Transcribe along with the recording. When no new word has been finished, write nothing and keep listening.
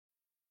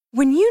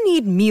When you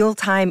need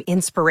mealtime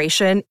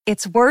inspiration,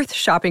 it's worth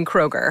shopping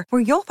Kroger,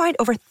 where you'll find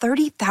over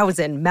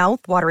 30,000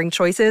 mouth-watering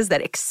choices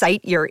that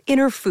excite your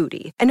inner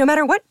foodie. And no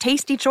matter what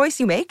tasty choice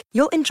you make,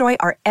 you'll enjoy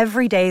our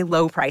everyday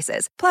low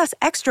prices, plus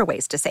extra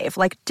ways to save,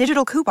 like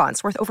digital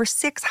coupons worth over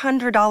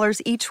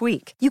 $600 each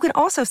week. You can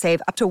also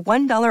save up to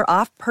 $1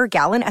 off per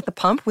gallon at the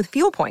pump with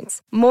fuel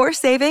points. More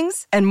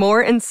savings and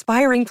more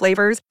inspiring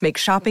flavors make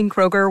shopping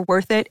Kroger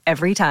worth it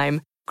every time.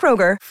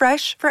 Kroger,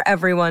 fresh for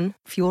everyone.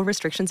 Fuel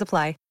restrictions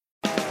apply.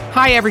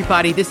 Hi,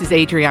 everybody. This is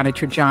Adriana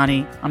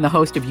Trajani. I'm the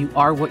host of You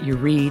Are What You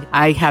Read.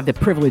 I have the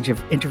privilege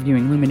of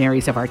interviewing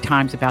luminaries of our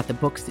times about the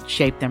books that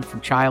shaped them from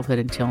childhood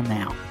until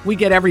now. We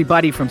get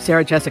everybody from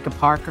Sarah Jessica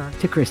Parker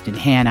to Kristen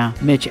Hanna,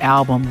 Mitch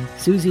Albom,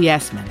 Susie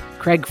Essman,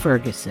 Craig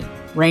Ferguson,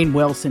 Rainn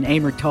Wilson,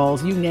 Amor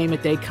Tolls, you name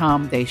it, they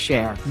come, they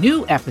share.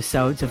 New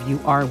episodes of You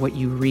Are What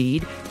You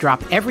Read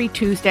drop every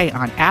Tuesday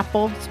on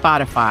Apple,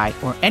 Spotify,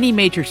 or any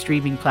major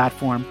streaming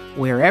platform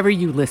wherever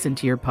you listen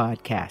to your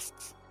podcasts.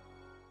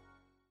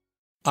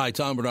 Hi,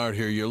 Tom Bernard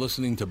here. You're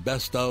listening to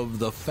Best of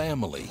the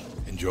Family.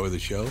 Enjoy the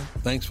show.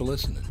 Thanks for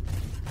listening.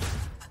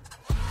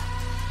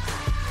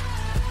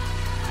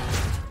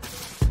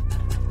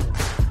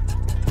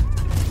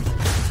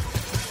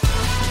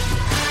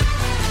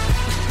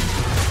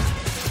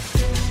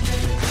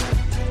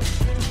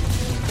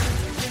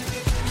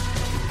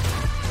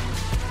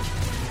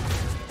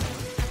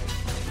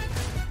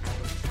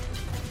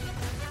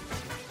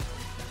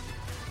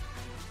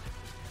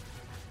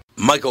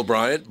 Michael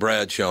Bryant,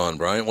 Bradshaw and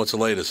Bryant, what's the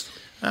latest?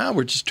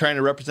 We're just trying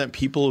to represent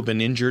people who've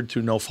been injured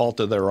through no fault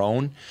of their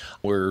own.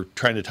 We're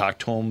trying to talk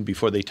to them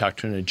before they talk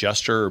to an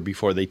adjuster or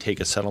before they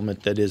take a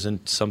settlement that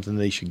isn't something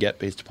they should get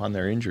based upon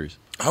their injuries.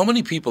 How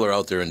many people are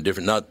out there in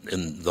different, not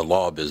in the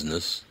law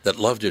business, that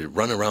love to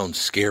run around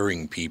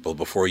scaring people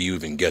before you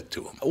even get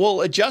to them?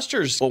 Well,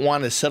 adjusters will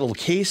want to settle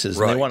cases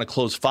and Right. they want to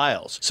close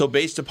files. So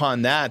based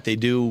upon that, they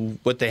do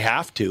what they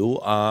have to.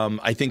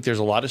 I think there's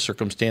a lot of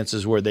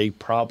circumstances where they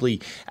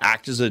probably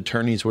act as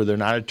attorneys where they're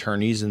not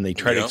attorneys and they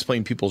try to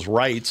explain people's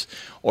rights,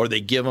 or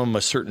they give them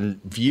a certain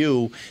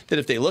view that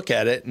if they look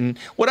at it, and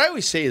what I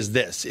always say is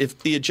this, if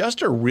the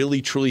adjuster really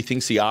truly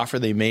thinks the offer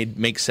they made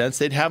makes sense,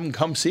 they'd have them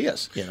come see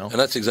us, you know. And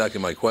that's exactly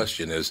my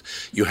question is,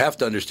 you have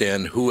to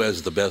understand who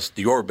has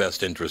your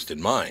best interest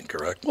in mind,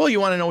 correct? Well, you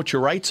want to know what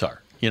your rights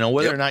are. You know,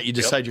 whether or not you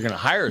decide you're going to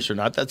hire us or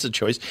not, that's a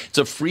choice. It's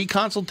a free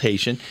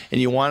consultation,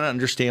 and you want to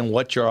understand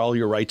what all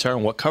your rights are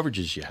and what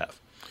coverages you have.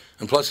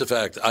 And plus the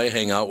fact I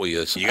hang out with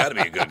you, so you got to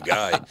be a good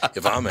guy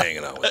if I'm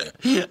hanging out with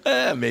you.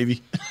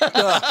 Maybe.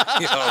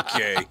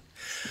 Okay.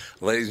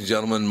 Ladies and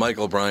gentlemen,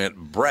 Michael Bryant,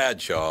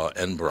 Bradshaw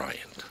and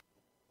Bryant.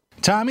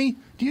 Tommy,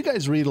 do you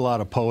guys read a lot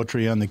of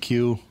poetry on the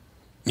queue?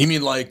 You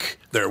mean like,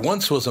 there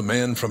once was a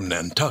man from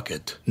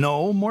Nantucket?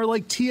 No, more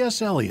like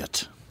T.S.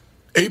 Eliot.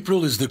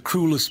 April is the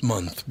cruelest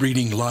month,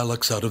 breeding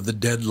lilacs out of the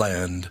dead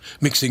land,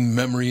 mixing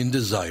memory and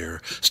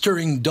desire,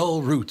 stirring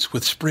dull roots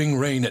with spring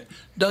rain.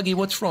 Dougie,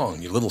 what's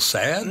wrong? You a little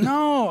sad?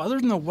 No, other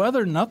than the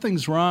weather,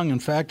 nothing's wrong. In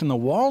fact, in the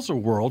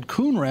Walser world,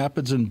 Coon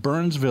Rapids and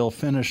Burnsville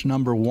finished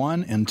number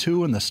 1 and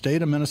 2 in the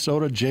state of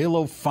Minnesota.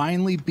 J-Lo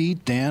finally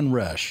beat Dan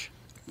Resch.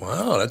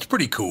 Wow, that's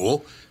pretty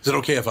cool. Is it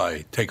okay if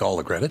I take all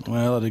the credit?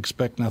 Well, I'd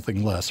expect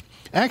nothing less.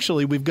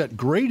 Actually, we've got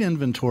great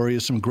inventory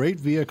of some great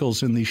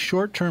vehicles, and these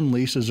short-term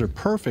leases are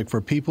perfect for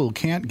people who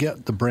can't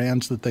get the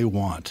brands that they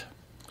want.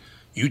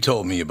 You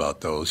told me about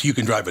those. You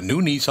can drive a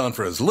new Nissan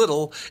for as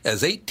little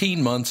as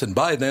 18 months, and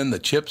by then the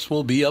chips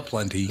will be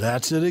aplenty.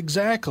 That's it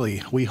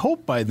exactly. We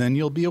hope by then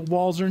you'll be a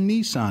Walser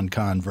Nissan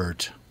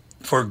convert.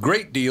 For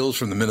great deals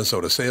from the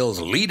Minnesota sales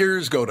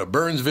leaders, go to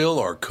Burnsville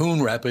or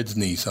Coon Rapids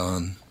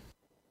Nissan.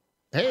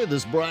 Hey,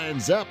 this is Brian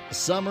Zepp.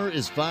 Summer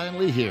is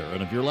finally here,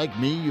 and if you're like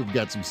me, you've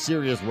got some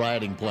serious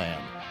riding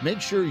planned.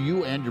 Make sure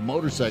you and your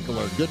motorcycle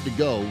are good to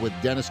go with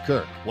Dennis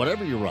Kirk.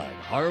 Whatever you ride,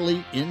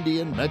 Harley,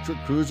 Indian, Metric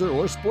Cruiser,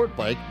 or Sport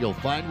Bike, you'll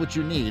find what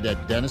you need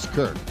at Dennis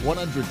Kirk.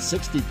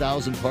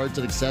 160,000 parts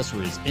and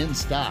accessories in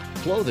stock,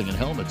 clothing and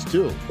helmets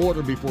too.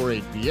 Order before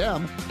 8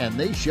 p.m., and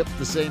they ship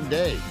the same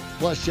day.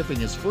 Plus, shipping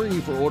is free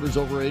for orders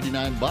over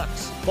 $89.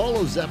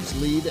 Follow Zepp's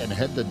lead and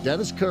head to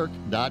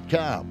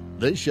DennisKirk.com.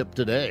 They ship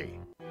today.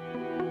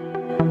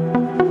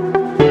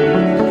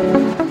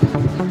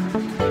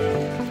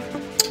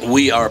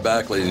 We are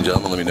back, ladies and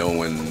gentlemen. Let me know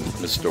when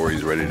Miss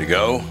Story's ready to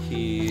go.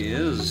 He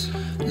is.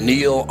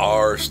 Neil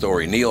R.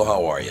 Story. Neil,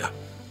 how are you?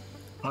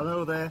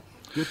 Hello there.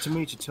 Good to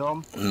meet you,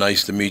 Tom.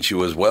 Nice to meet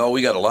you as well.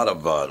 We got a lot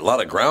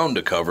of ground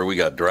to cover. We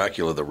got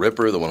Dracula the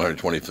Ripper, the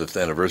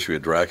 125th anniversary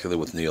of Dracula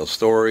with Neil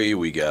Story.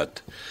 We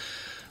got,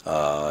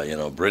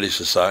 British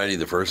society,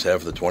 the first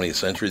half of the 20th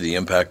century, the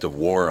impact of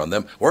war on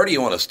them. Where do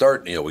you want to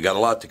start, Neil? We got a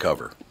lot to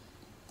cover.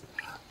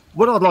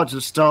 What I'd like to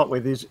start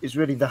with is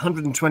really the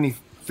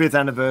 125th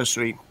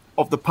anniversary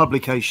of the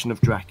publication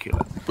of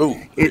Dracula. Ooh,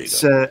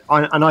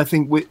 I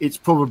think it's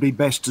probably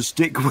best to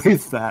stick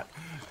with that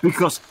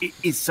because it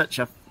is such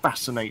a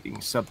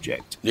fascinating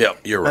subject. Yeah,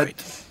 you're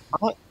right.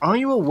 Are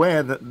you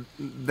aware that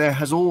there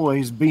has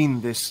always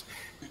been this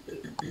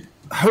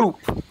hope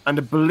and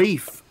a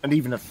belief and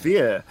even a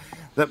fear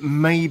that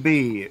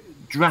maybe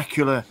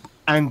Dracula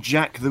and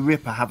Jack the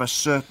Ripper have a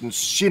certain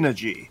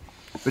synergy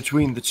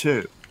between the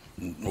two.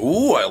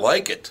 Ooh, I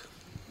like it.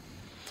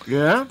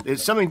 Yeah,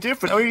 it's something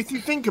different. I mean, if you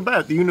think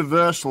about the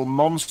Universal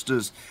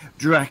monsters,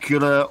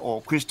 Dracula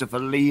or Christopher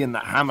Lee and the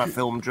Hammer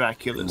film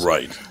Draculas.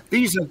 Right.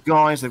 These are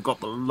guys, they've got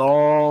the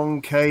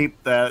long cape,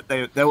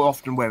 they're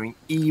often wearing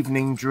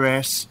evening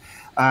dress.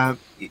 And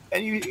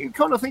you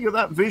kind of think of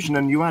that vision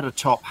and you add a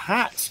top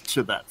hat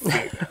to that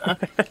figure.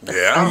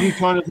 Yeah. And you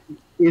kind of think,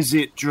 is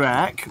it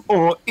Drac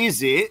or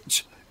is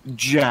it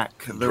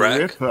Jack the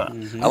Ripper?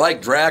 I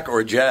like Drac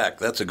or Jack.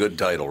 That's a good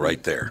title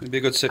right there. It'd be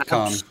a good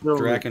sitcom.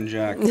 Absolutely. Drac and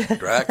Jack.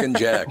 Drac and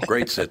Jack.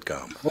 Great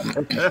sitcom.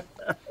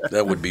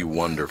 That would be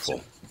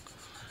wonderful.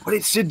 But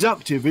it's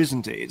seductive,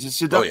 isn't it? It's a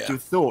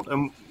seductive thought.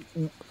 And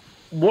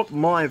what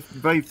my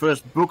very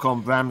first book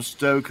on Bram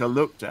Stoker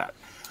looked at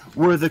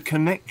were the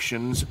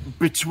connections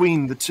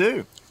between the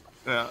two.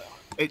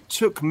 It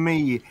took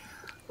me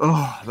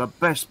the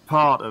best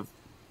part of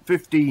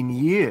 15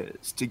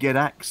 years to get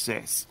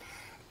access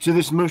to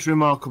this most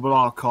remarkable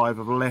archive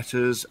of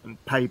letters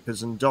and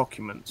papers and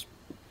documents.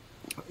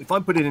 If I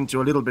put it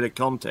into a little bit of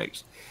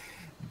context,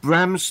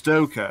 Bram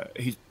Stoker,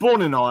 he's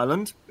born in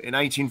Ireland in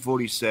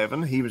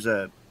 1847. He was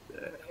a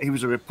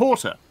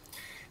reporter,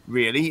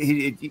 really.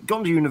 He'd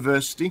gone to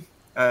university.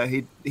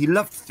 He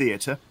loved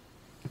theatre,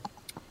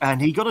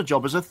 and he got a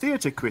job as a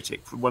theatre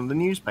critic for one of the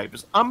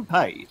newspapers,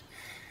 unpaid.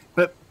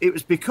 But it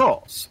was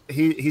because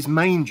his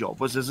main job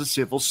was as a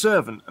civil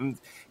servant, and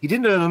he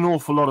didn't earn an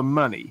awful lot of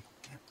money.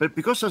 But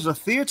because as a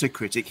theatre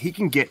critic, he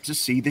can get to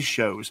see the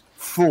shows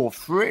for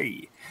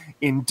free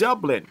in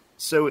Dublin.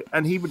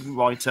 And he would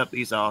write up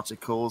these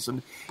articles,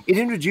 and it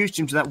introduced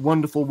him to that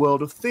wonderful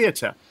world of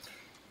theatre.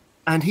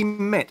 And he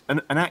met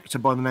an actor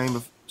by the name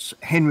of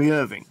Henry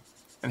Irving.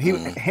 And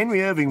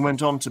Henry Irving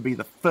went on to be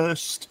the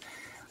first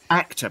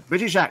actor,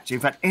 British actor, in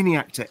fact, any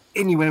actor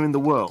anywhere in the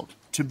world,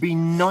 to be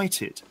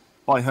knighted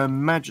by Her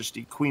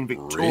Majesty Queen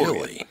Victoria.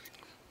 Really?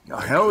 Oh,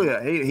 hell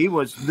yeah, he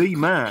was the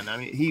man. I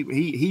mean,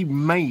 he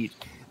made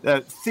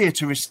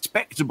theatre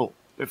respectable.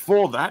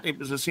 Before that, it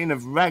was a scene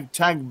of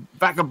ragtag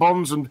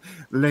vagabonds and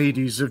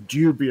ladies of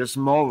dubious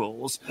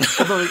morals.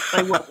 Although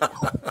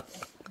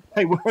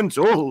they weren't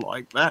all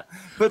like that,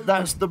 but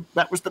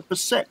that was the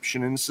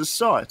perception in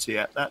society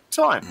at that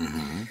time.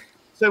 Mm-hmm.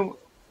 So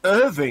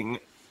Irving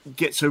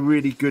gets a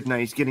really good name.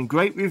 He's getting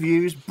great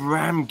reviews.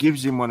 Bram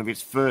gives him one of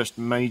his first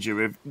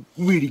major,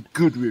 really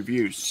good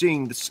reviews,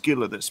 seeing the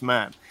skill of this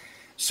man.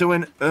 So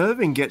when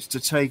Irving gets to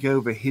take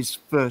over his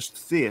first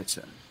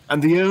theatre,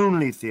 and the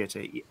only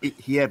theatre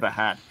he ever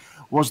had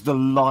was the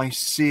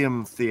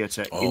Lyceum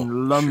Theatre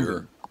in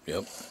London.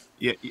 Sure.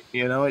 Yep.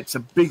 You know, it's a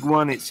big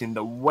one. It's in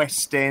the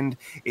West End.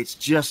 It's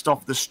just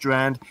off the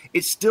Strand.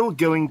 It's still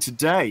going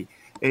today.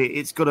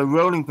 It's got a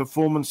rolling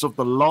performance of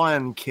The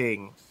Lion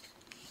King.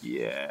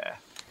 Yeah,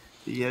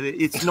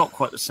 it's not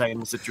quite the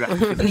same as the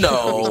Dracula.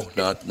 No,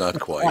 not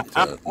quite.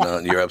 No,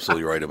 you're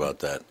absolutely right about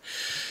that.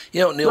 You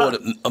know, Neil,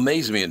 what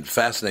amazes me and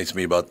fascinates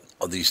me about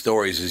these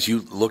stories is you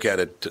look at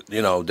it,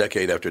 you know,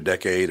 decade after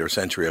decade or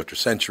century after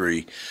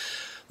century,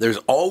 there's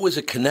always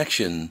a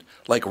connection.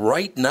 Like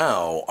right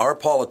now, our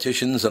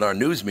politicians and our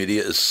news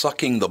media is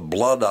sucking the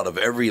blood out of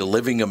every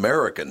living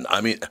American.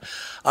 I mean,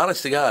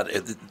 honest to God,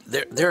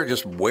 they're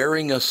just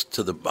wearing us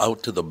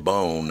out to the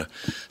bone.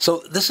 So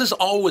this has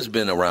always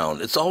been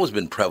around. It's always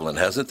been prevalent,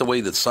 hasn't it? The way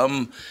that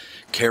some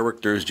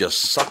characters just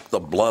suck the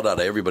blood out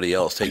of everybody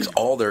else, takes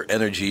all their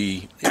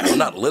energy,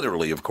 not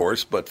literally, of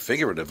course, but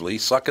figuratively,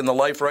 sucking the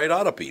life right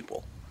out of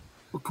people.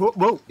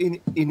 Well,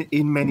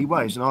 in many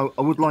ways, and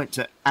I would like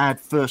to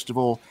add, first of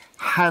all,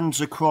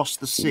 hands across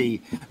the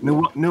sea.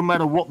 No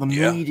matter what the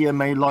media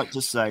may like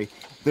to say,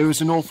 there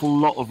is an awful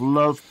lot of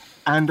love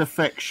and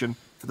affection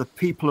for the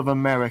people of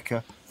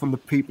America from the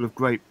people of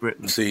Great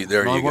Britain. See,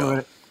 there you go. I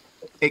want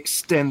to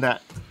extend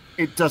that.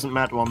 It doesn't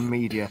matter on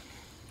media.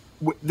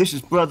 This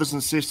is brothers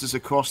and sisters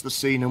across the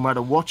sea, no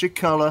matter what your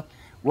colour,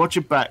 what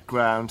your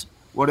background,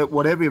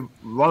 whatever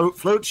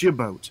floats your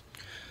boat.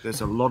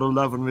 There's a lot of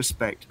love and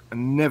respect,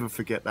 and never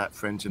forget that,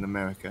 friends in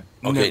America.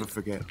 Okay. Never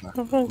forget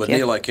that. But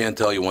Neil, I can't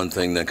tell you one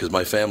thing then, because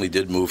my family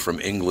did move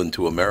from England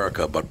to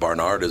America, but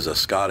Barnard is a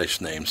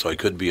Scottish name, so I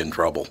could be in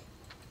trouble.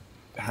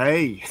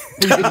 Hey.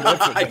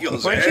 Weren't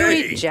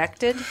you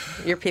ejected?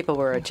 Your people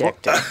were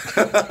ejected.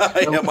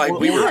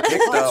 We were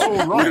kicked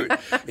out. Right.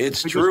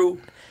 It's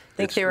true.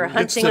 I think they were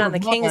hunting on the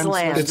king's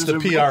land. It's the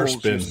PR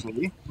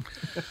spin.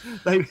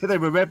 They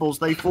were rebels.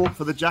 They fought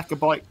for the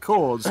Jacobite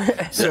cause.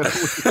 So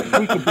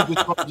we could be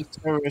described as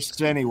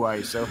terrorists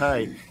anyway. So,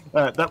 hey,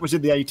 that was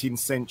in the 18th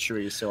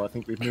century. So I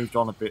think we've moved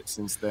on a bit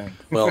since then.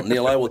 Well,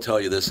 Neil, I will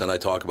tell you this, and I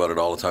talk about it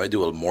all the time. I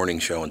do a morning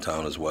show in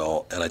town as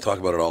well, and I talk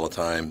about it all the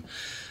time,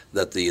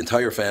 that the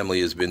entire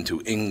family has been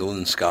to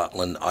England,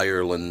 Scotland,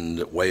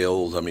 Ireland,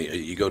 Wales. I mean,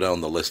 you go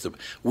down the list of.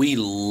 We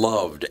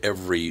loved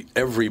every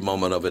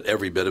moment of it,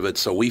 every bit of it.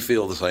 So we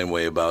feel the same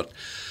way about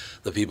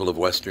the people of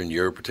Western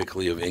Europe,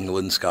 particularly of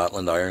England,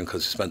 Scotland, Ireland,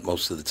 because I spent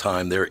most of the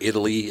time there.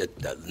 Italy,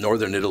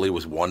 northern Italy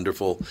was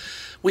wonderful.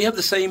 We have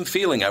the same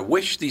feeling. I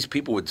wish these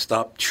people would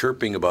stop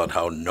chirping about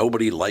how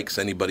nobody likes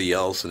anybody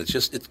else, and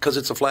it's because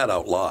it's a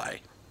flat-out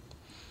lie.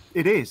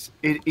 It is.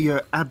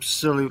 You're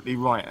absolutely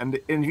right. And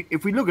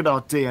if we look at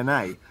our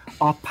DNA,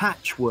 our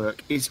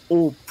patchwork is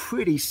all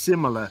pretty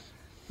similar.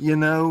 You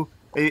know,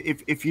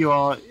 if you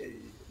are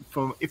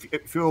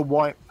if you're a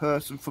white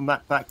person from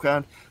that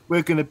background,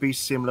 we're going to be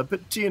similar.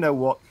 But do you know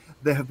what?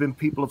 There have been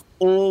people of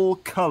all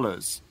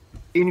colours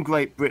in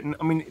Great Britain.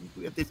 I mean,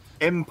 this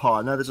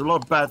empire. Now, there's a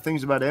lot of bad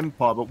things about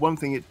empire, but one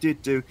thing it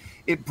did do,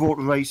 it brought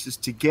races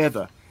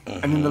together.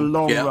 Mm-hmm. And in the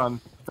long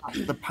run,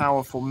 that's the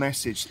powerful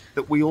message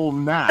that we all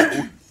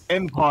now,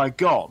 empire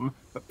gone,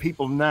 but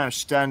people now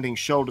standing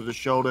shoulder to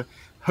shoulder,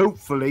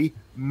 hopefully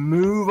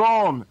move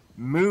on,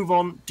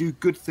 do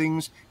good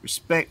things,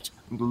 respect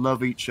and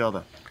love each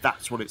other.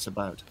 That's what it's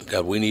about.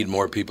 God, we need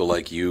more people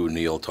like you,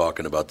 Neil,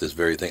 talking about this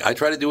very thing. I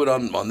try to do it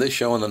on this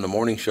show and on the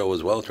morning show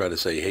as well, try to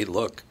say, hey,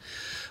 look,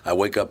 I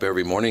wake up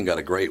every morning, got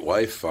a great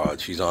wife.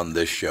 She's on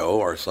this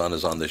show. Our son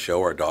is on this show.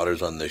 Our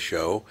daughter's on this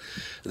show.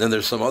 And then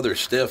there's some other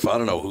stiff. I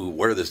don't know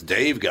where this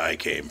Dave guy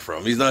came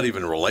from. He's not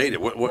even related.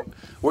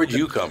 Where'd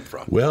you come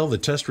from? Well, the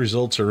test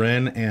results are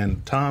in,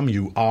 and Tom,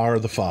 you are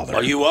the father.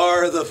 Oh, you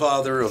are the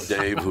father of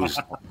Dave, who's...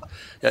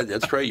 Yeah,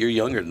 that's right. You're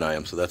younger than I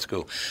am, so that's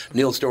cool.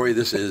 Neil Story,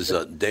 this is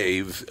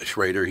Dave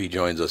Schrader. He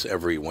joins us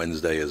every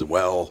Wednesday as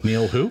well.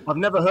 Neil who? I've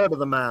never heard of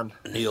the man.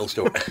 Neil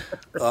Story.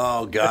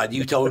 Oh, God,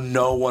 you don't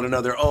know one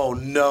another. Oh,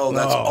 no,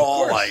 that's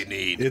all I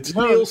need. It's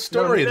Neil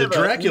Story, the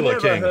Dracula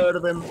King. Never heard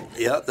of him.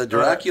 Yeah, the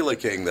Dracula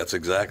King. That's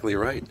exactly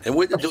right. And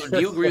do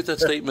you agree with that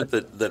statement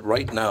that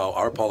right now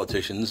our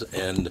politicians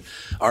and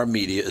our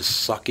media is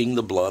sucking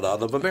the blood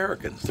out of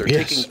Americans? They're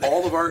taking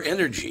all of our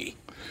energy.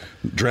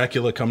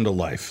 Dracula come to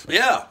life.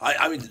 Yeah,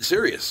 I mean,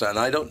 serious. And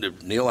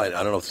Neil, I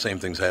don't know if the same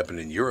thing's happened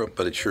in Europe,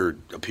 but it sure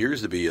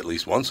appears to be at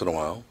least once in a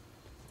while.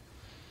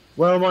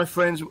 Well, my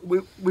friends,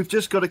 we've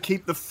just got to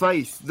keep the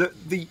faith.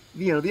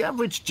 The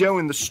average Joe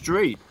in the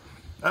street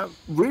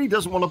really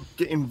doesn't want to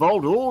get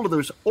involved with all of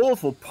those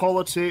awful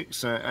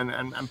politics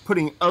and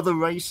putting other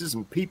races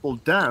and people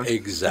down.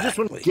 Exactly. We just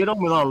want to get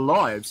on with our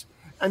lives.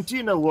 And do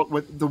you know what?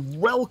 With the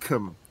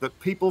welcome that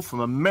people from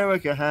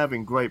America have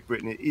in Great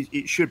Britain,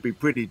 it should be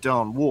pretty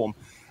darn warm.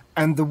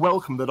 And the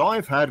welcome that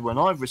I've had when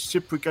I've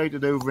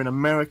reciprocated over in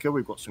America,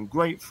 we've got some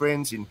great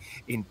friends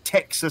in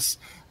Texas,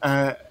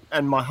 and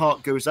my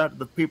heart goes out to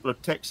the people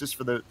of Texas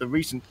for the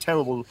recent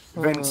terrible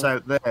events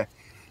out there.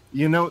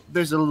 You know,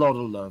 there's a lot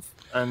of love.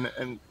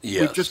 And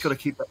we've just got to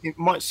keep that. It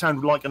might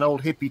sound like an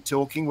old hippie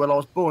talking. Well, I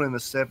was born in the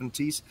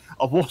 70s.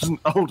 I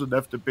wasn't old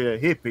enough to be a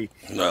hippie.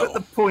 No. But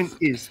the point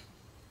is,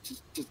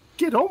 just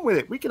get on with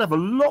it. We can have a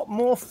lot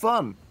more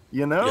fun,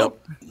 you know?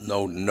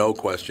 Yep. No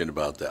question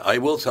about that. I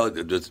will tell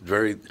you just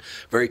very,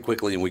 very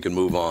quickly, and we can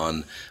move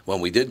on.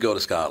 When we did go to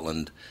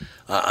Scotland,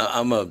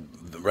 I'm a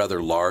rather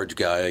large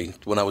guy.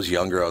 When I was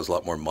younger, I was a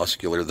lot more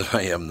muscular than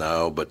I am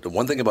now. But the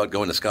one thing about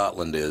going to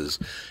Scotland is,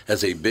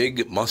 as a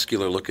big,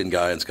 muscular-looking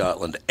guy in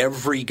Scotland,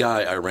 every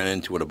guy I ran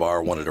into in a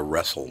bar wanted to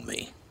wrestle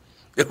me.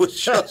 It was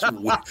just,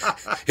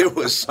 it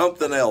was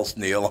something else,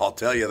 Neil, I'll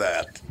tell you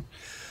that.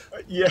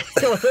 Yeah,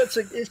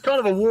 it's kind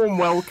of a warm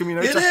welcome, you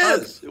know. It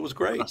is. It was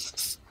great.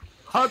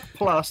 Hug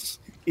Plus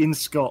in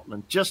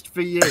Scotland, just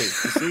for you.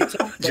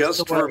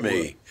 Just for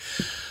me.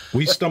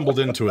 We stumbled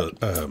into a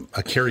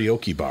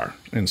karaoke bar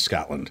in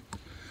Scotland,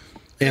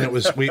 and it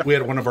was we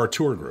had one of our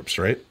tour groups,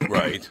 right?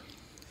 Right.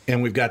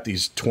 And we've got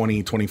these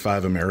 20,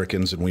 25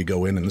 Americans, and we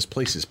go in, and this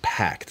place is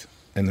packed.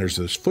 And there's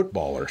this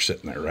footballer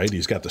sitting there, right?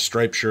 He's got the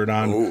striped shirt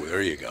on. Oh,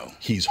 there you go.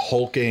 He's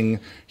hulking.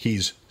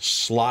 He's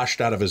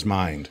sloshed out of his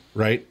mind,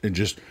 right? And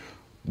just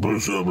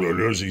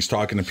he's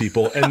talking to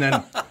people. And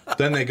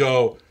then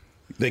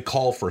they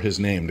call for his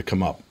name to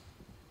come up.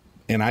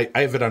 And I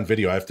have it on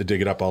video. I have to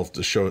dig it up. I'll have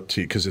to show it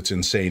to you because it's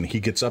insane. He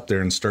gets up there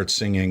and starts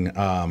singing, good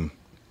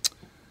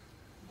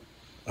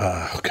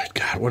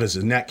God, what is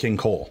it? Nat King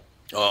Cole.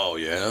 Oh,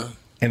 yeah?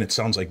 And it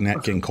sounds like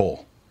Nat King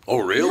Cole. Oh,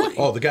 really?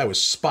 Oh, the guy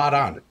was spot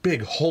on.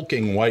 Big,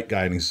 hulking white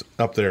guy, and he's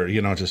up there, you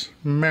know, just,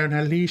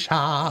 Mona Lisa.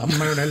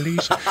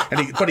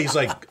 But he's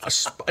like,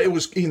 it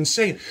was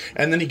insane.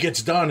 And then he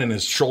gets done, and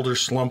his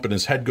shoulders slump, and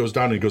his head goes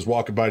down, and he goes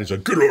walking by, and he's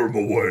like, get out of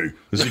my way,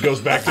 as he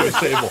goes back to his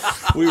table.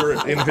 We were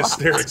in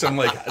hysterics. I'm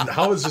like,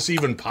 how is this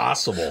even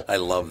possible? I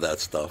love that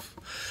stuff.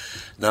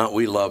 No,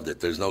 we loved it.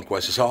 There's no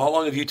question. So how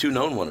long have you two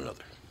known one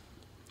another?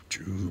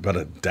 About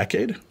a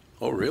decade.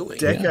 Oh, really?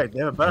 Decade,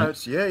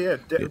 thereabouts. Yeah.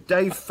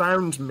 Dave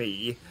found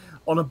me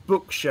on a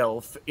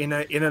bookshelf in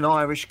an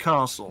Irish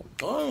castle.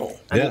 Oh,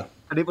 yeah.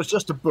 And it was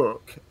just a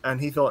book,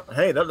 and he thought,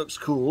 hey, that looks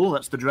cool.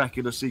 That's the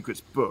Dracula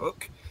Secrets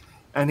book.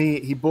 And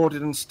he bought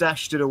it and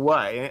stashed it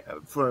away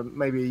for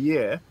maybe a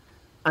year.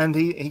 And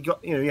he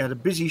got, he had a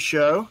busy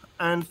show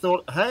and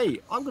thought, hey,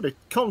 I'm going to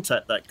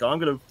contact that guy. I'm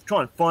going to try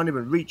and find him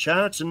and reach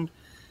out. And,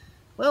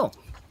 well,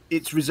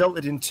 it's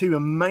resulted in 2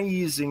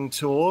 amazing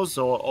tours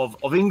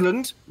of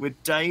England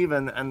with Dave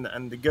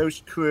and the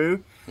Ghost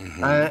crew.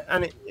 Mm-hmm.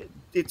 And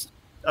it's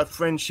a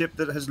friendship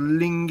that has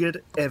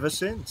lingered ever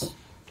since.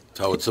 That's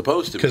how it's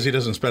supposed to be. Because he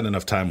doesn't spend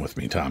enough time with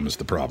me, Tom, is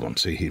the problem.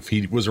 See, if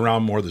he was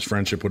around more, this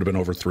friendship would have been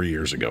over 3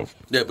 years ago.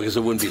 Yeah, because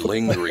it wouldn't be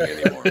lingering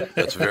anymore.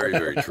 That's very,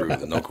 very true.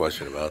 No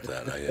question about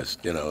that. I guess,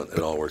 it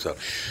all works out.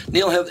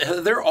 Neil,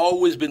 have there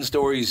always been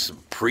stories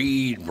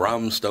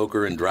pre-Bram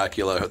Stoker and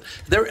Dracula?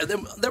 There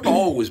have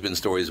always been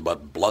stories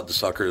about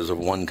bloodsuckers of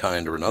one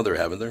kind or another,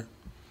 haven't there?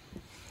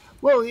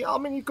 Well, I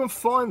mean, you can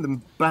find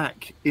them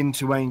back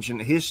into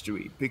ancient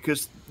history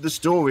because the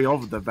story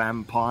of the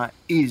vampire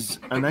is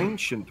an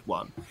ancient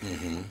one.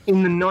 Mm-hmm.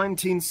 In the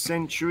 19th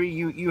century,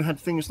 you had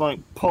things like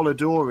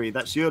Polidori.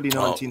 That's the early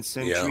 19th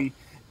century. Yeah.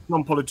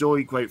 John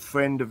Polidori, great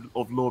friend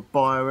of Lord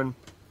Byron,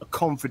 a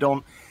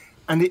confidant.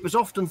 And it was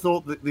often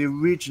thought that the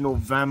original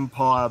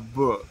vampire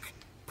book,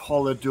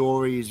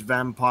 Polidori's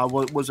Vampire,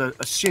 was a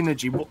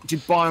synergy.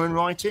 Did Byron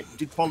write it?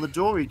 Did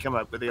Polidori come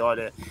up with the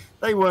idea?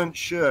 They weren't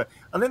sure.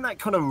 And then that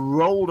kind of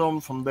rolled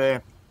on from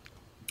there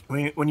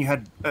when you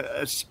had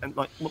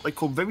like what they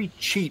call very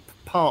cheap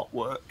part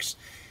works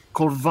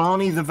called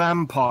Varney the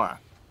Vampire.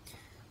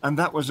 And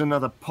that was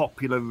another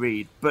popular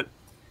read. But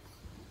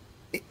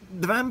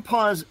the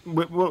vampires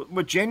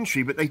were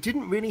gentry, but they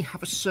didn't really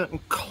have a certain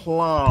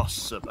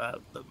class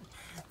about them.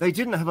 They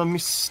didn't have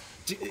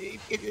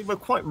they were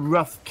quite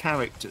rough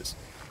characters.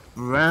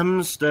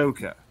 Bram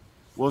Stoker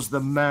was the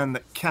man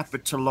that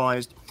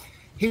capitalized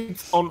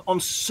on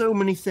so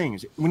many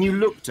things. When you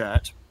looked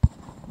at,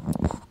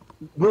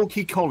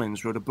 Wilkie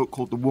Collins wrote a book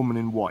called The Woman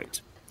in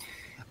White.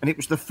 And it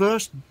was the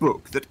first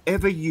book that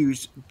ever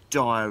used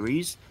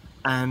diaries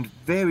and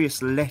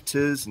various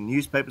letters and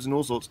newspapers and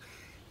all sorts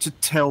to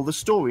tell the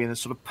story in a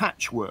sort of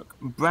patchwork.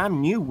 Bram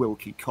knew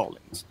Wilkie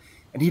Collins,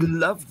 and he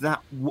loved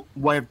that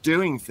way of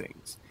doing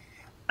things.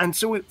 And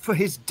so for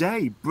his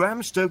day,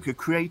 Bram Stoker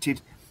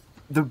created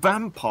the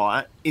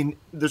vampire. In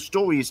the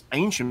story is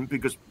ancient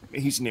because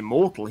he's an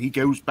immortal. He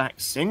goes back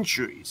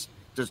centuries,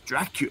 does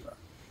Dracula.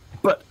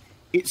 But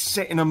it's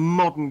set in a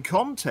modern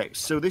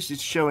context. So this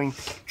is showing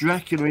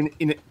Dracula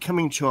in it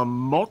coming to a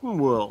modern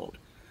world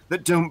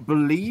that don't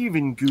believe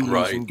in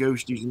ghoulies and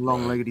ghosties and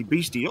long-legged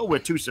beastie. Oh, we're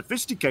too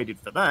sophisticated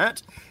for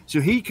that.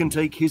 So he can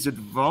take his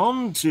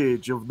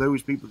advantage of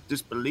those people that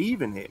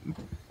disbelieve in him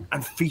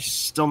and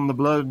feast on the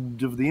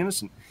blood of the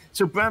innocent.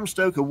 So Bram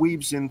Stoker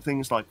weaves in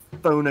things like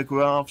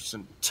phonographs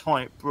and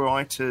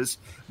typewriters,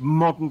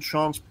 modern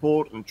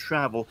transport and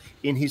travel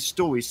in his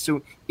stories.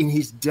 So in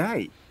his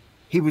day,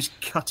 he was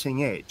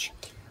cutting edge.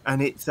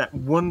 And it's that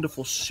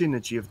wonderful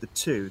synergy of the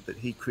two that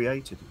he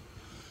created.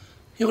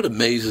 You know what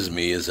amazes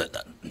me is that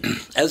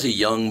as a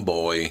young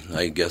boy,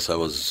 I guess I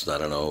was,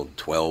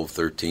 12,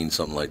 13,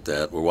 something like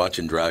that. We're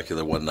watching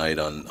Dracula one night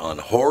on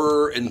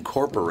Horror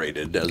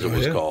Incorporated, as it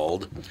was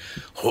called.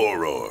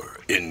 Horror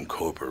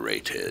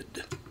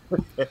Incorporated.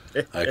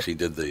 I actually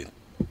did the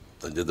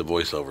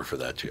voiceover for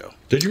that show.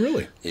 Did you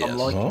really? Yes.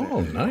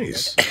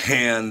 Nice.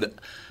 And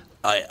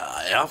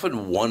I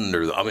often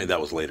wonder, I mean, that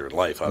was later in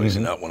life,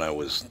 obviously, not when I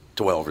was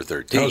 12 or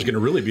 13. I was going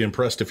to really be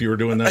impressed if you were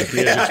doing that at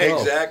the age of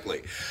 12.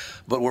 Exactly.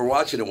 But we're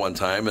watching it one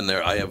time, and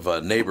I have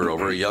a neighbor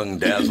over, a young,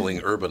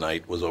 dazzling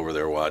urbanite was over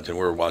there watching.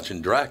 We were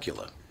watching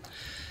Dracula.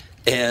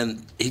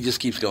 And he just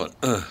keeps going,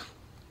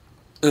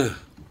 He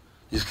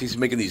just keeps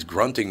making these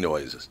grunting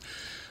noises.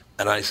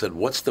 And I said,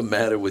 what's the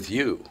matter with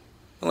you?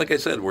 And like I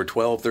said, we're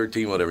 12,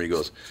 13, whatever. He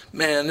goes,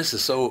 man, this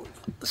is so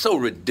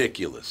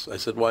ridiculous. I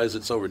said, why is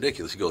it so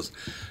ridiculous? He goes,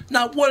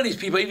 not one of these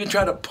people even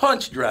tried to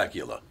punch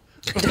Dracula.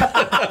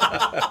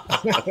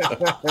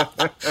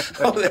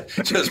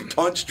 Just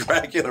punch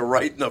Dracula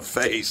right in the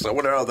face. I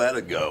wonder how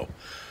that'd go.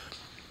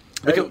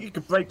 You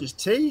could break his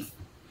teeth.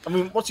 I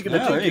mean, what's he going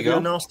to do? Give you a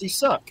nasty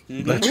suck.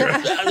 That's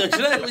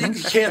right. You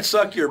can't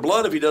suck your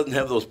blood if he doesn't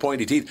have those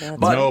pointy teeth.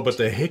 But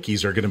the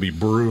hickeys are going to be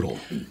brutal.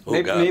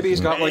 Maybe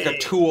he's got like a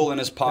tool in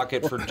his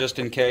pocket for just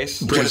in case.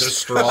 Just a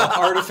straw.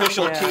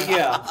 Artificial teeth.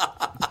 Yeah,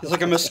 it's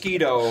like a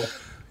mosquito.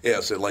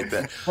 Yeah, so like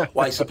that.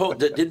 Well, I suppose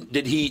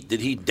did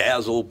he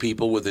dazzle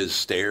people with his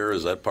stare?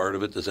 Is that part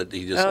of it? Does that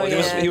he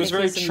just? He was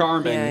very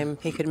charming. Yeah,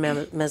 he could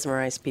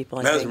mesmerize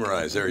people.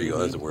 Mesmerize. There you go.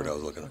 That's the word I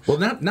was looking for.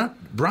 Well,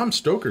 not Bram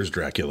Stoker's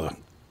Dracula.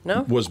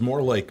 No? Was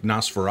more like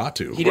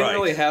Nosferatu. He didn't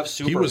really have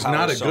superpowers. He was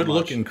not a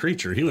good-looking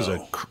creature. He was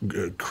a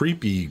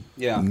creepy,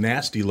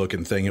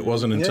 nasty-looking thing. It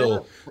wasn't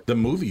until the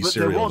movie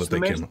serial that they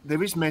came up.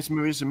 There is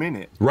mesmerism in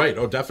it. Right,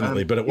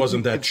 definitely. But it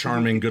wasn't that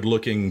charming,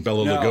 good-looking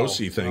Bela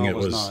Lugosi thing. It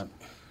was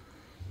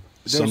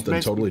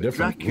something totally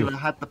different. Dracula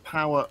had the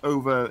power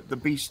over the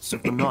beasts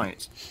of the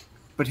night.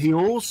 But he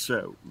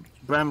also,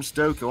 Bram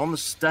Stoker, on the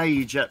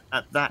stage at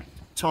that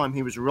time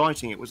he was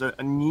writing, it was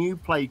a new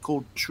play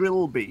called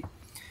Trilby.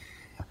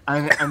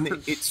 And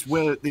it's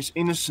where this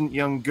innocent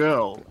young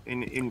girl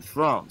in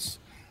France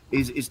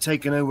is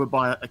taken over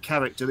by a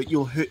character that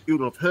you'll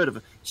have heard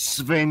of,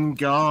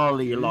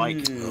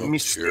 Svengali-like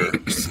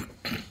mystics.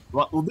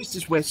 Right, well, this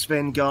is where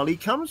Svengali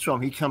comes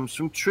from. He comes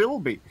from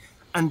Trilby.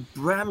 And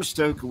Bram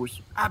Stoker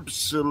was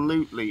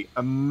absolutely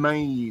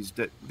amazed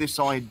at this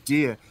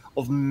idea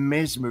of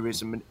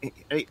mesmerism. And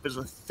it was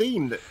a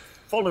theme that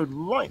followed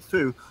right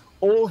through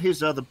all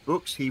his other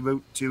books, he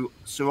wrote to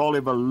Sir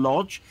Oliver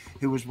Lodge,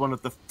 who was one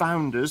of the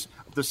founders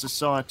of the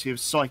Society of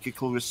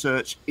Psychical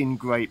Research in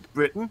Great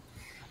Britain.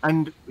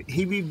 And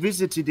he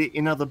revisited it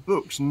in other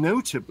books,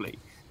 notably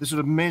the sort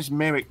of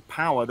mesmeric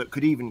power that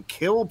could even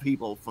kill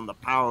people from the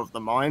power of the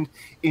mind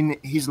in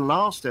his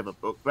last ever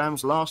book,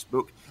 Bram's last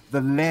book,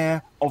 The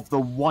Lair of the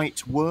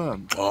White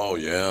Worm. Oh,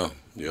 yeah.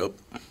 Yep.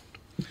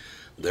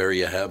 There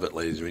you have it,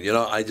 ladies and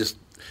gentlemen.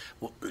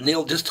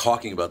 Neil, just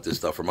talking about this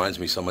stuff reminds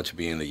me so much of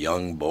being a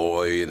young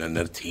boy and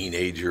a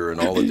teenager and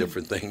all the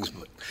different things.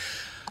 But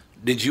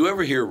did you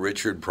ever hear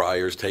Richard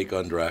Pryor's take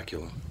on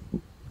Dracula?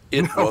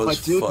 It was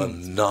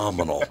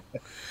phenomenal.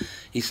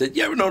 He said,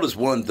 you ever notice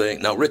one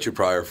thing? Now, Richard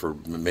Pryor, for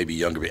maybe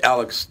younger,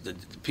 Alex,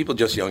 people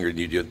just younger than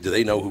you, do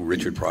they know who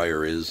Richard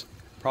Pryor is?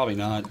 Probably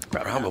not.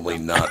 Probably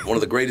not. One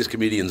of the greatest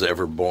comedians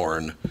ever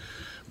born.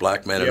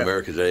 Black man in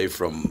America today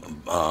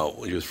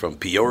he was from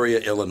Peoria,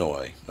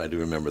 Illinois. I do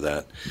remember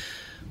that.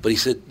 But he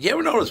said, you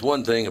ever notice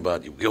one thing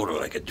about, you go to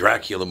like a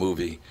Dracula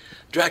movie,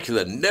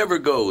 Dracula never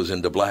goes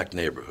into black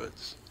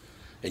neighborhoods.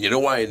 And you know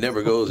why he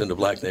never goes into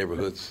black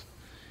neighborhoods?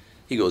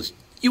 He goes,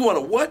 you want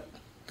to what?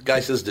 The guy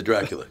says to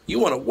Dracula, you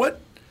want to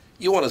what?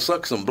 You want to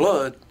suck some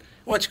blood?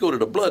 Why don't you go to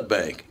the blood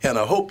bank? And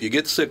I hope you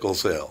get sickle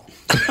cell.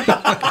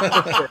 Wow,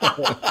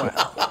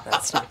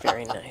 that's not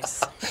very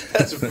nice.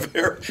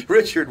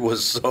 Richard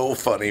was so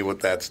funny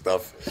with that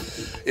stuff.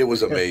 It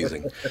was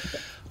amazing.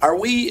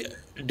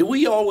 Do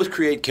we always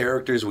create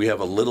characters we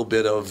have a little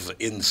bit of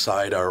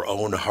inside our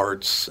own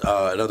hearts?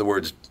 In other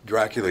words,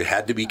 Dracula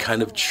had to be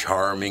kind of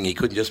charming. He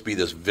couldn't just be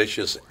this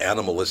vicious,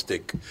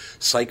 animalistic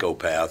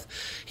psychopath.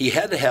 He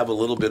had to have a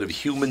little bit of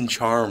human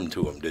charm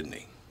to him, didn't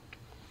he?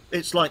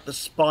 It's like the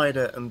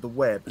spider and the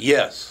web.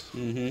 Yes.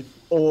 Mm-hmm.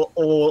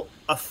 Or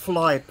a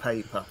fly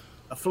paper.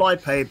 A fly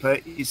paper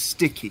is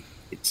sticky.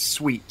 It's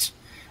sweet.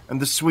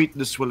 And the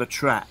sweetness will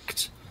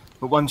attract.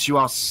 But once you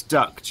are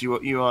stuck,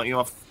 you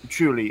are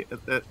truly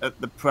at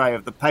the prey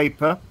of the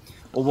paper,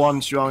 or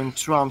once you are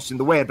entranced in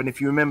the web. And if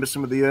you remember,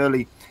 some of the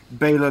early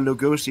Bela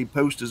Lugosi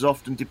posters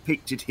often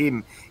depicted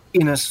him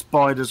in a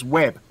spider's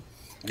web.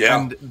 Yeah.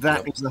 And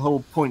that is the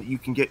whole point. You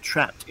can get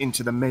trapped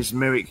into the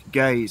mesmeric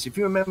gaze. If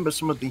you remember,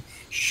 some of the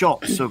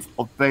shots of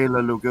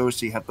Bela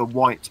Lugosi have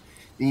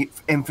the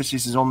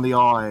emphasis is on the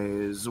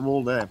eyes,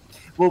 all there.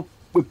 Well,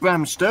 with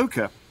Bram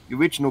Stoker, the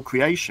original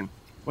creation,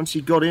 once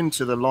he got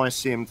into the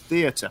Lyceum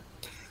Theatre,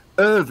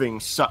 Irving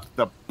sucked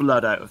the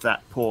blood out of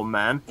that poor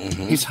man.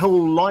 Mm-hmm. His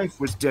whole life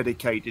was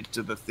dedicated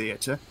to the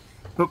theatre,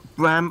 but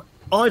Bram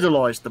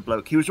idolised the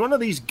bloke. He was one of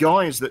these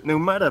guys that no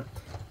matter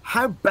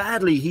how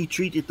badly he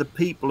treated the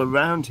people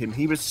around him,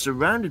 he was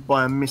surrounded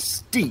by a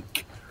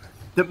mystique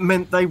that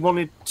meant they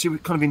wanted to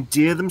kind of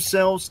endear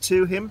themselves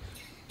to him.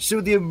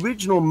 So the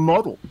original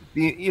model,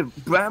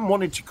 Bram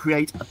wanted to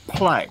create a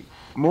play,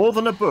 more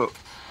than a book,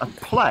 a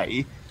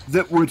play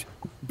that would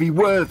be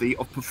worthy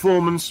of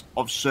performance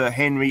of Sir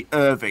Henry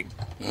Irving.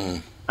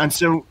 Mm. And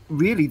so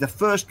really the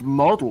first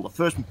model,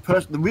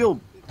 the real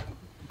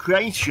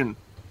creation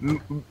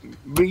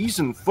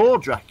reason for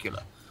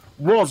Dracula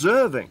was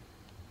Irving.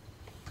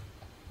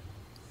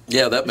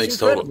 Yeah, that makes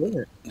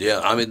total.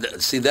 Yeah, I mean,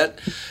 see that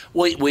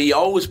we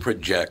always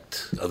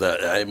project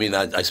that. I mean,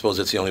 I suppose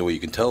that's the only way you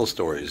can tell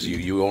stories.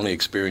 You only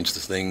experience the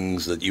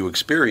things that you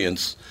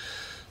experience.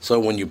 So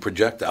when you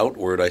project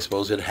outward, I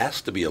suppose it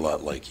has to be a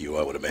lot like you,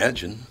 I would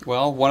imagine.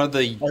 Well, one of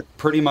the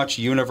pretty much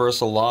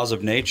universal laws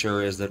of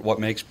nature is that what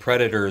makes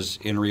predators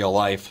in real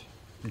life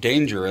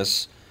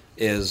dangerous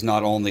is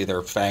not only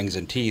their fangs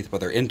and teeth, but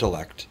their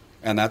intellect.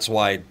 And that's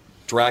why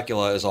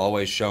Dracula is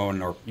always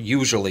shown, or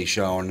usually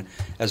shown,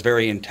 as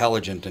very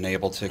intelligent and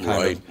able to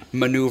kind of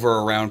maneuver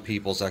around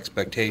people's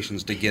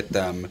expectations to get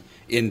them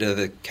into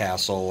the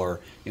castle or,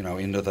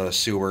 into the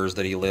sewers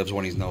that he lives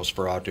when he's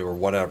Nosferatu or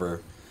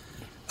whatever.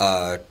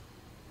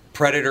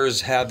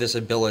 Predators have this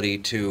ability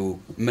to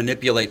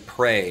manipulate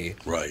prey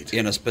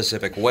in a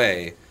specific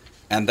way,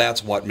 and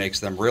that's what makes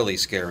them really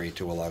scary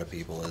to a lot of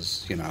people.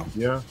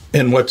 Yeah.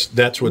 And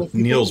that's what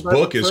Neil's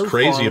book is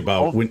crazy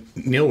about.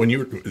 Neil, when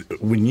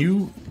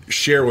you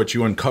share what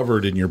you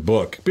uncovered in your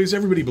book, because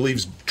everybody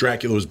believes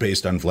Dracula was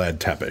based on Vlad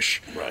Tepes,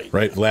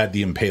 right? Vlad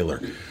the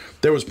Impaler.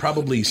 There was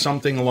probably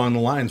something along the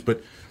lines,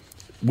 but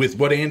with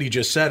what Andy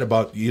just said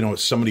about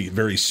somebody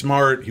very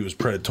smart, he was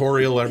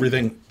predatorial,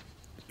 everything.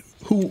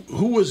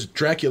 Who was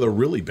Dracula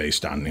really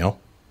based on, Neil?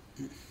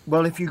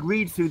 Well, if you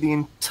read through the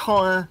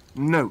entire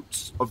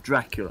notes of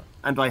Dracula,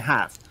 and I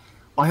have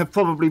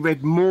probably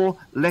read more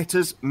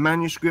letters,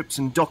 manuscripts,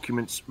 and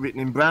documents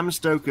written in Bram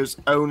Stoker's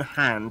own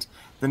hand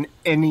than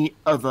any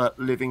other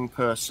living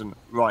person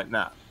right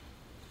now.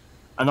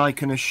 And I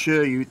can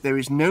assure you there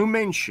is no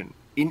mention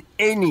in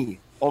any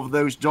of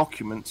those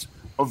documents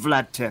of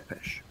Vlad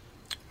Tepes.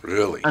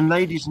 Really? And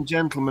ladies and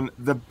gentlemen,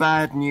 the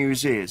bad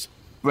news is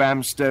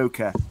Bram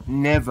Stoker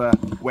never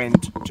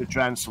went to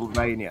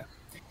Transylvania.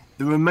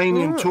 The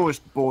Romanian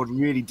tourist board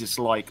really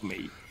dislike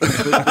me. But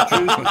the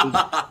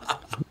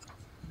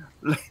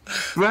truth is,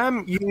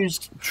 Bram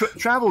used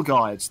travel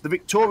guides. The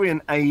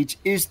Victorian age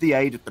is the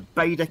age of the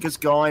Baedeker's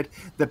Guide,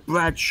 the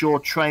Bradshaw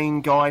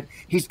Train Guide.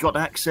 He's got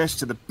access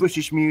to the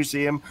British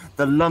Museum,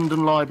 the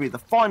London Library, the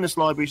finest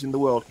libraries in the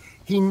world.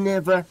 He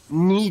never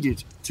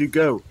needed to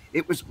go.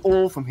 It was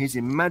all from his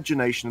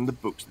imagination and the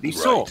books that he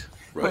saw,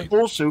 but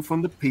also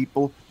from the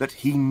people that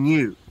he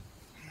knew.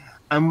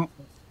 And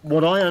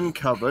what I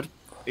uncovered,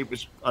 it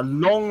was a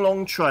long,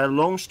 long trail,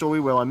 long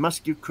story where I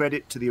must give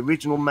credit to the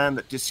original man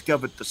that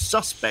discovered the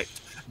suspect,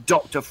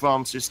 Dr.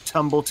 Francis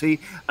Tumblety,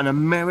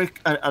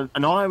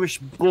 an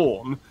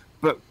Irish-born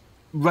but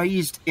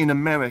raised in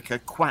America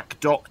quack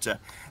doctor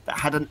that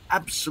had an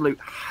absolute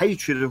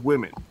hatred of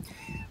women.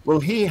 Well,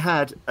 he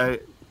had a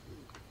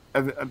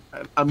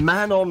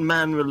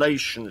man-on-man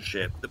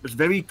relationship that was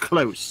very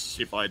close,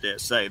 if I dare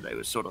say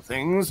those sort of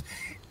things,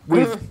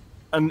 with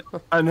an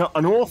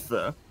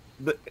author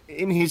that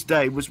in his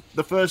day was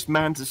the first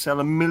man to sell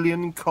 1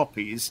 million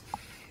copies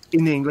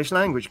in the English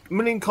language. 1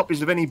 million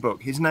copies of any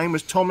book. His name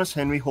was Thomas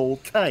Henry Hall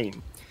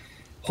Caine.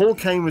 Hall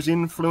Caine was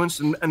influenced,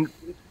 and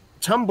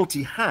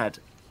Tumblety had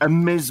a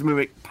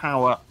mesmeric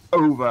power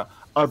over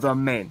other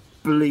men,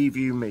 believe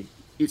you me.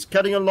 It's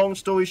cutting a long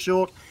story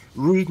short.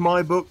 Read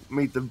my book,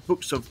 read the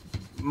books of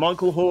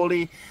Michael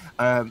Hawley,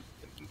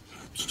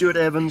 Stuart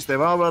Evans.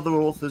 There are other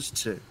authors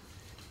too.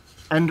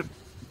 And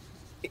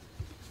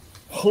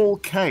Hall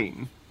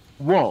Caine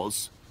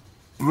was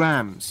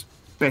Bram's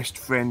best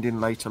friend in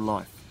later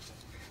life,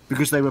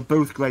 because they were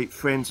both great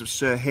friends of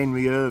Sir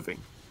Henry Irving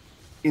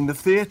in the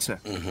theatre.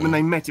 When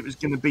they met, it was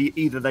going to be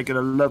either they're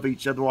going to love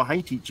each other or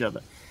hate each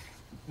other.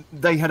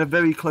 They had a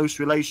very close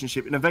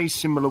relationship in a very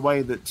similar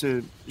way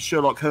that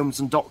Sherlock Holmes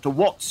and Dr.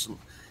 Watson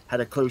had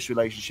a close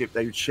relationship.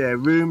 They would share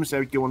rooms, they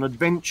would go on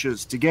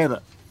adventures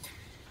together.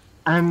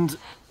 And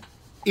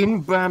in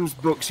Bram's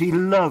books, he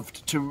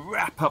loved to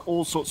wrap up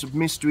all sorts of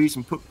mysteries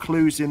and put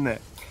clues in there.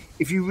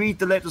 If you read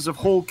the letters of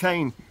Hall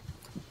Caine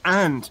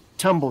and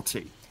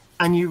Tumblety,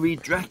 and you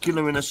read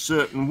Dracula in a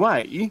certain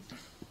way,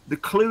 the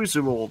clues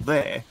are all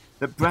there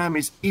that Bram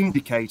is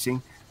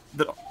indicating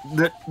that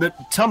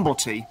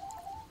Tumblety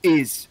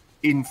is,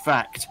 in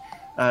fact,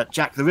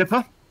 Jack the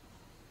Ripper,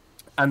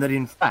 and that,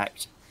 in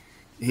fact,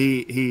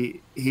 he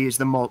is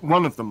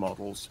one of the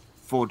models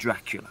for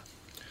Dracula.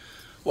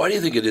 Why do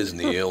you think it is,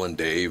 Neil and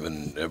Dave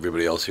and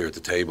everybody else here at the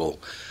table?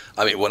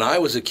 I mean, when I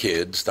was a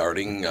kid,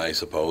 starting, I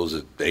suppose,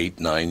 at 8,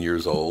 9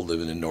 years old,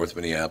 living in North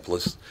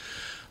Minneapolis,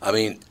 I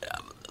mean,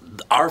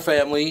 our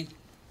family,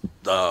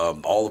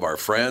 all of our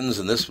friends,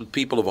 and this was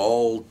people of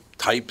all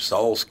types,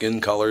 all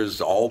skin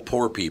colors, all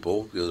poor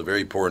people. It was a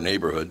very poor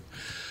neighborhood.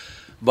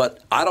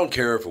 But I don't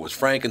care if it was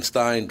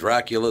Frankenstein,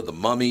 Dracula, The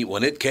Mummy.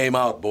 When it came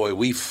out, boy,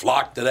 we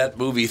flocked to that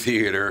movie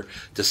theater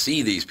to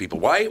see these people.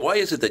 Why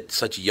is it that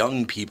such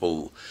young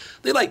people,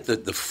 they like the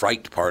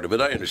fright part of it?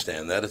 I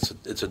understand that.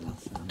 It's a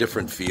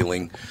different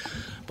feeling.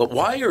 But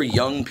why are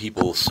young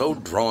people so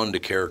drawn to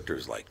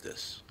characters like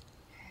this?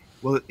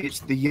 Well, it's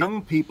the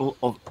young people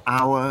of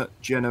our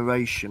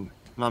generation.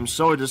 And I'm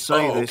sorry to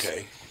say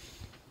this.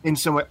 In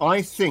some way,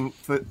 I think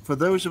for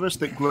those of us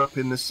that grew up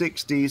in the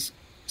 60s,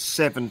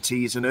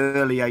 70s and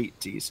early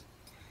 80s,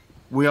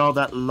 we are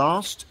that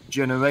last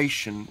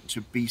generation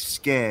to be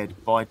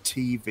scared by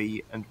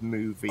TV and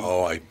movie.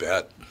 Oh, I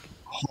bet.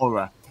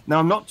 Horror. Now,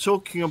 I'm not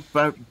talking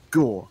about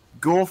gore.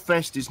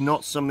 Gorefest is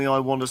not something I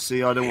want to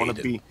see. I don't want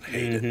to be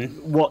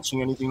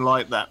watching anything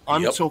like that.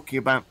 I'm talking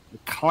about the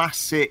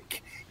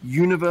classic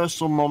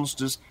Universal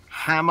monsters,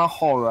 Hammer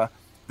horror,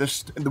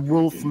 the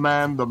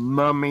Wolfman, the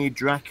Mummy,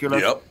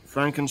 Dracula,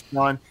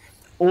 Frankenstein,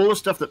 all the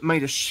stuff that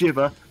made us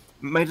shiver,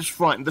 made us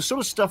frightened. The sort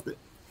of stuff that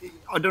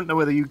I don't know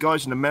whether you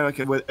guys in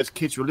America, as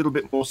kids, were a little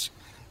bit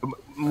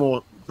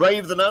more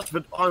brave than us.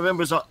 But I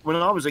remember when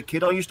I was a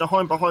kid, I used to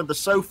hide behind the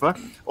sofa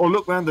or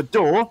look round the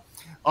door.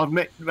 I've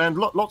met around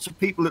lots of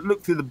people that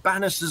look through the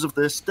banisters of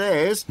their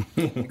stairs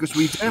because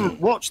we don't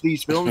watch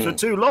these films for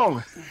too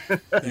long.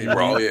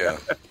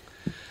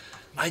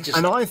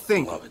 I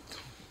think love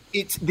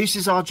it. This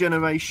is our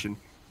generation.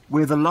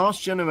 We're the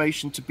last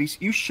generation to be.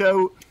 You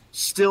show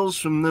stills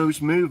from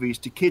those movies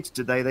to kids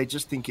today, they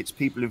just think it's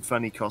people in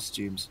funny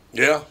costumes.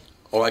 Yeah.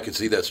 Oh, I can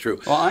see that's true.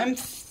 Well, I'm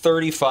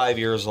 35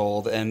 years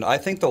old, and I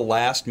think the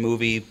last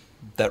movie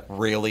that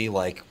really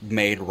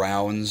made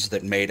rounds,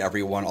 that made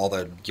everyone, all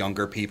the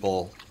younger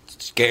people,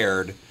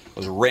 scared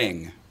was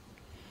Ring.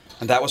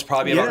 And that was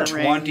probably about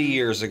 20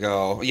 years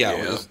ago. Yeah,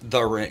 it was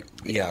The Ring.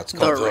 Yeah, it's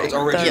called The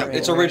Ring.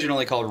 It's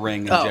originally called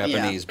Ring in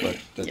Japanese, but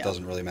that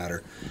doesn't really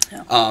matter.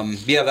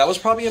 Yeah. That was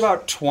probably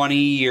about 20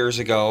 years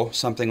ago,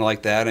 something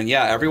like that. And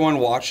yeah, everyone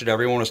watched it.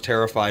 Everyone was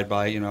terrified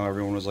by it.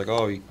 Everyone was like,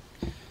 oh,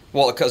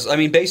 well, because,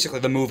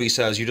 basically the movie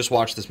says you just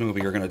watch this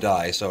movie, you're going to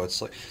die. So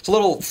it's it's a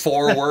little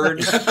forward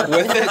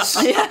with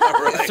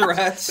its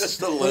threats.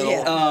 Just a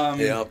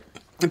little.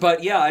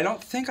 But yeah, I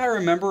don't think I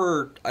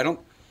remember.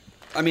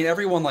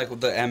 Everyone liked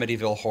the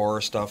Amityville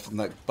horror stuff,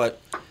 but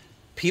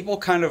people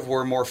kind of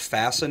were more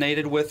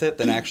fascinated with it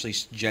than actually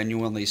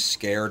genuinely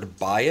scared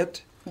by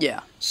it.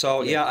 Yeah.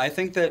 So, yeah, I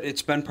think that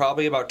it's been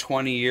probably about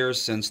 20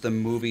 years since the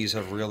movies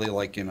have really,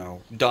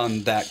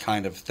 done that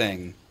kind of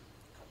thing.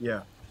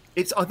 Yeah.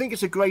 I think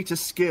it's a greater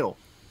skill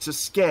to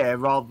scare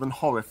rather than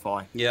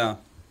horrify. Yeah.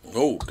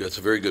 Oh, that's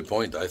a very good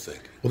point, I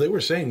think. Well, they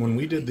were saying when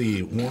we did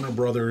the Warner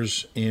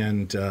Brothers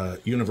and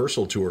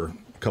Universal tour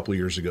a couple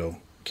years ago,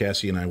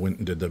 Cassie and I went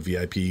and did the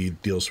VIP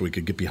deal so we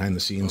could get behind the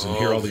scenes and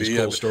hear all these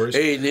cool stories.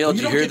 Hey, Neil,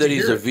 did you hear that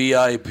he's a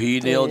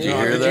VIP, Neil? Did you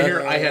hear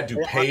that? I had to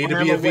pay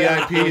to be a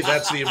VIP.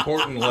 That's the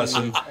important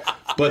lesson.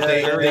 But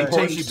they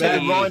take you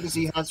back. The riders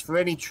he has for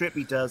any trip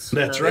he does.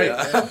 That's right.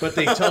 Yeah. But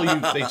they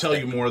tell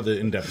you more of the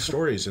in-depth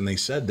stories, and they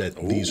said that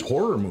these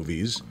horror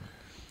movies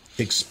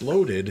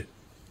exploded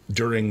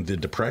during the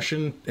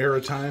Depression era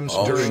times,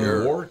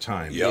 during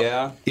wartime. Yep.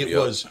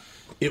 Yeah.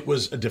 It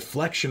was a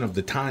deflection of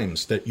the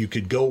times that you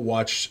could go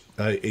watch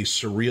a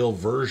surreal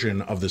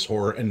version of this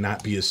horror and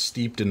not be as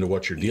steeped into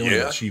what you're dealing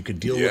with. So you could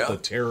deal with the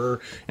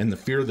terror and the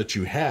fear that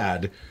you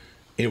had.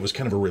 It was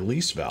kind of a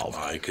release valve.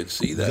 I could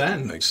see that.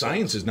 Then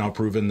science has now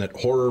proven that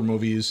horror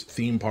movies,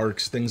 theme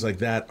parks, things like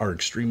that are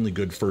extremely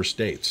good first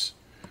dates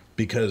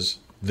because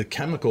the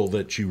chemical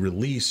that you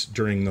release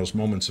during those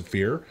moments of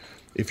fear,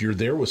 if you're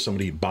there with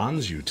somebody, it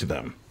bonds you to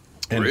them.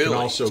 And really? It can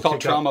also it's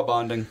called trauma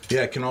bonding.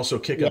 Yeah, it can also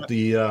kick up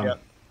the...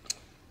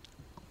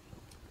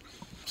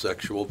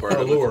 sexual part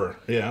allure.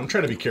 Yeah, I'm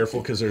trying to be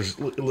careful because there's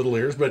little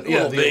ears, but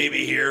little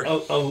baby here.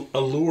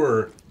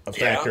 Allure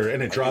factor,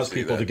 and it draws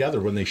people together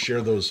when they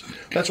share those.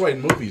 That's why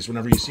in movies,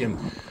 whenever you see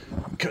them,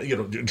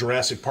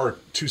 Jurassic Park,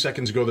 2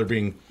 seconds ago they're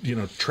being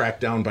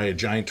tracked down by a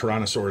giant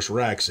Tyrannosaurus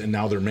Rex, and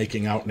now they're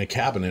making out in a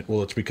cabinet.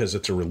 Well, it's because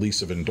it's a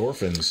release of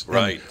endorphins.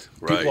 Right.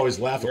 People always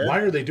laugh at why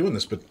are they doing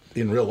this, but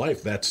in real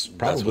life, that's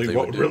probably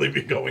what would really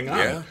be going on.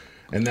 Yeah.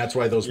 And that's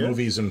why those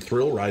movies and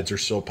thrill rides are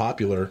so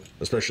popular,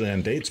 especially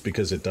on dates,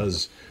 because it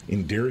does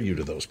endear you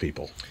to those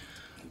people.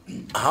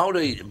 How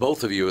do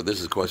both of you, this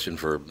is a question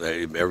for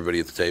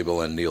everybody at the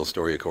table, and Neil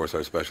Story, of course,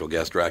 our special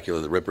guest,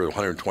 Dracula the Ripper,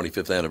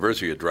 125th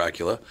anniversary of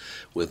Dracula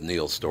with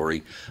Neil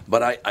Story.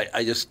 But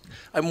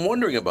I'm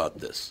wondering about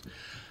this.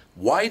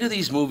 Why do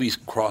these movies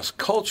cross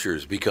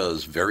cultures?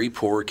 Because very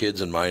poor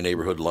kids in my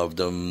neighborhood loved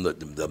them.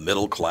 The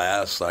middle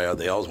class,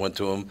 they always went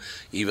to them.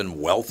 Even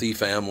wealthy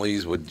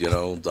families would,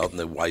 out in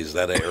the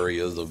Wayzata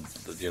areas of,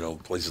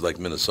 places like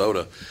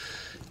Minnesota.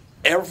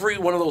 Every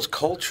one of those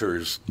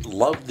cultures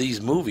loved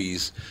these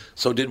movies.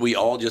 So did we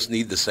all just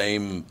need the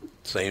same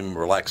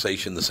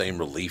relaxation, the same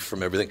relief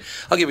from everything?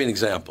 I'll give you an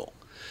example.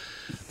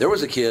 There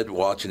was a kid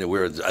watching it. We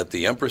were at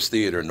the Empress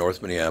Theater in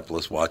North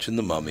Minneapolis watching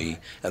The Mummy,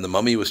 and the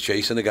mummy was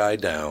chasing a guy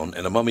down,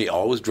 and the mummy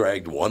always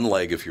dragged one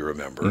leg, if you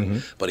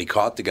remember, but he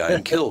caught the guy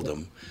and killed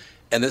him.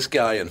 And this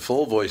guy in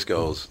full voice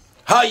goes,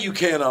 "How you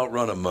can't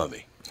outrun a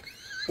mummy?"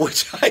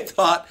 Which I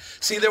thought,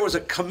 see, there was a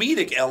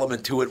comedic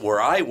element to it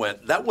where I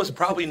went. That was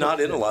probably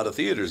not in a lot of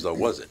theaters, though,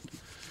 was it?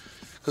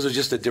 Because it's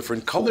just a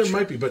different culture. Well, there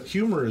might be, but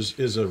humor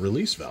is a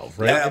release valve,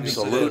 right?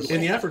 Absolutely.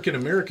 In the African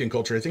American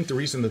culture, I think the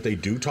reason that they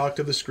do talk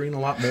to the screen a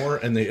lot more,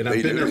 and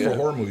I've been there for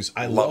horror movies.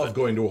 I love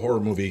going to a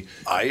horror movie.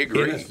 I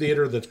agree. In a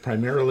theater that's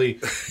primarily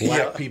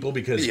black people,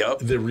 because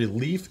the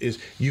relief is,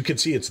 you can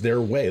see it's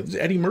their way.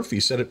 Eddie Murphy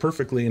said it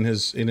perfectly in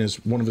his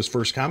one of his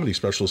first comedy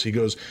specials. He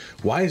goes,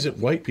 "Why is it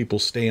white people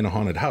stay in a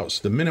haunted house?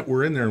 The minute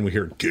we're in there and we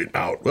hear get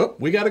out, well,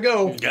 we got to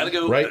go,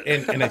 right?"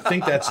 And I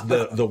think that's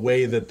the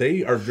way that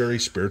they are very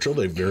spiritual.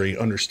 They're very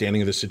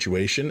understanding of the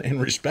situation and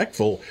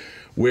respectful,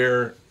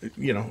 where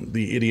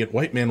the idiot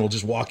white man will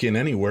just walk in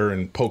anywhere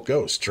and poke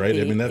ghosts, right?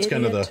 I mean, that's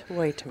kind of the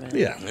white man.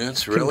 Yeah,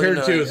 it's really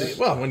compared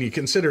to when you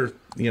consider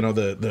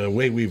the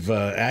way we've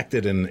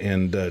acted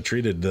and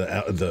treated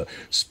the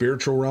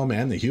spiritual realm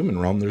and the human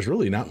realm, there's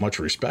really not much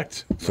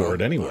respect for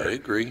it anywhere. I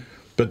agree.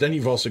 But then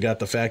you've also got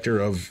the factor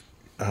of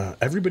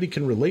everybody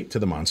can relate to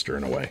the monster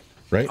in a way.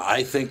 Right?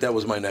 I think that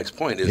was my next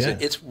point.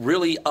 It's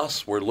really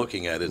us we're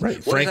looking at it.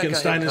 Right.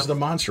 Frankenstein is the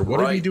monster.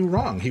 What did he do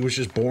wrong? He was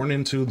just born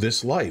into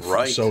this life.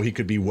 Right. So he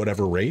could be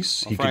whatever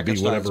race. He could be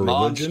whatever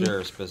religion.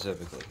 Monster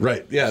specifically.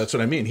 Right. Yeah, that's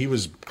what I mean. He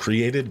was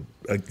created.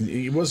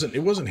 It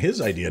wasn't his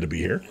idea to be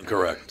here.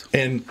 Correct.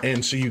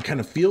 And so you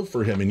kind of feel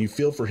for him, and you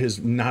feel for his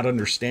not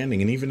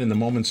understanding. And even in the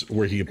moments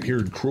where he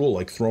appeared cruel,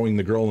 like throwing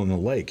the girl in the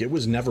lake, it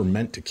was never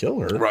meant to kill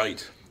her.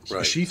 Right.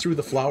 Right. She threw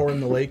the flower in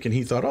the lake, and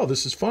he thought, "Oh,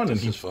 this is fun," and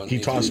he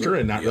tossed her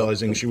in, not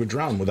realizing she would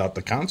drown without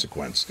the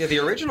consequence. Yeah, the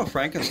original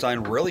Frankenstein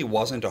really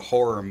wasn't a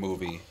horror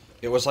movie.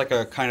 It was like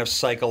a kind of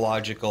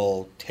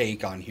psychological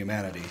take on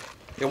humanity.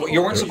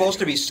 You weren't supposed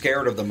to be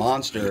scared of the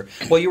monster.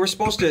 Well, you were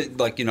supposed to,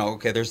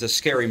 okay, there's this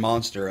scary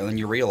monster, and then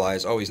you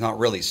realize, oh, he's not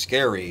really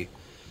scary.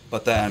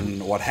 But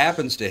then what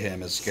happens to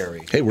him is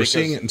scary. Hey, we're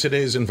seeing it in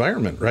today's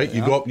environment, right? Yeah.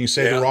 You go up and you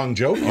say the wrong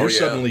joke,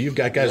 suddenly you've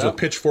got guys with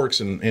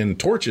pitchforks and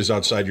torches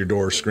outside your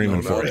door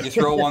screaming for you. You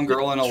throw one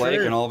girl in a lake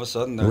and all of a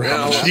sudden they're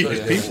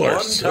people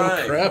are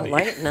so crabby.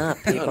 Lighten up,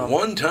 people.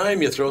 One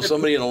time you throw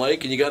somebody in a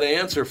lake and you got to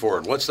answer for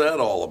it. What's that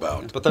all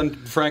about? But then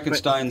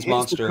Frankenstein's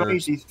monster... The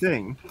crazy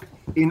thing,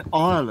 in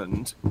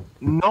Ireland,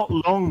 not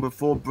long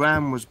before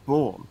Bram was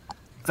born,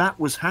 that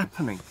was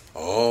happening.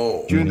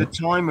 Oh. During the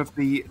time of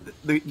the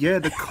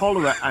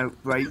cholera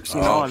outbreaks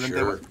in Ireland,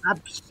 there was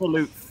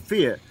absolute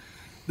fear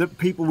that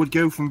people would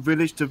go from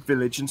village to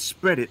village and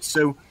spread it.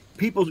 So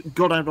people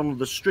got out onto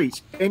the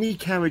streets. Any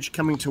carriage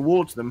coming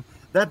towards them,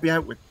 they'd be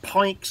out with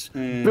pikes,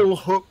 bill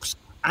hooks,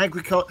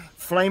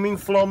 flaming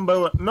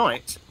flambeau at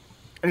night.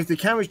 And if the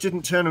carriage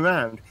didn't turn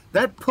around,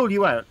 they'd pull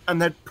you out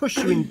and they'd push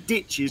you in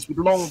ditches with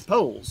long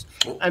poles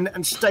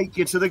and stake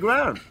you to the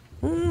ground.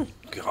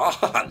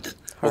 God.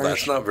 Well,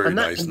 that's not very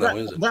nice now,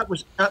 is it? That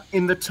was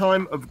in the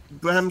time of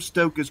Bram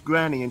Stoker's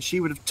granny, and she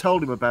would have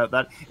told him about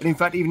that. And in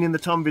fact, even in the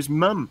time of his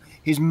mum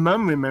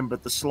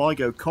remembered the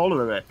Sligo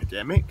cholera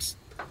epidemics.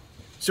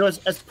 So as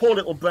poor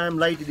little Bram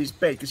laid in his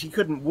bed, because he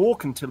couldn't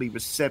walk until he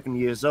was 7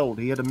 years old,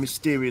 he had a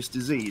mysterious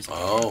disease.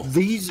 Oh.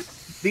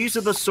 These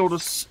are the sort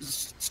of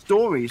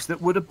stories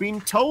that would have been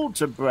told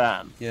to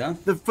Bram. Yeah.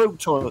 The folk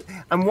toilet.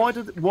 And why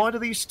do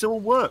these still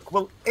work?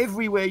 Well,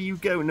 everywhere you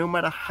go, no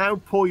matter how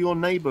poor your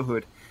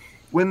neighborhood,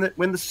 when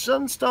the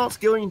sun starts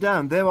going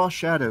down, there are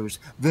shadows,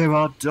 there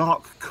are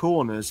dark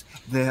corners,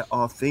 there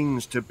are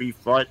things to be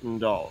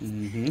frightened of.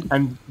 Mm-hmm.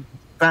 And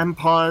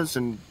vampires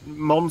and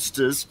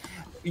monsters,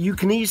 you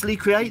can easily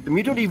create them.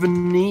 You don't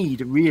even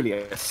need really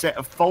a set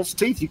of false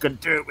teeth. You can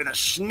do it with a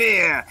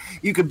sneer.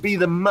 You could be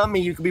the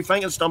mummy. You could be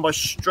Frankenstein by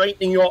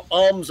straightening your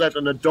arms out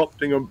and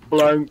adopting a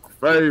blank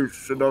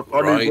face and a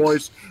funny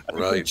voice. And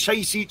you can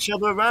chase each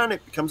other around.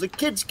 It becomes a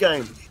kid's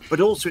game. But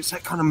also it's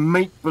that kind of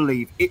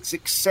make-believe. It's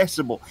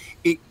accessible.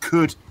 It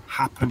could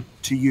happen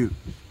to you.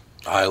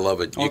 I love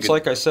it. Well, it's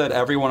like I said,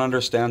 everyone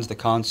understands the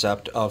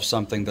concept of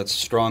something that's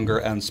stronger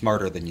and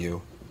smarter than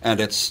you. And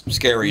it's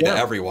scary to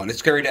everyone. It's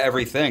scary to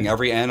everything.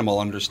 Every animal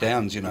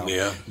understands,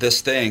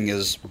 this thing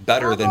is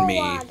better than me.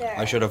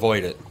 I should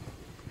avoid it.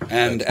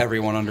 And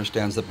everyone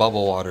understands that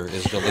bubble water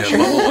is delicious. Yeah,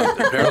 bubble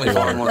water. Apparently,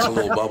 Vaughn wants a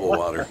little bubble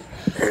water.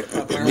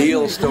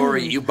 Neil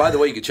Story. By the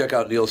way, you can check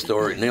out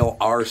Neil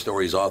R.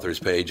 Story's authors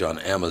page on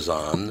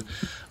Amazon.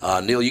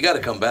 Neil, you got to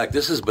come back.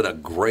 This has been a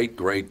great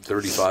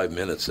 35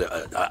 minutes.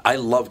 I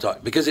love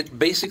talking because it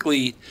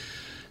basically.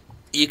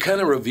 You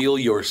kind of reveal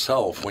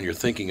yourself when you're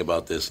thinking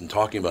about this and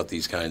talking about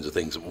these kinds of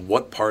things.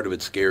 What part of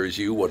it scares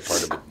you? What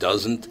part of it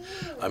doesn't?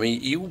 I mean,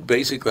 you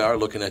basically are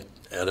looking at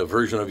a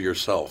version of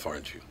yourself,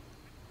 aren't you?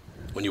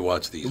 When you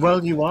watch these.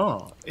 Well, you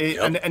are.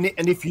 And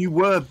if you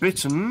were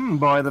bitten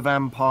by the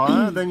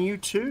vampire, then you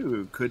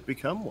too could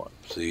become one.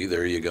 See,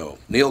 there you go.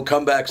 Neil,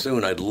 come back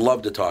soon. I'd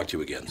love to talk to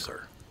you again,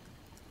 sir.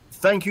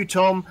 Thank you,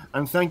 Tom,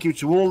 and thank you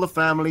to all the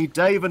family,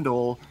 Dave and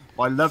all.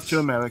 My love to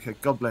America.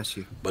 God bless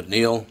you. But,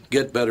 Neil,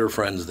 get better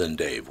friends than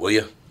Dave, will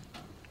you?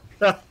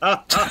 You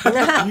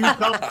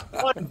can't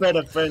find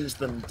better friends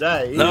than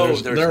Dave. No,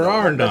 there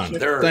are none.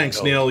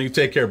 Thanks, Neil. You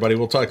take care, buddy.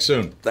 We'll talk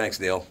soon. Thanks,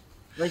 Neil.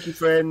 Thank you,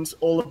 friends.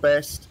 All the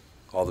best.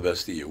 All the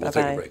best to you. We'll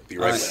take a break. Be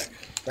right back.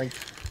 Thank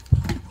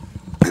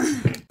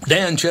you.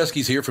 Dan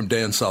Chesky's here from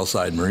Dan's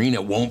Southside Marine.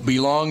 It won't be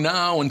long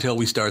now until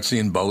we start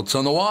seeing boats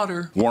on the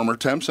water. Warmer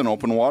temps and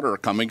open water are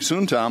coming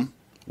soon, Tom.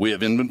 We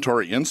have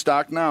inventory in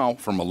stock now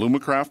from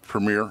Alumacraft,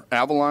 Premier,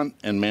 Avalon,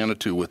 and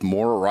Manitou, with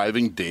more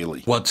arriving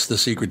daily. What's the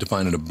secret to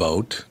finding a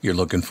boat you're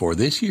looking for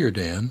this year,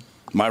 Dan?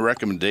 My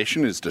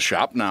recommendation is to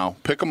shop now,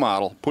 pick a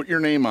model, put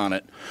your name on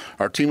it.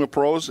 Our team of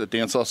pros at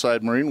Dan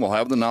Southside Marine will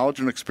have the knowledge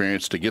and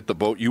experience to get the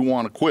boat you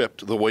want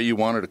equipped the way you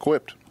want it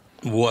equipped.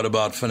 What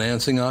about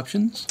financing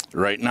options?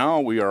 Right now,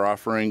 we are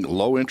offering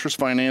low-interest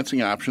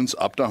financing options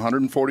up to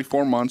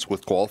 144 months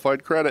with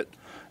qualified credit.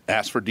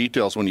 Ask for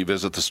details when you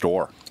visit the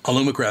store.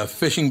 Alumacraft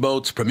fishing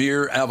boats,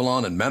 Premier,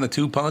 Avalon, and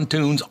Manitou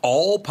pontoons,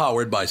 all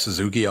powered by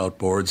Suzuki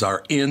Outboards,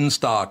 are in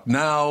stock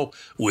now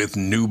with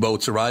new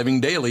boats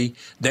arriving daily.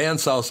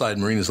 Dan's Southside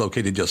Marine is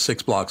located just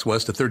 6 blocks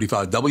west of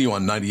 35W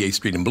on 98th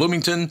Street in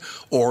Bloomington,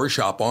 or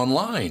shop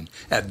online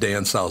at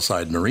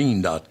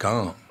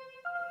dansouthsidemarine.com.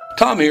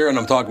 Tom here, and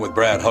I'm talking with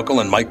Brad Huckle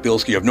and Mike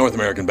Bilski of North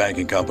American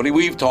Banking Company.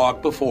 We've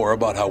talked before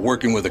about how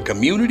working with a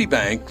community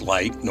bank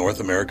like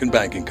North American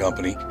Banking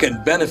Company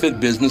can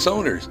benefit business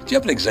owners. Do you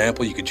have an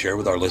example you could share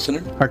with our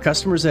listener? Our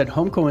customers at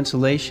Homeco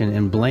Insulation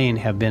in Blaine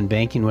have been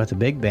banking with a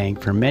big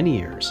bank for many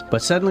years,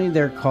 but suddenly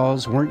their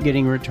calls weren't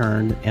getting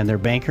returned and their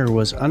banker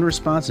was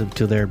unresponsive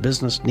to their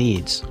business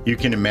needs. You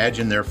can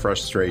imagine their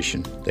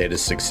frustration. They had a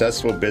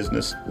successful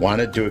business,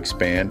 wanted to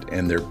expand,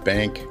 and their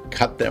bank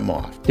cut them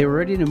off. They were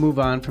ready to move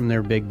on from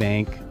their big bank.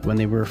 When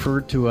they were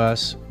referred to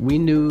us, we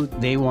knew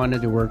they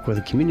wanted to work with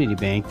a community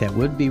bank that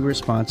would be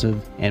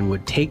responsive and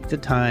would take the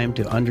time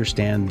to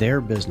understand their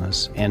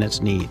business and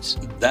its needs.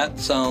 That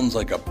sounds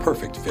like a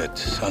perfect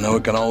fit. I know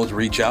it can always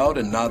reach out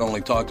and not only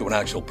talk to an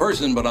actual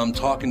person, but I'm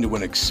talking to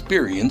an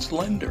experienced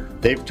lender.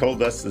 They've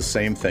told us the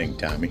same thing,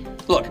 Tommy.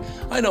 Look,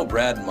 I know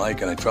Brad and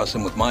Mike, and I trust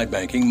them with my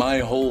banking. My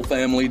whole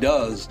family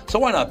does. So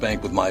why not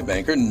bank with my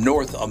banker,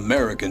 North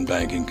American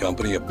Banking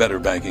Company, a better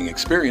banking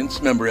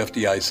experience, member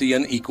FDIC,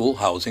 and equal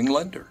housing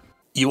lender.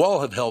 You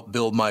all have helped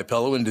build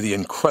MyPillow into the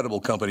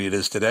incredible company it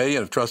is today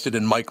and have trusted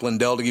in Mike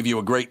Lindell to give you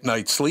a great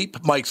night's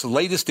sleep. Mike's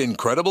latest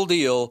incredible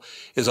deal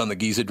is on the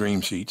Giza Dream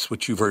Sheets,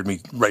 which you've heard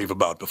me rave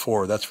about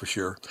before, that's for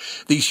sure.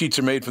 These sheets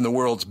are made from the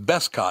world's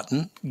best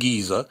cotton,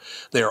 Giza.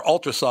 They are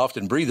ultra soft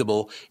and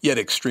breathable, yet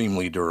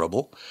extremely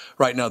durable.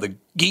 Right now, the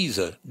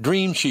Giza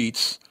Dream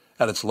Sheets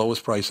at its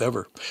lowest price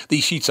ever.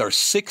 These sheets are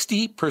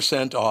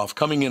 60% off,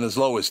 coming in as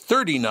low as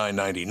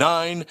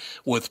 $39.99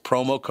 with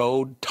promo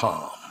code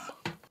TOM.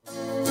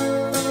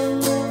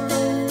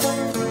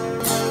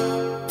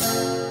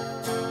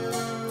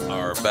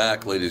 Are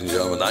back, ladies and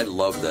gentlemen. I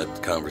love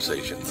that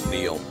conversation.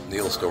 Neil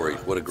Story,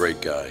 what a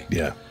great guy.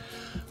 Yeah.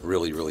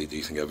 Really, really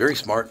decent guy. Very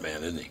smart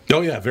man, isn't he?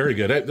 Oh, yeah, very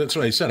good. That's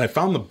what I said. I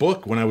found the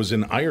book when I was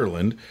in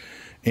Ireland,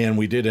 and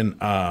we did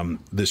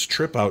this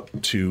trip out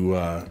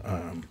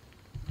to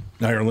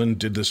Ireland,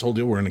 did this whole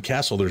deal. We're in a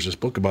castle. There's this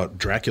book about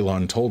Dracula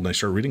Untold, and I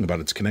started reading about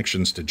its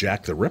connections to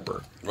Jack the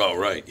Ripper. Oh,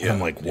 right. Yeah. And I'm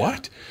like,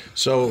 what?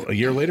 So a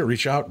year later,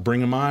 reach out, bring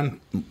him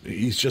on.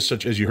 He's just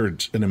such, as you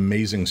heard, an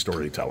amazing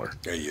storyteller.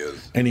 Yeah, he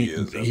is. And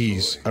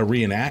he's a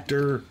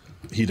reenactor.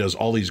 He does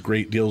all these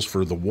great deals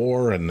for the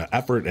war and the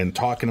effort and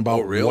talking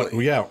about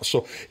really?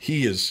 So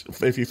he is,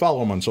 if you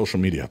follow him on social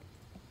media,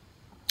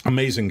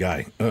 amazing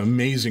guy,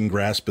 amazing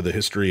grasp of the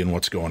history and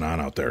what's going on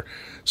out there.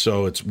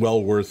 So it's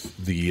well worth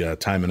the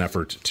time and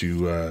effort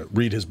to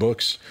read his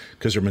books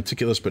because they're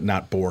meticulous but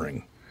not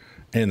boring.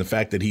 And the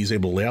fact that he's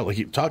able to lay out, like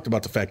he talked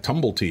about the fact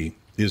Tumblety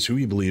is who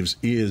he believes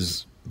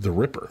is the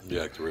Ripper.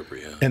 Jack the Ripper,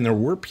 yeah. And there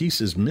were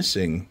pieces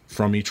missing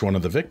from each one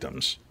of the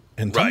victims.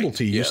 And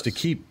Tumblety used to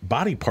keep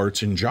body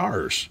parts in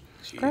jars.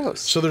 Gross.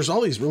 So there's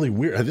all these really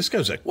weird. This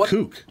guy's a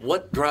kook.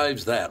 What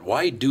drives that?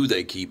 Why do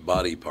they keep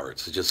body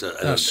parts? It's just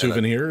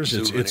souvenirs.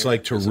 It's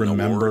like to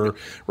remember.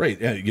 Right.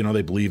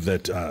 They believe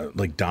that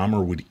like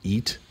Dahmer would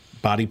eat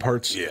body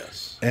parts.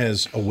 Yes.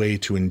 As a way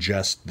to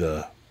ingest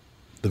the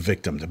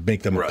victim, to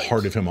make them a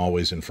part of him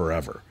always and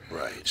forever.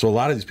 Right. So a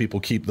lot of these people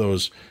keep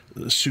those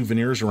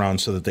souvenirs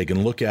around so that they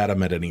can look at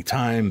them at any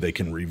time. They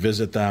can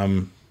revisit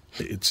them.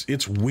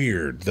 It's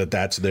weird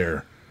that's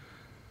there.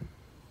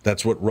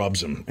 That's what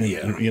rubs them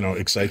and,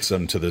 excites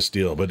them to this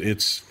deal. But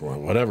it's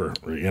whatever,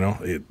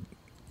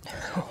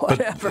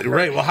 Whatever. But,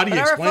 right. Well, how do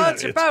you explain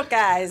it? About,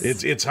 guys.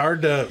 It's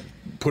hard to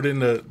put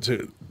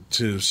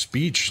into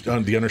speech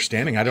on the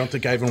understanding. I don't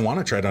think I even want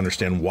to try to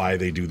understand why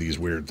they do these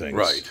weird things.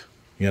 Right.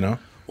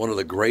 One of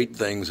the great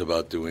things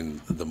about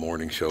doing the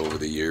morning show over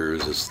the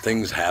years is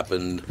things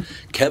happened.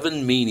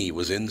 Kevin Meaney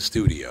was in the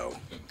studio.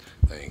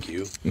 Thank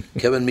you.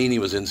 Kevin Meaney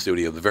was in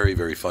studio, the very,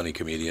 very funny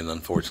comedian.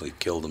 Unfortunately,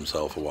 killed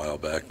himself a while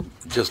back.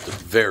 Just a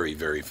very,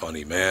 very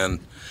funny man.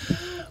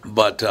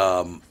 But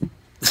I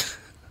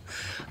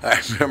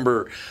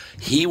remember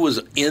he was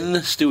in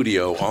the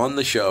studio on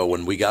the show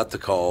when we got the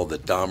call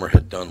that Dahmer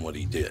had done what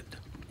he did,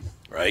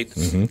 right?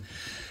 Mm-hmm.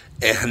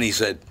 And he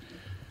said,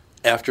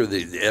 after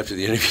the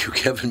interview,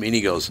 Kevin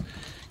Meaney goes,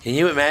 "Can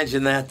you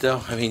imagine that,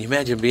 though? I mean,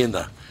 imagine being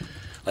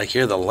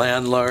you're the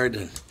landlord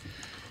and,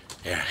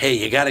 hey,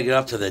 you got to get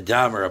up to the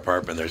Dahmer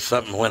apartment. There's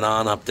something went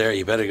on up there.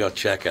 You better go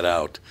check it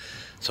out."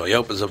 So he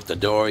opens up the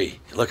door. He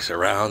looks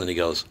around and he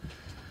goes,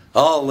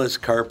 "All this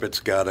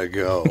carpet's got to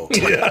go."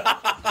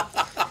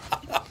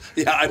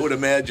 Yeah, I would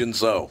imagine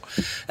so.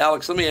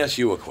 Alex, let me ask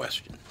you a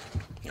question.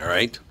 All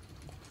right?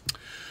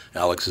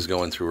 Alex is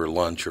going through her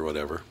lunch or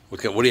whatever.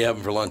 What are you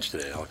having for lunch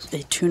today, Alex?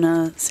 A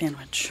tuna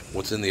sandwich.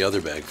 What's in the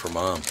other bag for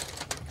Mom?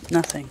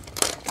 Nothing.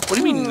 What do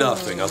you mean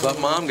nothing? I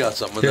thought Mom got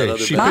something in that other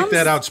bag. She picked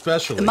that out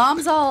specially.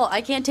 Mom's all, I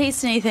can't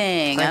taste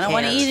anything. I don't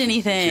want to eat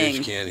anything.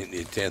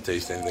 You can't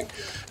taste anything.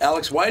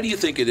 Alex, why do you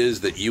think it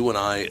is that you and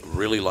I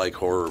really like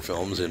horror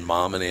films and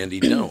Mom and Andy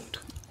don't?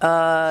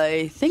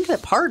 I think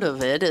that part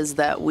of it is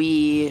that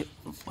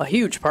a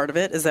huge part of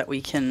it is that we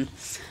can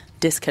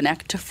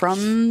disconnect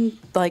from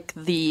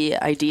the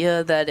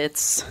idea that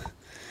it's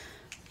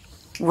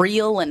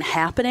real and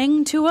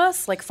happening to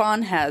us. Like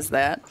Fawn has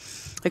that.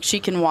 Like she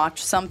can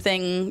watch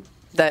something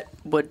that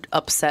would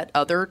upset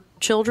other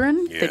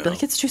children. Yeah. They'd be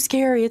like, "It's too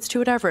scary, it's too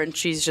whatever," and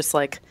she's just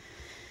like,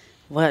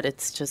 "What?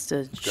 It's just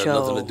a show. Got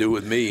nothing to do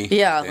with me."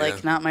 Yeah,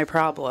 not my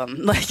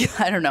problem.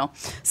 I don't know.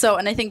 So,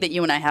 and I think that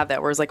you and I have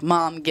that, whereas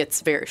Mom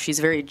she's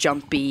very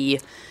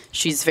jumpy.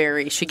 She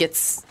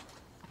gets.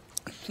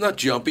 It's not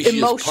jumpy. She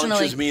just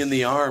punches me in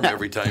the arm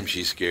every time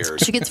she's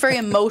scared. She gets very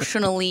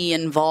emotionally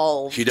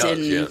involved. She does.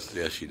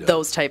 Yes, she does.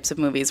 Those types of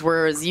movies,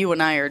 whereas you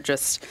and I are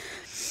just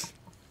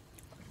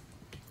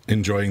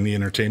enjoying the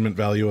entertainment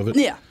value of it.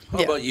 Yeah.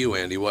 How about you,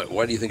 Andy?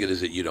 Why do you think it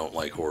is that you don't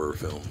like horror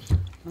films? I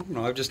don't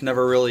know. I've just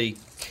never really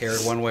cared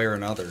one way or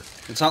another.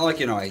 It's not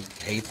like, I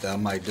hate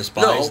them. I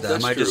despise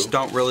them. I just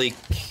don't really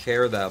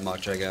care that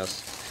much, I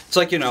guess. It's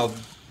like, I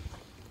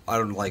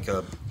don't like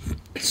a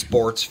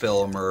sports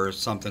film or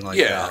something like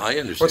that. Yeah, I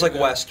understand. Or it's like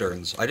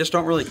Westerns. I just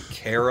don't really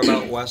care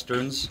about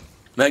Westerns.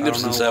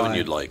 Magnificent Seven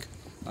you'd like.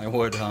 I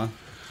would, huh?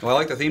 Well, I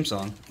like the theme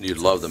song. You'd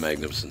love the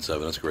Magnificent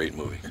Seven. That's a great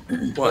movie.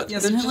 What?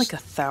 Isn't it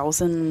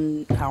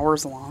 1,000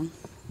 hours long?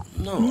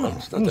 No,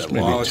 it's not that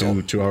long.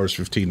 Maybe 2 hours,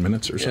 15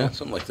 minutes or so. Yeah,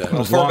 something like that.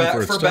 Well,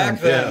 for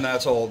back then,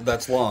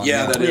 that's long.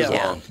 Yeah, that is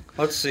long.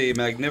 Let's see,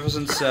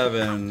 Magnificent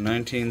Seven,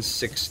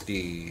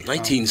 1960.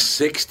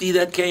 1960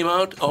 that came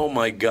out? Oh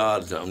my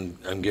God,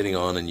 I'm getting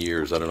on in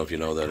years. I don't know if you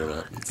know that or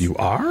not. You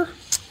are?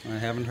 I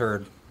haven't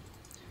heard.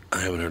 I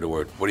haven't heard a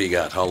word. What do you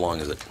got? How long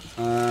is it?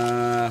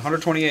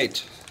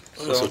 128.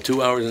 So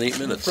 2 hours and 8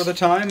 minutes. For the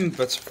time,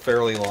 that's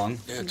fairly long.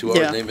 Yeah, 2 hours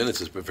and 8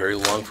 minutes is very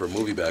long for a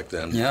movie back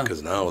then. Yeah.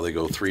 Because now they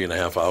go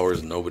 3.5 hours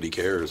and nobody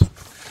cares.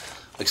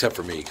 Except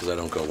for me, because I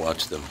don't go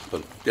watch them.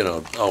 But, it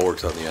all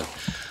works out in the end.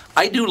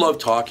 I do love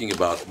talking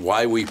about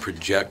why we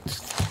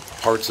project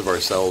parts of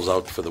ourselves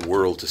out for the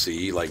world to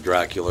see, like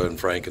Dracula and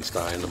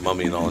Frankenstein, the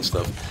Mummy and all that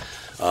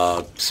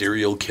stuff.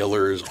 Serial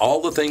killers,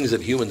 all the things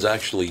that humans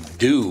actually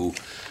do,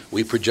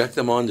 we project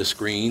them onto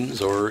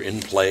screens or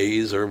in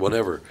plays or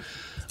whatever.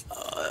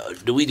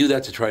 Do we do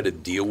that to try to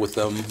deal with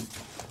them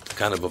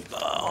kind of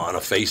on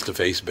a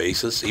face-to-face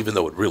basis, even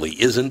though it really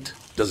isn't?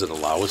 Does it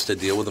allow us to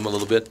deal with them a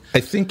little bit? I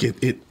think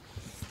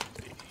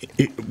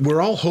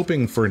we're all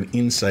hoping for an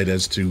insight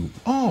as to,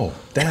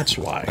 that's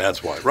why.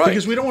 That's why, right.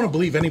 Because we don't want to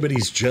believe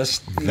anybody's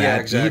just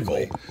that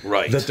evil.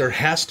 Right. That there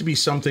has to be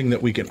something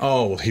that we can,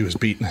 he was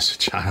beaten as a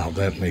child.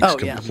 That makes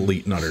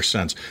complete and utter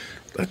sense.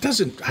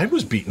 I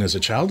was beaten as a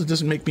child. It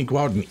doesn't make me go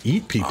out and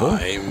eat people.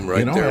 I'm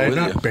right there with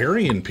I'm not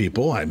burying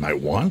people. I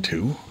might want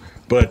to,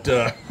 but...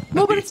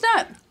 but it's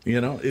not.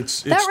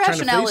 It's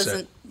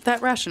that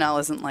rationale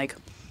isn't like,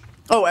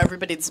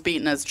 everybody that's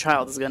beaten as a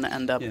child is going to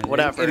end up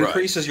whatever. It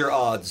increases your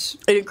odds.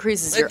 It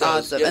increases your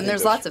odds of, and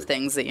there's lots of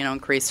things that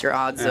increase your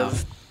odds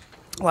of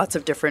lots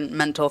of different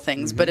mental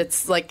things. But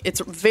it's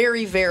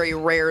very, very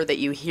rare that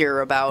you hear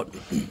about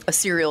a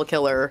serial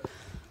killer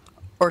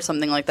or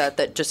something like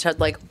that just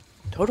had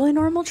totally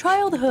normal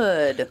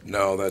childhood.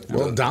 No,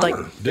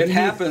 Dahmer. It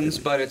happens,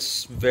 but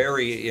it's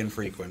very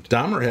infrequent.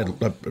 Dahmer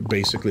had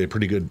basically a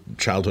pretty good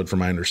childhood, from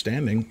my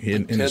understanding.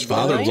 And his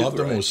father loved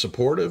him, was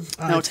supportive.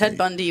 No, Ted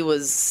Bundy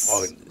was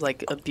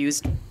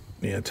abused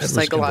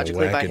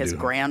psychologically by his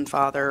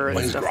grandfather.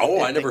 And stuff.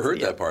 I never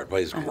heard that part. By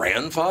his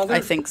grandfather? I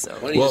think so.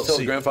 Why didn't you just tell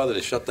his grandfather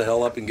to shut the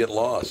hell up and get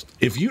lost?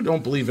 If you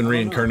don't believe in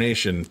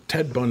reincarnation,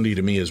 Ted Bundy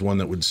to me is one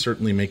that would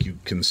certainly make you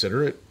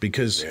consider it,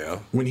 because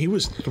when he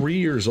was 3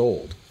 years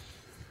old,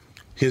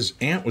 his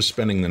aunt was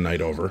spending the night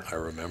over. I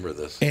remember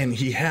this. And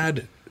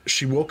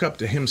she woke up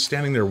to him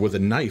standing there with a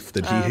knife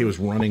that he was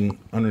running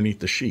underneath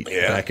the sheet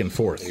back and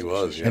forth. He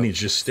was, And he's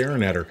just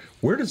staring at her.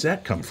 Where does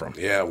that come from?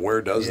 Yeah,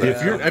 where does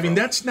that come from?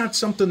 That's not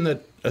something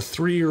that a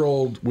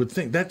 3-year-old would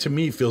think. That to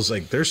me feels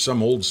like there's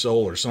some old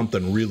soul or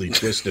something really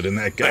twisted in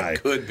that guy.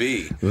 That could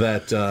be.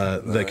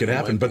 That could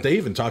happen. But they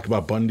even talk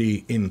about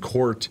Bundy in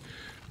court.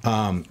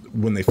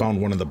 When they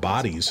found one of the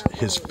bodies,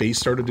 his face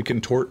started to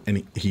contort,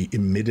 and he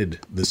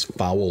emitted this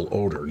foul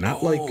odor.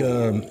 Not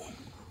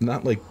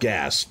like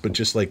gas, but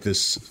just like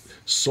this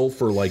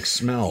sulfur-like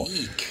smell.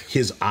 Eek.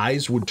 His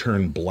eyes would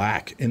turn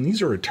black, and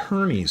these are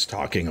attorneys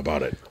talking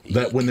about it.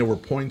 That when there were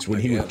points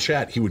when he would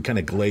chat, he would kind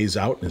of glaze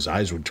out, and his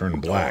eyes would turn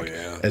black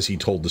as he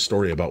told the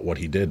story about what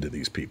he did to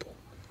these people.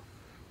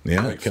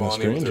 Yeah, like kind of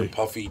strange. With their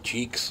puffy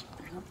cheeks.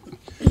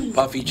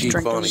 Puffy cheek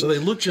Fonny. So they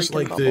look just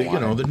like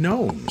the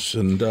gnomes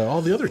and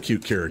all the other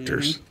cute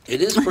characters.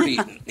 It is pretty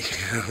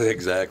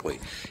exactly.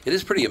 It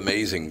is pretty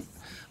amazing,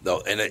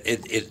 though, and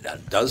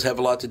it does have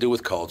a lot to do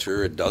with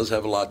culture. It does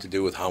have a lot to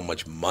do with how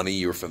much money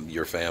your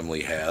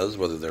family has,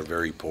 whether they're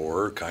very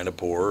poor,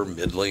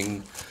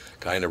 middling,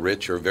 kind of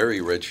rich, or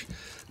very rich.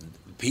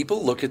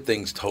 People look at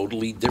things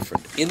totally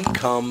different.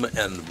 Income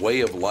and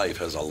way of life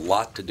has a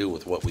lot to do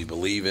with what we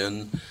believe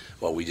in,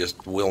 what we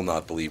just will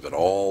not believe at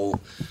all.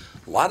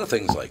 A lot of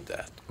things like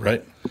that.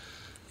 Right.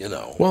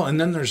 Well, and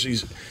then there's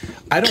these...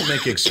 I don't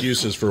make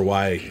excuses for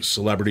why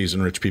celebrities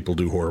and rich people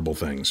do horrible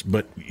things,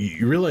 but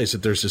you realize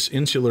that there's this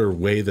insular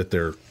way that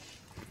they're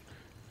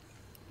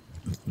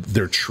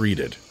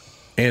treated.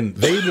 And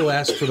they will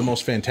ask for the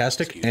most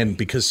fantastic, and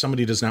because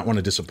somebody does not want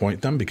to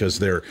disappoint them because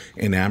they're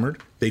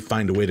enamored, they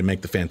find a way to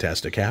make the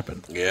fantastic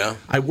happen. Yeah.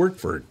 I worked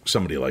for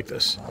somebody like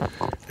this,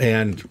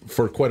 and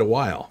for quite a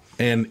while.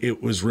 And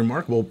it was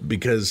remarkable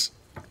because...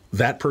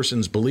 that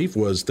person's belief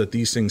was that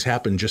these things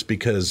happen just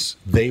because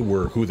they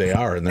were who they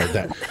are, and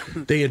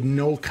they had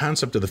no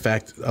concept of the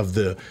fact of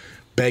the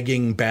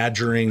begging,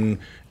 badgering,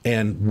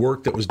 and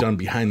work that was done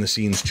behind the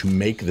scenes to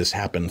make this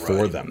happen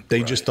for them.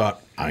 They just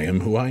thought, I am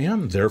who I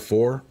am,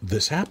 therefore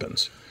this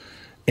happens.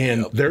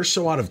 And they're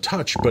so out of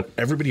touch, but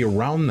everybody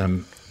around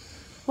them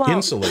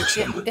insulates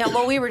them. Yeah,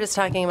 well, we were just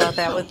talking about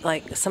that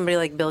with somebody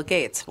like Bill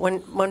Gates.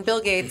 When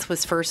Bill Gates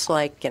was first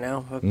a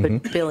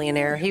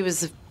billionaire, he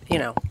was,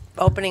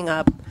 opening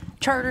up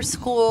charter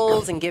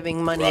schools and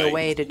giving money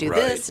away to do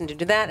this and to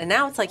do that. And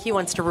now it's like he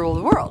wants to rule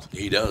the world.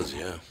 He does,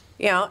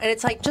 yeah. And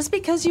it's like, just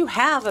because you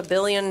have $1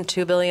 billion,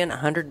 $2 billion,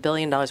 $100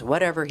 billion,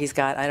 whatever he's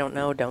got, I don't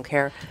know, don't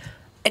care.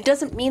 It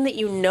doesn't mean that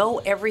you know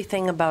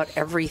everything about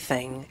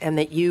everything and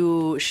that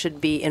you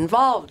should be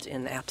involved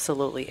in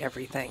absolutely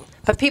everything.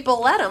 But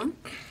people let him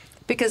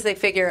because they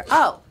figure,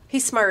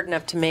 he's smart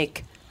enough to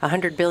make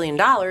 $100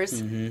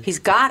 billion, he's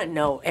got to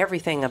know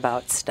everything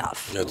about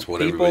stuff. That's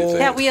what everybody thinks.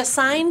 Yeah, we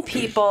assign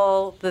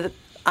people the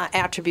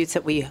attributes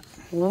that we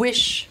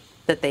wish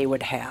that they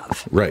would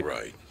have.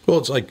 Right. Well,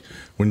 it's like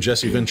when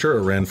Jesse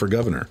Ventura ran for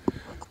governor.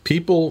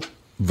 People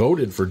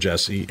voted for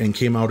Jesse and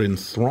came out in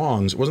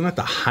throngs. Wasn't that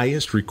the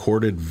highest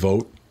recorded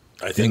vote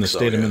in the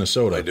state of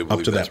Minnesota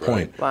up to that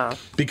point? Wow.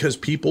 Because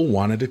people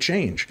wanted a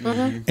change.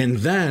 And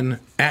then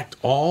act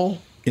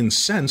all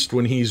incensed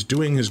when he's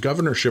doing his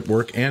governorship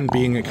work and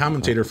being a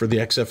commentator for the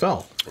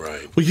XFL.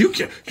 Right. Well, you're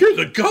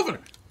the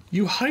governor.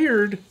 You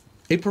hired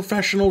a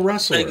professional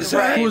wrestler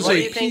Exactly. who was What do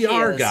a you think he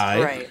PR is?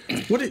 guy. Right.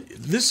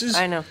 This is.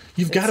 I know.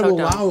 You've It's got to so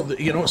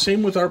allow.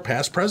 Same with our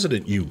past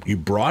president. You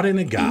brought in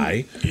a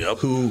guy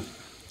who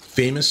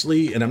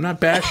famously, and I'm not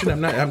bashing.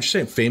 I'm just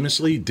saying,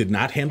 famously did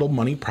not handle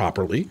money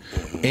properly,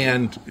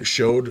 and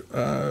showed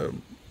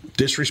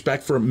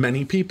disrespect for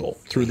many people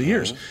through the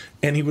years.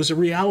 And he was a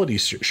reality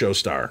show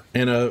star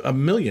and a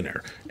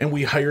millionaire. And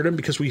we hired him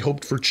because we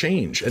hoped for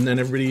change. And then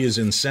everybody is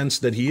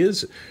incensed that he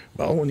is.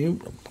 Well, when you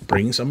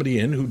bring somebody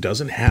in who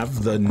doesn't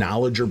have the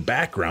knowledge or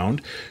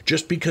background,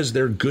 just because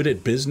they're good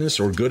at business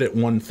or good at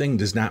one thing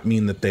does not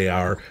mean that they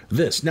are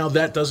this. Now,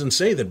 that doesn't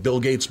say that Bill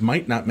Gates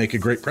might not make a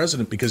great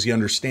president because he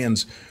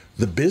understands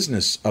the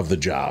business of the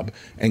job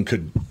and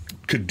could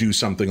do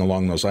something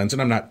along those lines.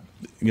 And I'm not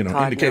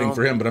indicating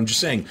for him, but I'm just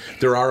saying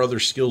there are other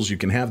skills you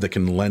can have that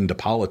can lend to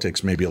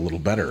politics maybe a little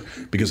better,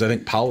 because I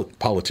think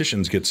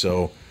politicians get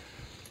so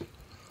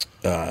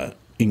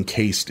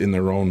encased in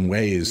their own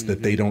ways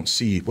that they don't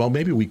see, well,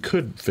 maybe we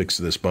could fix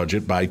this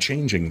budget by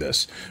changing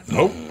this.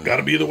 Nope, got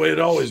to be the way it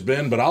always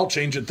been, but I'll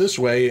change it this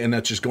way, and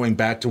that's just going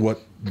back to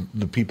what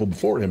the people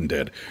before him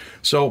did.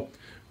 So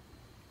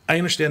I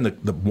understand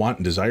the want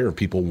and desire of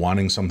people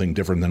wanting something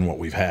different than what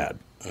we've had.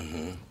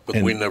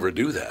 But we never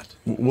do that.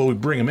 Well, we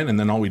bring them in, and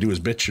then all we do is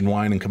bitch and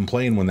whine and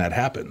complain when that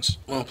happens.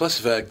 Well, plus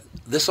the fact,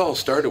 this all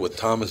started with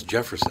Thomas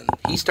Jefferson.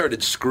 He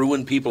started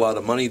screwing people out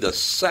of money the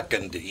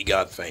second he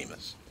got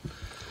famous.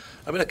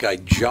 I mean, that guy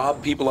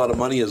jobbed people out of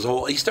money his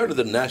whole... He started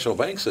the national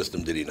bank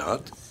system, did he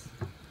not?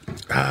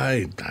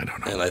 I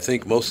don't know. And I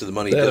think most of the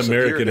money that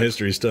disappeared. American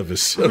history stuff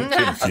is so confusing.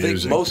 I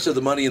think most of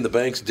the money in the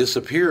banks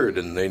disappeared,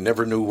 and they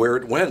never knew where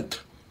it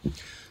went.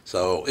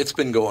 So it's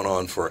been going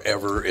on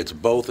forever. It's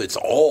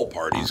all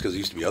parties, because there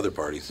used to be other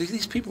parties.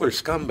 These people are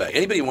scumbag.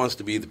 Anybody who wants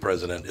to be the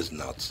president is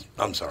nuts.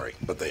 I'm sorry,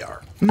 but they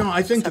are. No,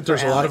 I think that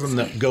there's a lot of them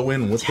that go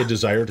in with the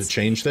desire to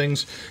change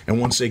things, and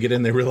once they get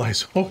in, they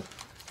realize,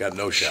 got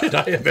no shot. Shit,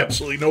 I have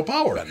absolutely no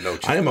power. Got no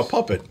chance. I am a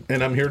puppet,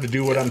 and I'm here to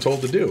do what I'm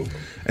told to do.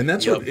 And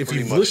that's what, if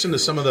you've listened to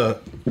some of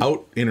the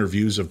out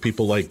interviews of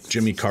people like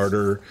Jimmy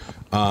Carter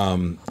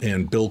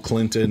and Bill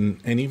Clinton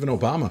and even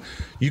Obama,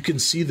 you can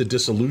see the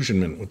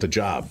disillusionment with the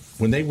job.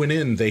 When they went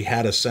in, they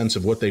had a sense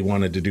of what they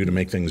wanted to do to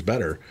make things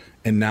better,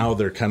 and now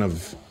they're kind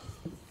of,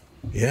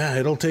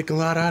 it'll take a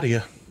lot out of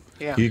you.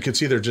 Yeah. You can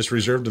see they're just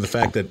reserved to the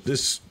fact that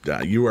this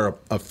you are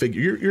a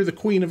figure. You're the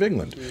Queen of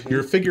England.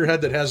 You're a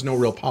figurehead that has no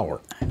real power.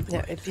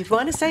 Yeah, if you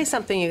want to say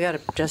something, you got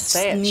to just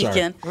say it. Sneak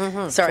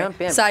in. Sorry. Jump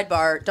in.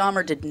 Sidebar: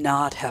 Dahmer did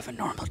not have a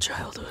normal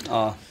childhood.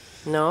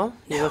 No,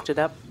 you looked it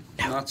up.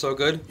 Not so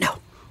good. No.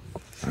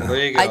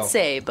 There you go. I'd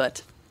say,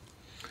 but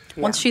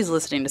once she's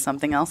listening to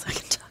something else, I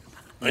can talk.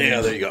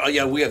 Yeah, there you go.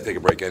 Yeah, we have to take a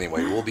break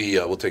anyway.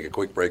 We'll take a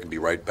quick break and be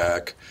right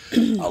back.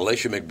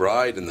 Alicia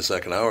McBride in the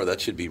second hour.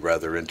 That should be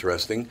rather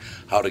interesting.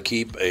 How to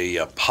keep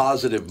a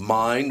positive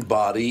mind,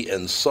 body,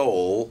 and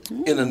soul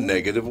in a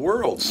negative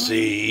world.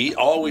 See,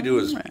 all we do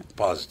is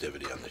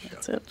positivity on this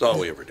show. That's all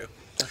we ever do.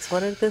 That's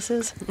what this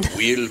is.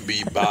 We'll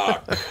be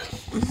back.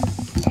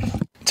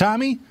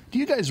 Tommy, do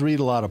you guys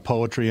read a lot of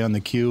poetry on the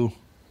Q?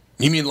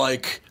 You mean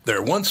like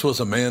there once was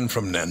a man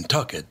from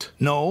Nantucket?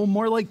 No,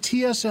 more like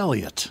T.S.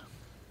 Eliot.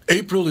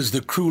 April is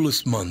the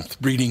cruelest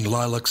month, breeding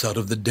lilacs out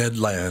of the dead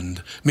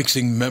land,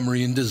 mixing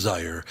memory and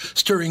desire,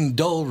 stirring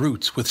dull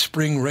roots with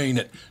spring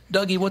rain.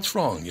 Dougie, what's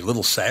wrong? You a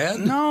little sad?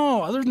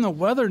 No, other than the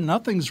weather,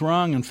 nothing's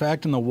wrong. In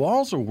fact, in the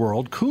Walser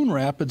world, Coon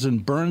Rapids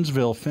and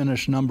Burnsville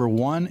finished number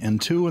 1 and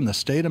 2 in the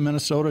state of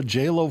Minnesota.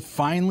 J-Lo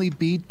finally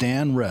beat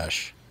Dan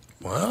Resch.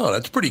 Wow,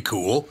 that's pretty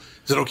cool.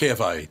 Is it okay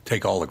if I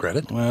take all the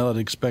credit? Well, I'd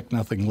expect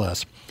nothing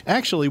less.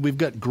 Actually, we've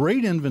got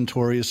great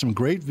inventory of some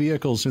great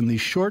vehicles, and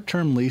these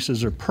short-term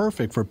leases are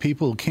perfect for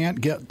people who can't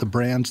get the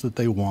brands that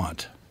they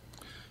want.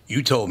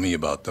 You told me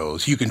about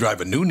those. You can drive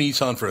a new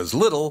Nissan for as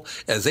little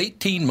as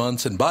 18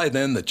 months, and by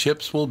then the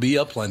chips will be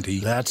aplenty.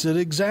 That's it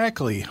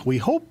exactly. We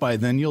hope by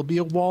then you'll be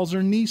a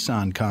Walser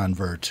Nissan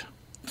convert.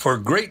 For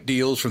great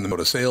deals from the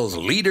motor sales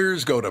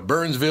leaders, go to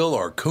Burnsville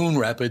or Coon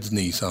Rapids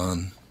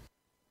Nissan.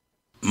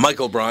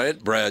 Michael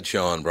Bryant,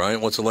 Sean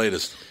Bryant, what's the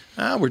latest?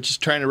 We're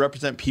just trying to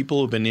represent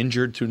people who've been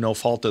injured through no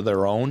fault of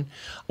their own.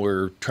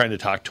 We're trying to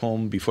talk to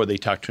them before they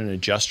talk to an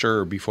adjuster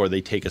or before they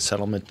take a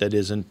settlement that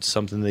isn't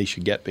something they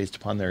should get based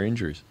upon their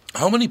injuries.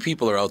 How many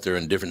people are out there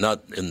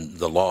not in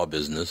the law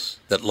business,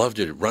 that love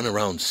to run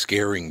around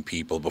scaring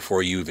people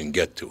before you even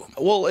get to them?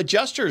 Well,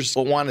 adjusters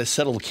want to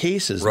settle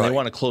cases and they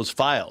want to close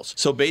files.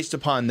 So based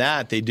upon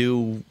that, they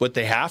do what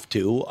they have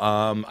to.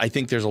 I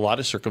think there's a lot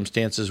of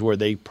circumstances where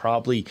they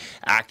probably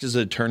act as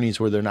attorneys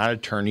where they're not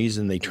attorneys,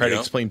 and they try to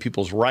explain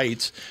people's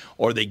rights,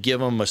 or they give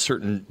them a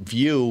certain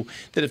view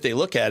that if they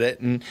look at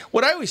it. And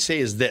what I always say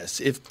is this: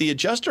 if the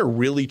adjuster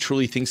really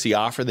truly thinks the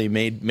offer they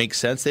made makes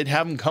sense, they'd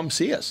have them come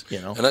see us.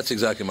 And that's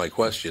exactly my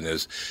question.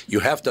 Is you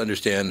have to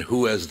understand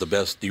who has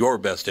your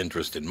best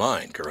interest in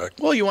mind, correct?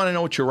 Well, you want to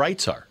know what your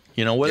rights are.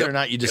 Whether or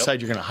not you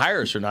decide you're going to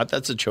hire us or not,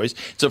 that's a choice.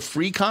 It's a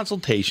free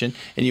consultation,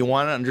 and you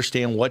want to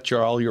understand what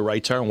all your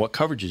rights are and what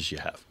coverages you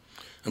have.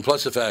 And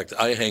plus the fact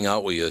I hang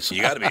out with you, so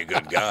you got to be a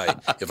good guy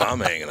if I'm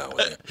hanging out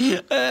with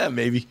you.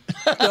 Maybe.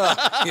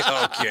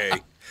 Okay.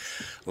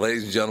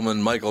 Ladies and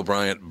gentlemen, Michael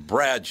Bryant,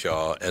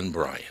 Bradshaw, and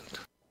Bryant.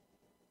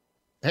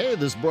 Hey,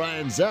 this is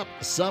Brian Zepp.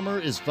 Summer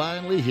is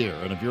finally here,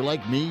 and if you're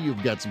like me,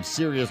 you've got some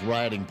serious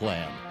riding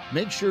planned.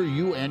 Make sure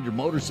you and your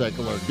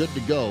motorcycle are good to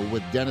go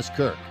with Dennis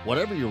Kirk.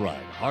 Whatever you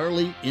ride,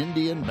 Harley,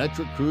 Indian,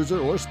 Metric Cruiser,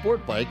 or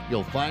Sport Bike,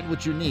 you'll find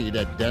what you need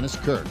at Dennis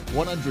Kirk.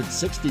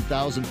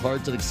 160,000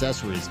 parts and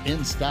accessories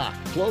in stock.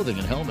 Clothing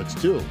and helmets,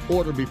 too.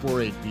 Order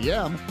before 8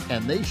 p.m.,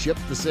 and they ship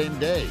the same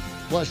day.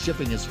 Plus,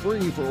 shipping is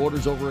free for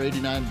orders over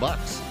 $89.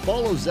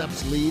 Follow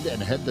Zepp's lead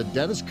and head to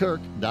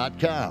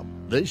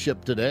DennisKirk.com. They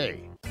ship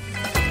today.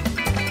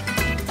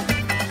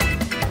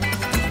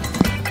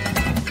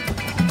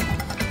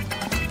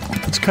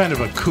 It's kind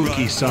of a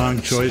kooky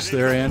song choice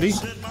there, Andy.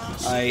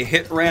 I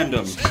hit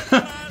random.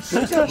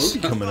 When's that movie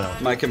coming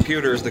out? My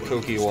computer is the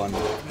kooky one.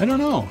 I don't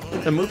know.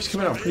 The movie's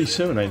coming out pretty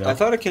soon, I know. I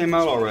thought it came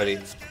out already.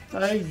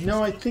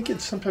 I think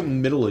it's sometime in the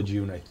middle of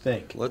June, I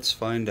think. Let's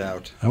find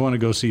out. I want to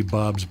go see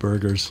Bob's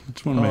Burgers.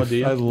 It's one of my.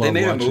 I love they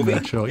made watching a movie?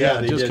 that show. Yeah,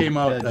 it just came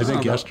out, I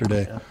think,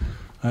 yesterday. Yeah.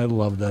 I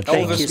love that show.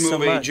 Elvis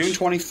movie, June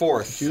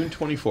 24th. June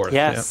 24th.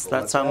 Yes,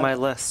 that's on my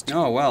list.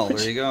 Oh, well,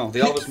 there you go.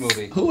 The Elvis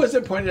movie. Who was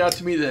it pointed out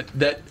to me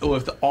that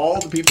with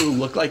all the people who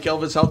look like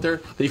Elvis out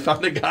there, they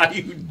found a guy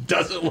who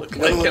doesn't look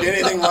like Elvis.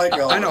 Anything like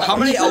Elvis. I know. How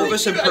many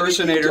Elvis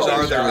impersonators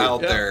are there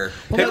out there?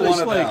 Well, Pick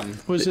one of them.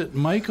 Was it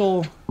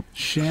Michael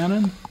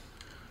Shannon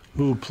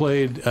who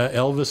played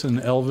Elvis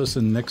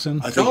and Nixon?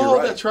 I think you're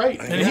right. That's right.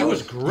 And he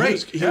was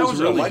great. He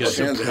was really good.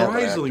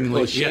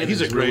 Surprisingly, yeah,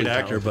 he's a great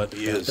actor, but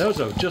that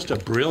was just a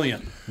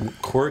brilliant,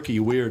 quirky,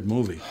 weird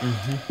movie.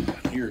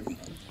 Mm-hmm. You're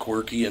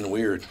quirky and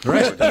weird.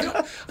 Right.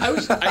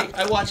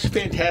 I watched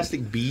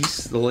Fantastic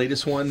Beasts, the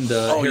latest one,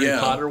 the Harry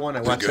Potter one.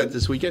 I watched that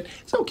this weekend.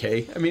 It's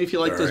okay. I mean, if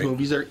you like those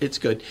movies, it's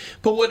good.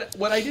 But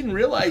what I didn't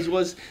realize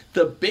was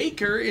the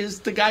baker is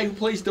the guy who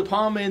plays De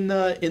Palma in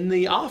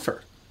the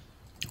Offer.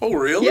 Oh,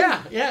 really?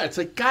 Yeah. It's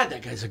like, God,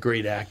 that guy's a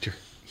great actor.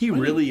 He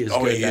really is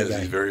good. Oh, he is. Guy.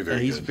 He's very, very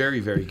good. He's very,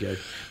 very good.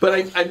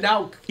 But I'm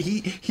now,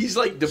 he's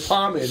like De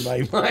Palma in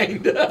my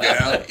mind.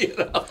 Yeah.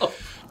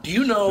 Do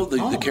you know the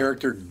Oh.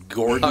 character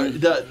Gordon?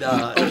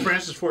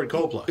 Francis Ford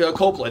Coppola.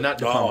 Coppola, not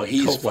De Palma. Oh,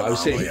 he's Coppola.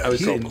 I was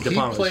saying De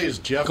Palma. He plays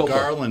Jeff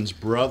Garland's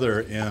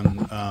brother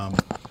in. I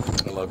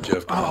love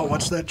Jeff Garland. Oh,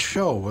 what's that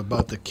show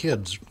about the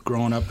kids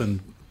growing up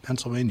in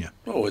Pennsylvania?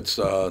 Oh, it's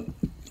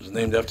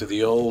named after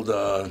the old,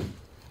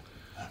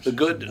 the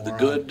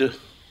good.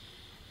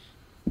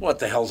 What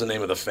the hell's the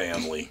name of the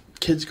family?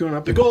 Kids growing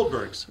up. The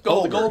Goldbergs.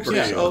 Oh, the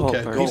Goldbergs. Yeah.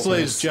 Okay. He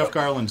plays Jeff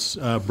Garland's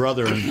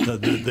brother, and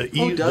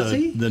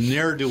the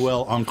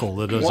ne'er-do-well uncle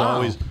that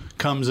always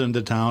comes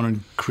into town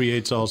and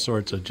creates all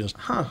sorts of just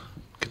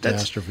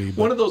catastrophe. That's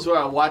one of those where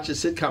I watch a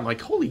sitcom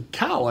like, holy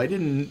cow, I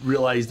didn't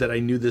realize that I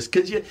knew this.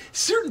 Because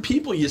certain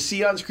people you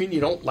see on screen,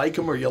 you don't like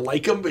them or you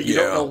like them, but you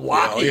don't know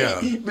why.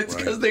 But it's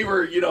because they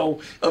were,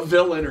 a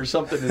villain or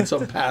something in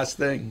some past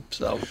thing.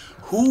 So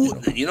who,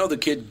 the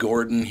kid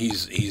Gordon,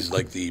 he's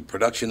like the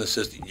production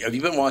assistant. Have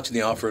you been watching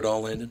The Offer at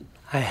all, Landon?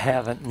 I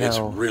haven't, no. It's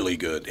really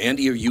good.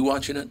 Andy, are you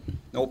watching it?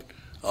 Nope.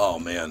 Oh,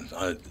 man.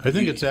 I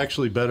think it's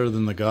actually better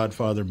than the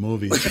Godfather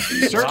movies.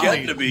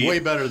 Certainly way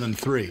better than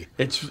 3.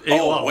 It's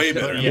way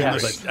better.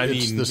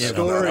 It's the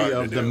story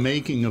of the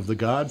making of the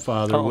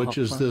Godfather, which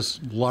is this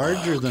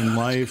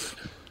larger-than-life,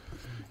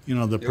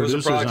 the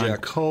producers on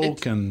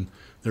coke, and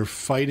they're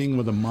fighting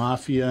with the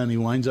mafia, and he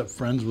winds up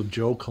friends with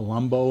Joe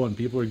Colombo, and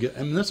people are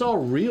that's all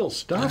real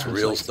stuff. That's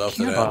real stuff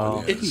that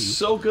happened. It's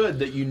so good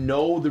that you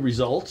know the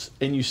results,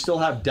 and you still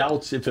have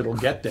doubts if it'll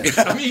get there.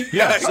 I mean, is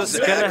this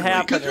going to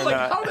happen because you're like,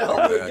 how the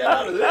hell do they get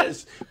out of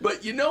this?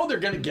 But they're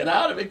going to get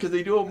out of it because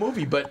they do a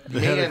movie. But,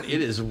 man,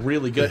 it is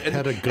really good.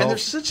 And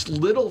there's such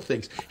little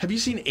things. Have you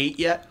seen 8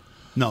 yet?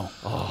 No.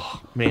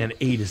 Oh, man,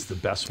 8 is the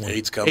best one.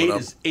 8's coming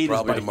up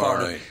probably by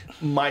tomorrow far night.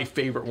 My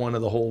favorite one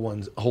of the whole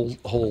ones,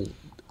 whole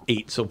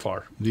 8 so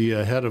far. The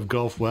head of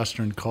Gulf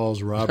Western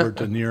calls Robert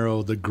De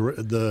Niro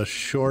the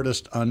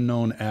shortest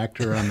unknown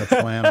actor on the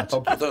planet.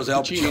 I thought it was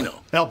Al Pacino.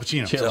 Al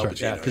Pacino.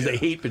 Yeah, because they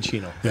hate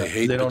Pacino.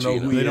 They don't know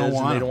who he is,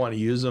 and they don't want to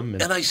use him.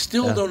 And I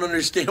still don't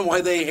understand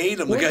why they hate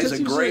him. The guy's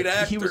a great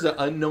actor. He was an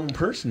unknown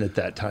person at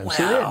that time,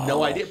 so they had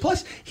no idea.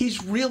 Plus,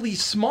 he's really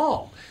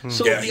small.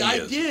 So Yeah, the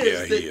idea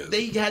is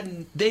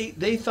that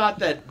they thought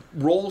that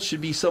role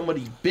should be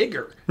somebody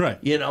bigger. Right.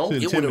 You know?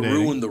 It would have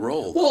ruined the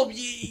role. Well,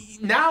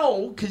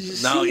 now, because you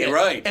see Now you're it.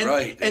 right, and,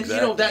 right, And, you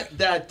know, exactly.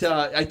 that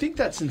I think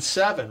that's in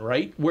 7,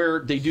 right? Where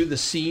they do the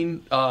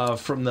scene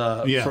from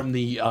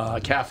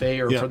the cafe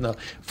or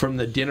from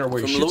the dinner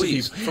where he From shoots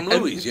Louise. people. From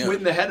And Louise, yeah.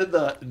 when the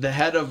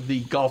head of the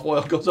Gulf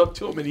Oil goes up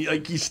to him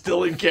and he's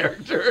still in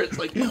character. It's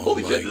like,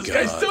 holy shit, this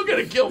guy's still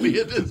going to kill me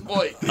at this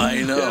point. I know.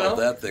 You know?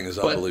 That thing is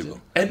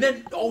unbelievable. And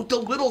then, the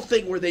little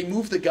thing where they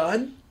move the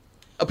gun.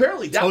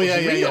 Apparently that was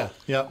real.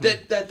 Yeah.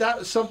 That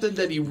was something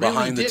that he really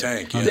Behind the did.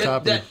 tank, On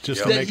top of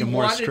just to make him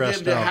more stressed He wanted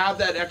him to out. have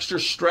that extra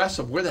stress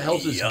of where the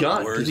hell's this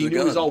gun? where's Because he the knew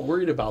he was gun? all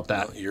worried about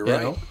that. You're you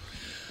right. know?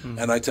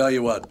 And I tell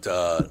you what,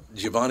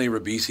 Giovanni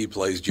Ribisi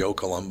plays Joe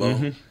Colombo.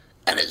 Mm-hmm.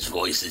 And his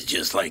voice is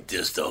just like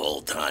this the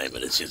whole time.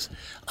 And it's just,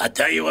 I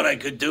tell you what I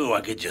could do. I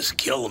could just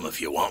kill him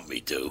if you want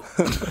me to.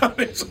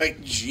 It's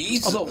like,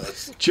 Jesus. Although,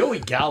 Joey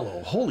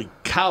Gallo, holy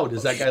cow,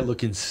 does that guy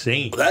look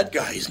insane? That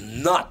guy's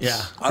nuts. Yeah.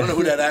 I don't know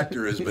who that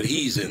actor is, but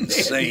he's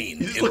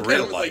insane in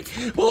real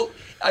life. Well,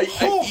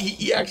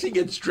 he actually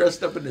gets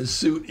dressed up in his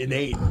suit in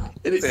 8, and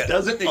it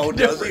doesn't make a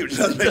does he? difference.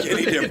 It doesn't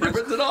make any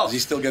difference at all. Does he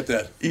still get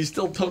that? He's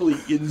still totally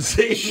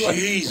insane.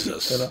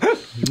 Jesus.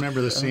 You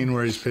remember the scene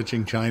where he's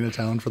pitching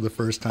Chinatown for the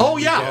first time? Oh,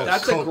 He's yeah. all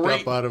That's a coked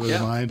great... up out of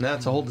his mind.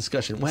 That's a whole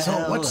discussion. Well,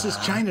 So what's this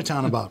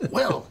Chinatown about?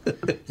 Well,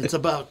 it's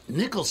about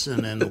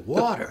Nicholson and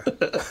water.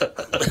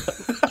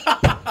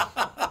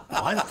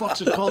 Why the fuck's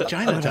it called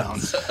Chinatown?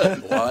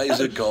 Why is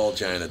it called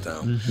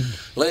Chinatown?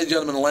 Ladies and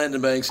gentlemen,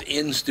 Landon Banks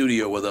in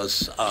studio with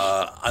us.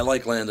 I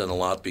like Landon a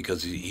lot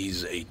because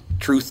he's a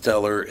truth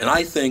teller, and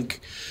I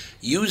think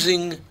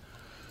using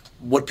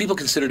what people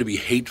consider to be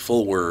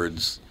hateful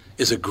words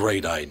is a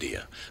great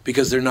idea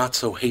because they're not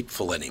so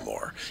hateful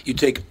anymore. You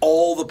take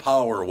all the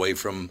power away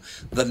from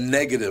the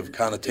negative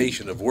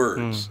connotation of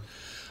words.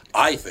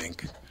 I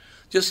think.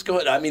 Just go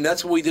ahead. I mean,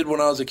 that's what we did when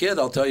I was a kid.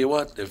 I'll tell you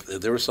what. If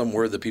there was some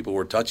word that people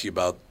were touchy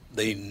about,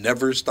 they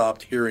never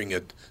stopped hearing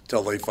it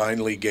till they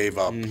finally gave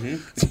up. You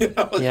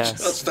know, Yes.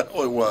 just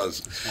how it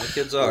was. Our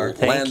kids are.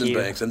 Landon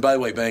Banks. And by the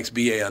way, Banks,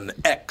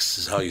 B-A-N-X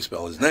is how you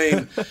spell his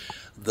name.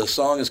 The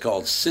song is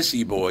called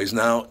Sissy Boys.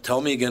 Now,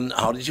 tell me again,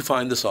 how did you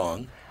find the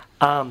song?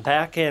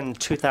 Back in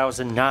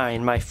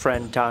 2009, my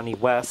friend Donnie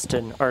West,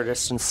 an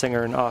artist and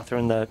singer and author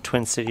in the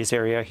Twin Cities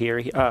area here,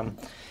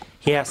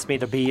 he asked me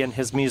to be in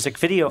his music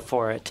video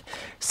for it.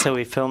 So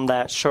we filmed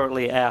that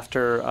shortly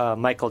after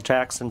Michael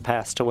Jackson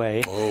passed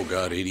away. Oh,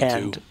 God, 82.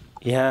 And,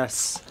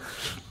 yes.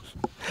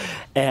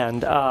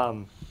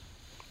 And,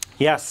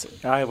 yes,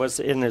 I was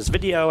in his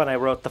video, and I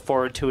wrote the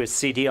forward to his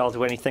CD, I'll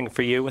Do Anything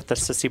For You, with the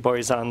Sissy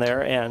Boys on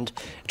there, and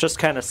it just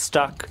kind of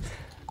stuck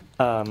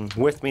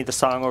with me, the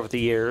song, over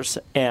the years.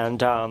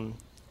 And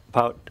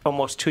about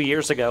almost 2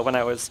 years ago, when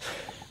I was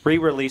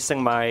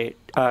re-releasing my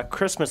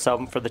Christmas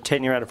album for the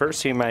 10-year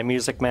anniversary, my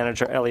music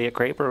manager, Elliot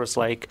Graper, was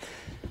like,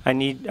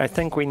 I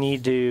think we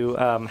need to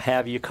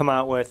have you come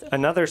out with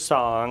another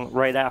song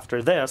right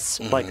after this,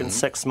 like in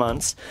 6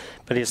 months.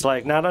 But he's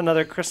like, not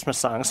another Christmas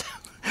song.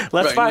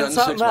 Let's find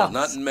something else.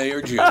 Not in May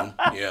or June.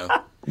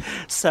 Yeah.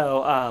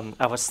 So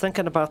I was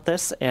thinking about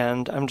this,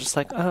 and I'm just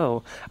like, I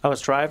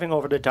was driving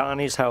over to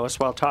Donnie's house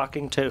while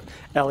talking to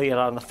Elliot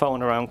on the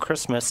phone around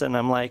Christmas, and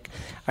I'm like,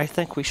 I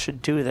think we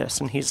should do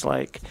this. And he's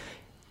like,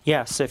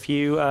 yes, if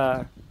you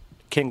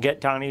can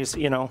get Donnie's,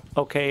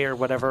 okay or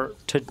whatever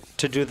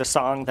to do the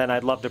song, then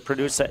I'd love to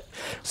produce it.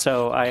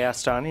 So I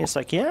asked Donnie, he's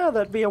like, yeah,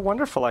 that'd be a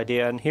wonderful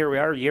idea. And here we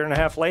are a year and a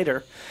half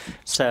later.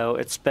 So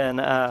it's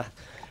been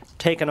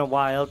taken a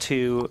while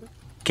to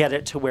get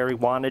it to where we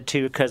wanted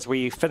to, because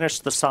we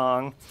finished the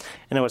song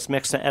and it was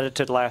mixed and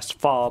edited last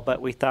fall, but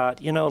we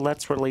thought,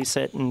 let's release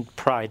it in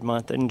Pride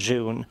Month in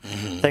June.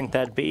 I think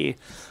that'd be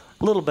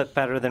a little bit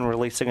better than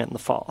releasing it in the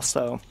fall.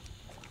 So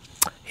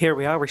here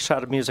we are. We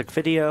shot a music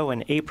video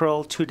in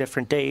April, 2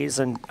 different days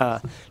and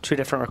 2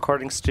 different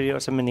recording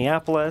studios in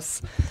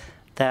Minneapolis.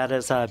 That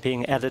is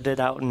being edited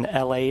out in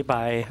L.A.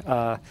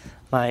 by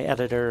my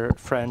editor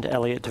friend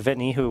Elliot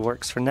Deviney, who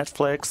works for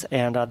Netflix,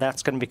 and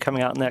that's going to be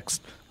coming out in the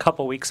next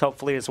couple weeks,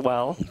 hopefully, as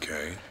well.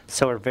 Okay.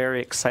 So we're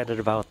very excited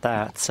about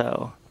that.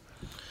 So.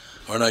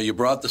 All right, now you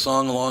brought the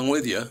song along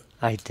with you.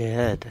 I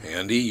did.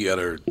 Andy, you got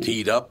her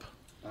teed up.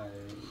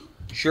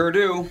 Sure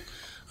do.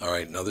 All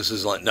right, now this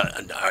is like,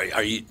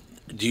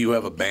 do you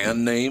have a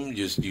band name?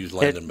 Just use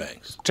Landon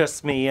Banks.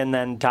 Just me, and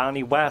then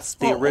Donnie West,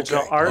 the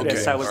original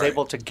artist. I was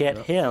able to get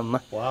him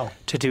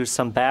to do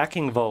some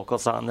backing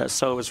vocals on this.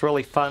 So it was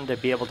really fun to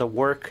be able to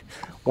work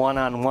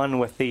one-on-one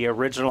with the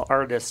original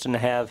artist and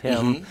have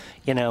him,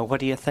 what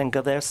do you think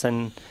of this?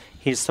 And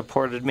he's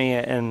supported me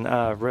and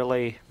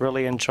really,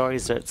 really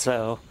enjoys it.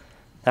 So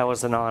that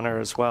was an honor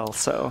as well.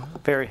 So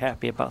very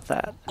happy about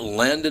that.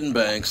 Landon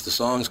Banks, the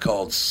song's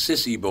called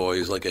Sissy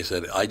Boys. Like I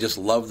said, I just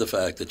love the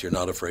fact that you're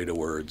not afraid of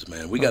words,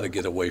 man. We got to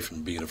get away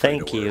from being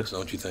afraid of words,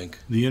 don't you think?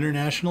 The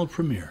international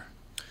premiere.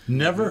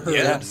 Never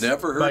heard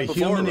never heard by before,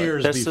 human right?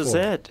 ears This before. is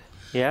it.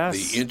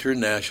 Yes. The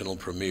international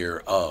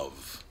premiere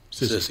of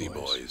Sissy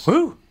Boys.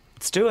 Woo!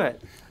 Let's do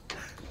it.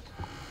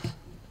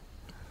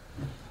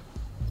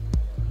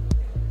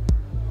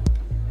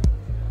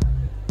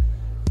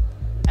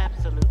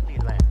 Absolutely,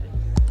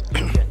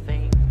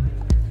 Landon.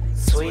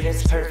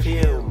 Sweetest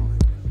perfume.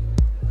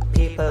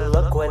 People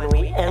look when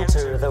we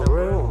enter the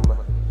room.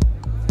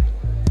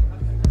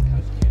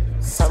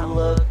 Some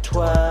look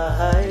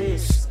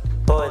twice.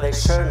 Boy, they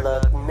sure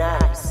look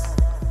nice.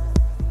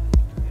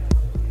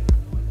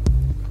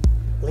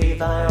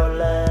 Levi or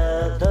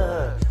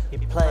leather, you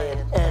play in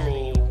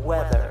any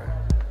weather.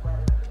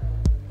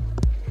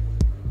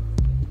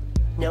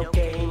 No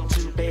game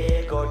too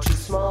big or too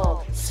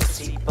small.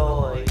 Sissy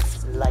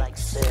Boys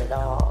likes it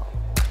all.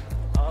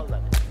 All of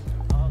it,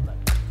 all of it.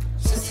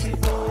 Sissy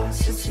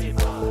Boys, Sissy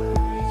Boys.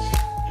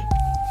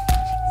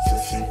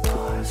 Sissy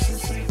Boys,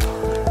 Sissy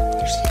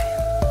Boys.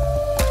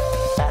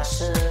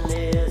 Fashion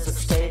is a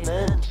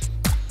statement.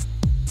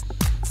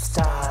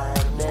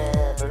 Style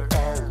never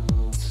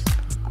ends.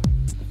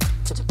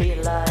 To be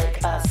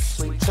like us,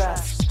 we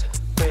trust.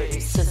 Pretty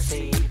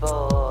sissy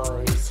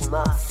boys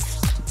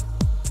must.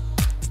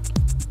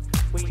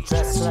 We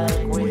dress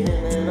like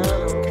women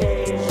on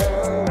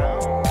occasion.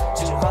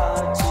 Too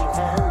hard to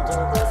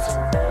handle this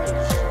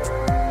invasion.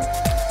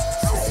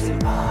 Sissy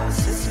boys,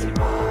 sissy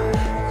boys.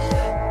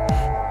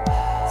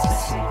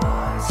 Sissy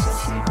boys,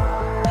 sissy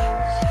boys.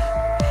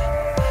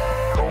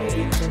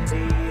 Need to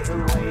be who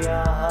we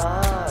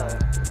are.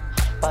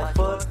 By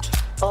foot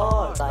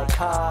or by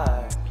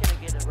car.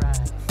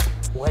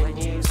 When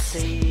you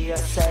see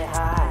us, say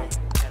hi.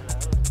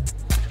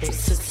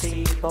 These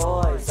sissy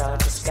boys are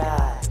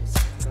disguised.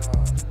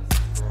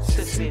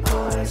 Sissy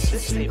boys,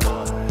 sissy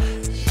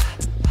boys.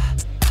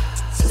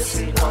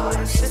 Sissy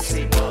boys,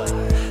 sissy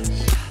boys.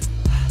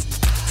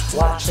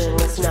 Watching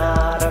is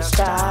not our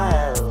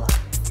style.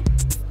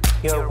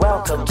 You're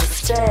welcome to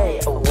stay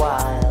a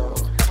while.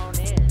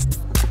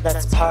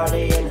 Let's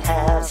party and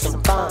have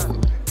some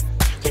fun.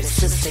 These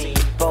sissy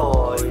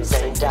boys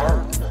ain't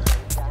done.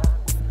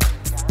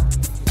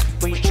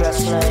 We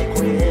dress like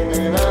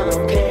women on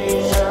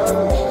occasion.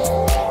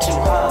 Too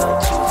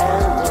hard to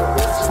handle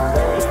this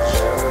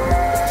invasion.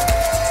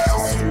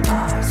 Sissy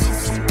boys,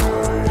 sissy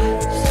boys.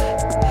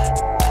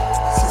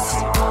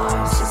 Sissy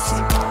boys, sissy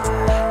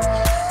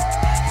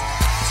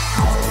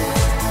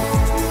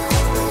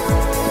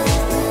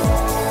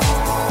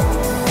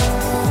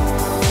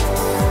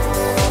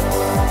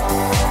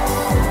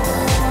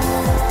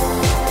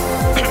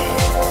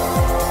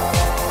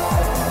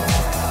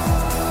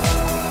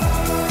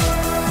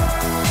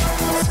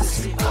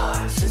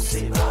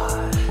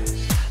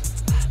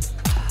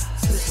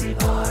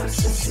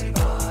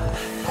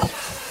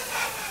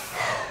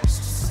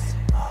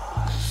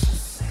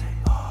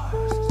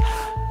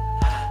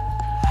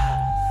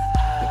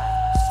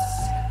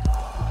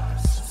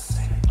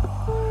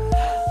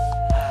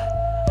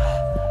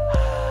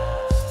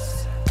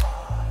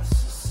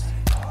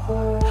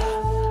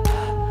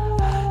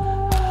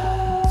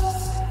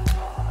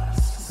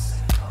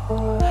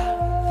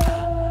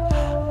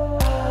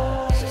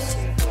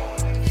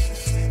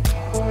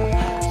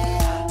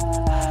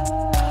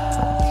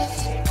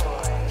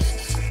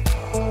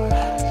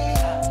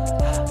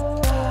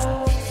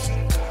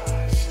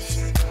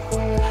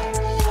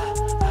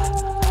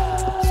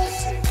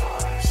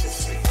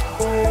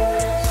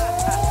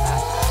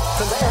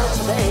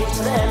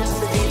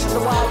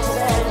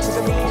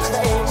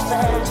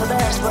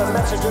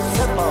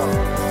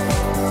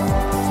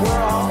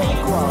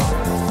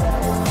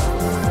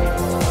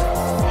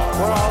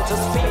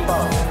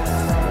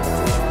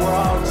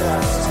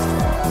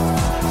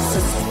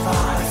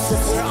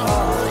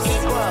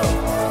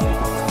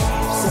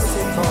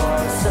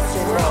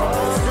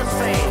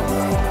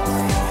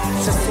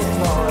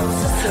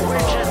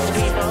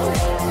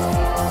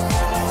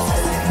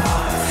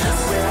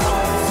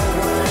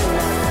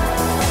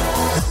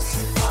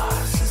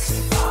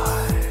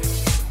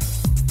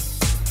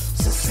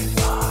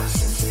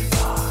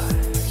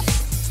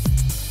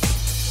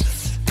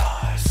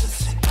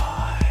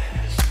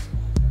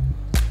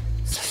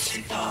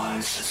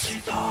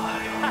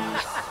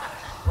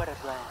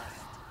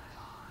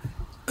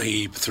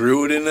He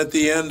threw it in at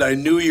the end. I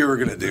knew you were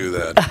going to do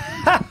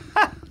that.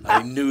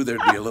 I knew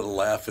there'd be a little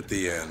laugh at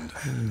the end.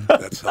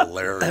 That's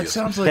hilarious. That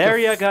sounds like there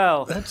you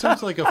go. That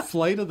sounds like a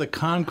Flight of the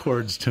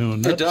Conchords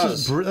tune. It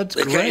does. That's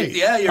great.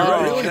 Yeah, you're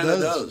right. It It kind of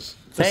does.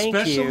 Thank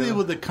Especially you.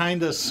 with the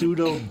kind of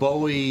pseudo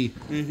Bowie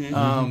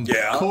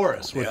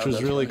chorus, which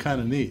was really kind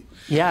of neat.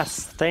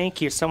 Yes,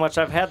 thank you so much.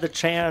 I've had the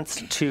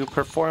chance to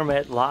perform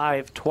it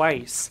live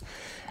twice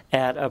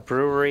at a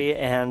brewery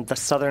and the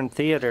Southern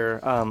Theater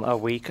a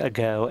week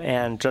ago,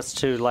 and just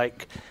to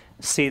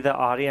see the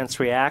audience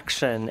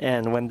reaction,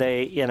 and when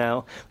they, we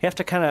have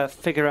to kind of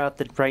figure out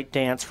the right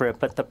dance for it.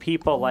 But the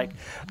people, like,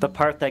 the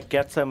part that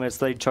gets them is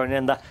they join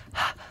in the.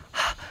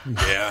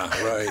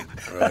 Yeah,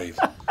 right.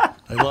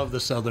 I love the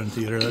Southern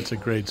Theater. That's a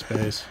great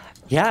space.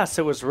 Yes,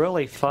 it was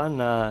really fun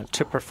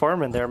to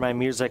perform in there. My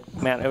music,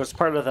 man, it was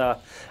part of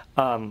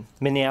the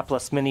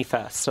Minneapolis Mini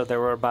Fest, so there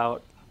were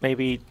about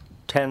maybe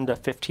 10 to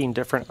 15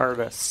 different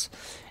artists.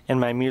 And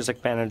my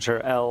music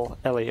manager,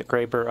 Elliot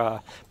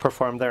Graber,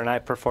 performed there, and I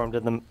performed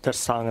in this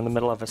song in the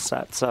middle of a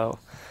set. So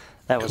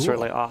that was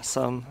really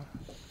awesome.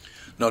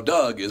 Now,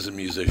 Doug is a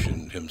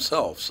musician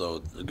himself,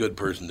 so a good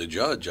person to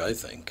judge, I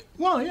think.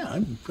 Well, yeah,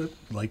 I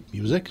like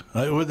music.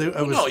 I was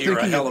you're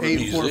a hell of a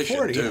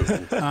musician,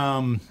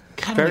 too.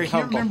 God, I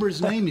can't remember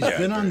his name. He's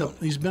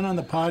been on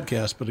the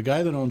podcast, but a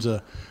guy that owns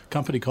a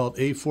company called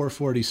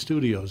A440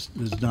 Studios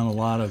has done a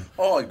lot of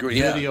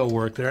video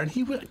work there, and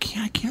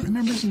I can't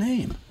remember his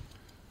name.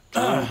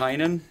 John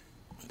Heinen.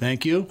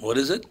 Thank you. What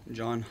is it?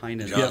 John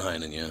Heinen. John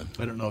Heinen, yeah.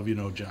 I don't know if you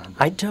know John.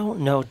 I don't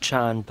know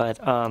John, but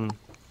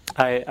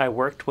I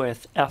worked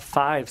with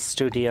F5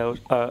 Studio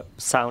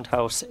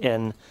Soundhouse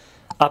in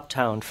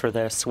Uptown for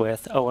this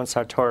with Owen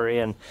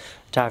Sartori and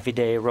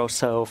Davide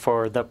Rosso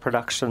for the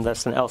production of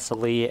this, and Elsa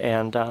Lee,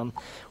 and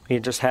we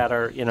just had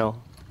our,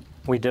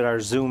 we did our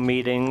Zoom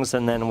meetings,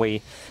 and then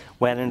we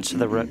went into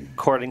the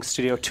recording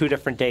studio 2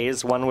 different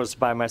days. One was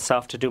by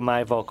myself to do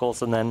my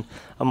vocals, and then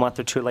a month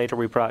or 2 later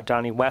we brought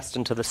Donnie West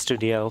into the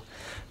studio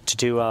to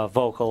do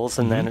vocals,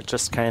 and then it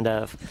just kind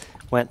of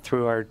went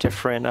through our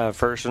different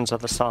versions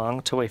of the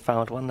song till we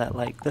found one that,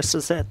 like, this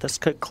is it, this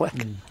could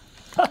click.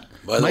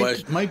 By the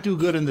way, might do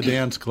good in the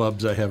dance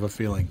clubs, I have a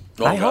feeling.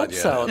 I hope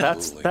so.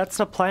 That's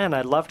the plan.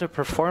 I'd love to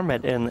perform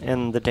it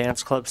in the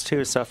dance clubs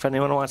too. So if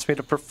anyone wants me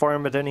to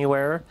perform it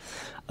anywhere,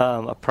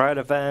 a Pride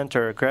event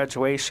or a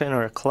graduation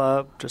or a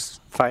club,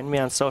 just find me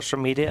on social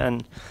media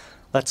and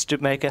let's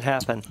make it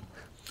happen.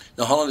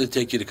 Now, how long did it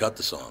take you to cut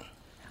the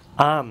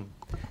song?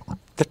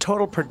 The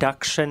total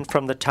production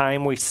from the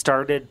time we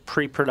started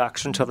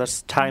pre-production to the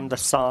time the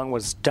song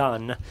was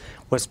done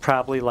was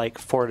probably like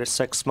 4 to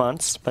 6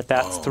 months, but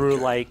that's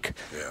through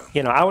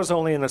I was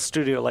only in the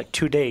studio like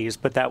 2 days,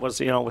 but that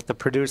was, with the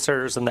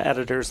producers and the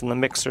editors and the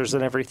mixers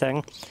and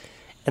everything.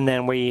 And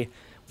then we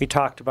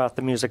talked about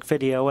the music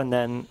video, and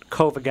then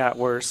COVID got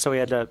worse, so we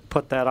had to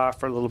put that off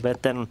for a little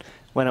bit. Then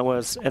when it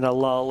was in a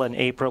lull in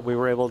April, we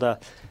were able to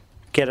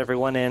get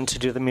everyone in to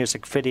do the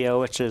music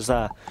video, which is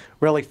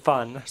really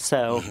fun.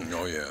 So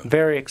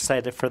very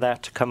excited for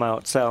that to come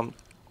out. So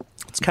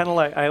it's kind of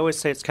like, I always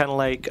say it's kind of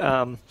like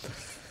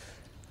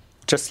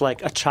just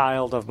like a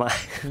child of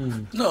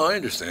mine. No, I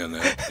understand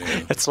that.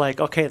 Yeah. It's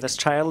like, okay, this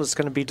child is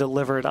going to be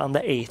delivered on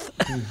the 8th.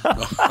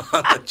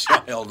 The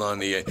child on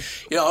the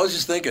 8th. I was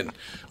just thinking,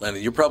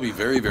 Lennon, you're probably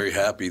very, very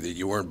happy that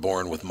you weren't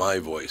born with my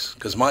voice,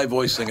 because my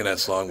voice singing that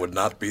song would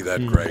not be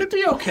that great. It'd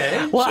be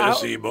okay.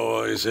 Sissy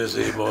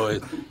boy.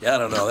 Yeah, I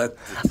don't know.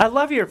 I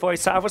love your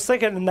voice. I was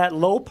thinking in that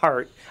low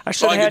part, I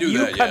should have had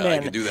you come in. I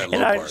could do that low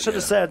and part. I should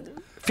have said,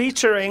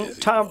 featuring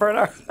Tom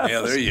Bernard. Yeah,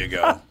 there you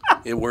go.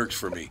 It works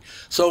for me.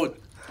 So,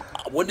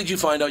 when did you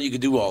find out you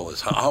could do all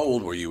this? How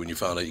old were you when you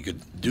found out you could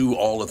do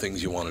all the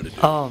things you wanted to do?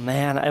 Oh,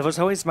 man. It was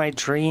always my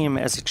dream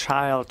as a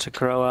child to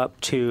grow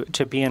up to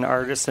be an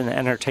artist and an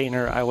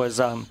entertainer. I was,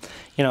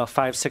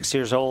 5, 6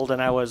 years old,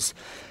 and I was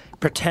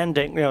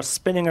pretending,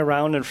 spinning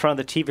around in front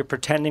of the TV,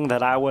 pretending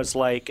that I was,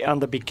 like, on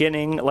the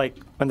beginning, like,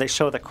 when they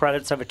show the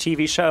credits of a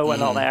TV show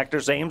and all the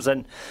actors' names,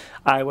 and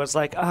I was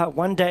like,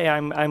 one day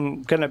I'm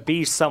going to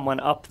be someone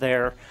up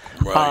there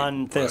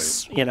on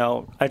this,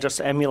 I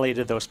just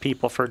emulated those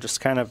people for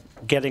just kind of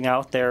getting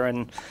out there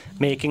and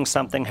making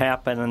something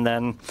happen. And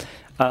then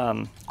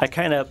I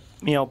kind of,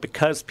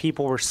 because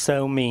people were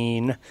so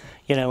mean,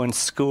 in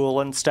school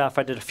and stuff,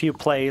 I did a few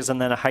plays,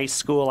 and then in high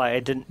school I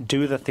didn't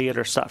do the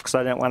theater stuff because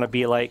I didn't want to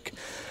be like,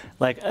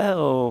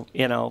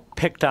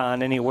 picked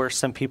on any worse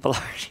than people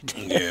already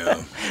did.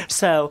 Yeah.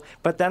 So,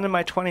 but then in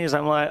my 20s,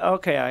 I'm like,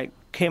 okay, I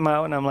came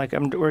out and I'm like,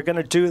 we're going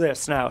to do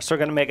this now, so we're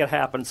going to make it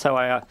happen. So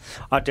I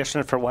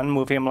auditioned for one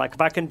movie. I'm like,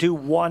 if I can do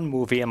one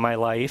movie in my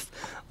life,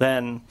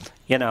 then,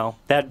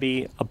 that'd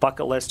be a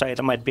bucket list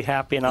item. I'd be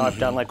happy, and now I've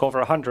done like over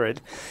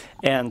 100.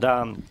 And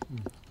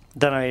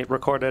then I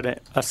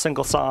recorded a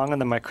single song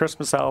and then my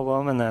Christmas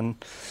album, and then,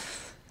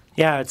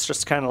 it's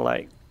just kind of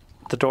like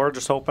the door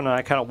just opened and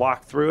I kind of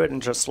walked through it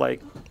and just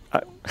like,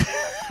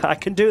 I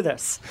can do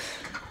this.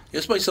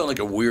 This might sound like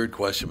a weird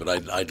question, but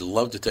I'd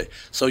love to take.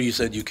 So you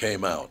said you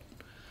came out.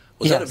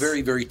 Was that a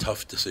very, very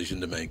tough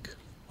decision to make?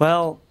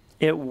 Well,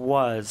 it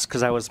was,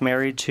 because I was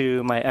married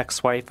to my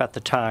ex-wife at the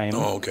time.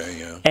 Oh, okay,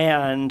 yeah.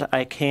 And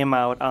I came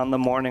out on the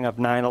morning of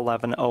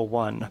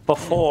 9/11/01.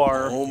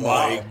 Before. Oh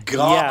my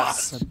God!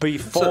 Yes,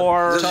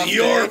 before. This is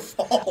your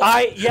fault.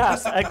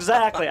 Yes,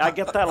 exactly. I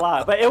get that a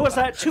lot, but it was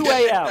at 2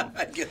 a.m.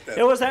 I get that.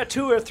 It was at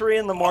 2 or 3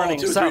 in the morning.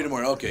 2 or 3 in the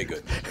morning. Okay,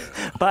 good.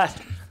 But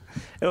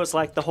it was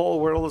like the whole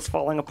world was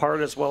falling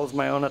apart as well as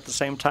my own at the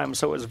same time.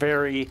 So it was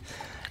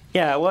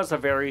it was a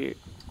very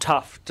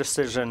tough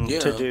decision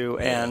to do,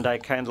 and I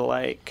kind of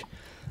like,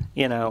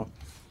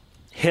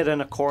 hid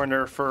in a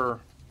corner for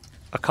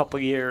a couple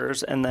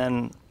years and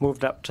then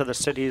moved up to the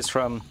cities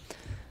from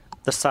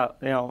the south,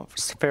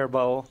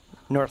 Faribault,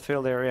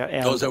 Northfield area.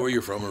 And is that where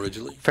you're from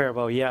originally?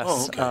 Faribault, yes.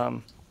 Oh,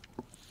 okay.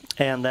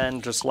 And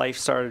then just life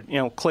started,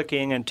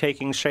 clicking and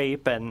taking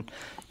shape, and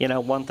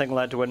one thing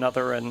led to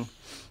another, and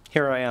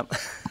here I am.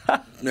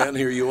 And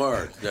here you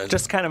are.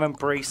 Just kind of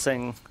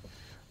embracing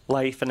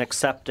life and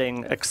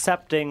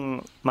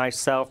accepting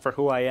myself for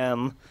who I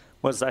am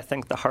was, I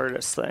think, the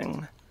hardest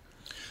thing.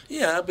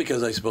 Yeah,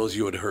 because I suppose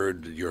you had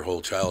heard your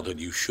whole childhood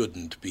you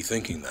shouldn't be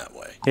thinking that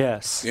way.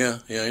 Yes. Yeah,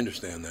 I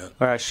understand that.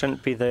 Or I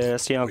shouldn't be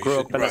this. Grew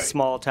up in a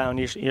small town.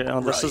 This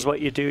is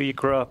what you do. You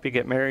grow up, you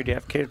get married, you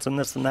have kids, and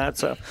this and that.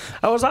 So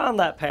I was on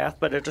that path,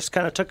 but it just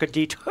kind of took a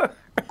detour.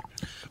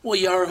 Well,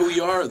 you are who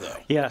you are, though.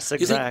 Yes,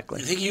 exactly.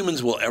 You think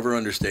humans will ever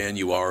understand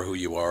you are who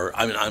you are?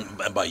 I mean,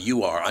 and by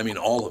you are, I mean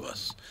all of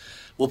us.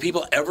 Will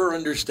people ever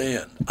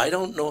understand? I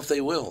don't know if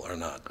they will or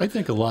not. I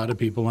think a lot of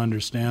people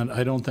understand.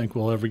 I don't think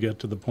we'll ever get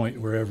to the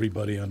point where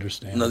everybody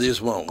understands. No, they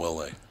just won't, will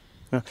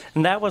they?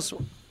 And that was,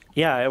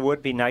 it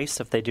would be nice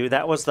if they do.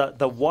 That was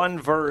the one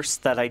verse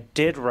that I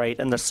did write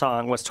in the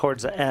song was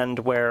towards the end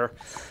where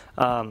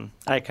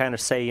I kind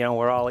of say,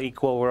 we're all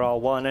equal, we're all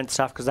one and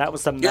stuff, because that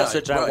was the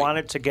message I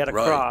wanted to get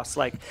across.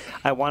 Like,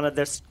 I wanted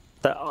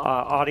the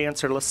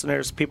audience or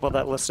listeners, people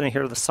that listen to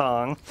hear the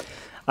song,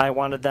 I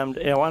wanted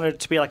it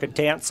to be like a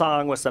dance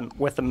song with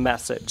a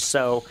message.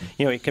 So,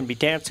 you can be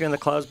dancing in the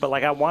clubs, but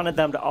I wanted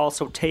them to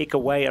also take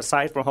away,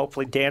 aside from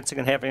hopefully dancing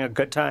and having a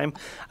good time,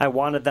 I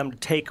wanted them to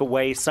take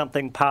away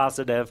something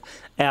positive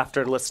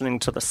after listening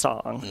to the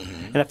song.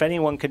 Mm-hmm. And if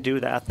anyone could do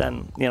that,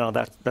 then,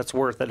 that's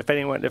worth it.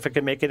 If it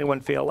could make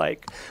anyone feel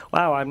like,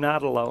 wow, I'm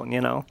not alone,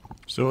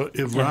 So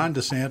if Ron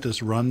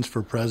DeSantis runs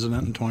for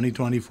president in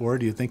 2024,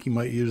 do you think he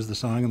might use the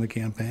song in the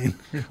campaign?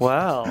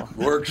 Well,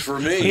 works for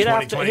me. He'd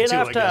have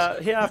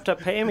to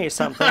pay me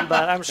something,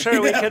 but I'm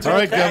sure we could. All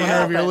right,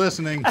 Governor, if you're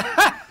listening,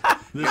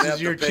 this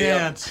is your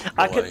chance.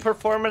 I could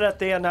perform it at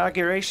the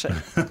inauguration.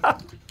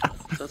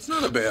 That's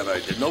not a bad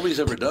idea. Nobody's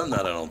ever done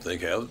that, I don't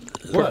think.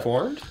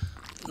 Performed?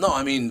 No,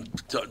 I mean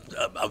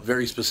a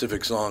very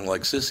specific song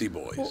like Sissy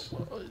Boys.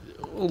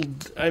 Well,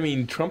 I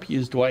mean, Trump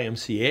used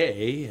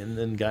YMCA and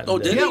then got. Oh,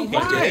 did he?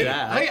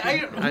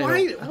 Why?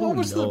 Why? What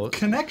was the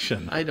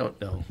connection? I don't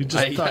know. You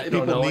just thought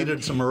people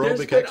needed some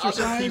aerobic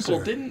exercise.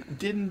 Other people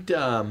didn't.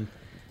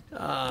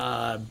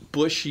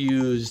 Bush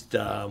used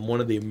one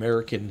of the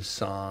American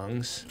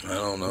songs. I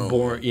don't know.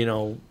 Born in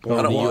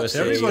the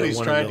USA. Everybody's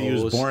tried to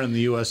use "Born in the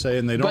USA"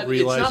 and they don't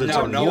realize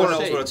no one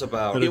knows what it's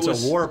about. But it's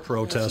a war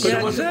protest. But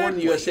it wasn't "Born in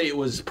the USA." It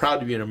was "Proud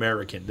to be an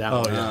American." That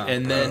one. Yeah.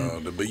 And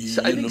then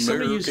I think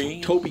somebody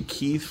used Toby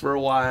Keith for a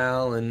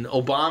while, and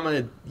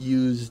Obama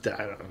used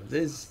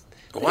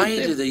Why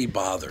did they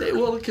bother?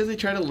 Well, because they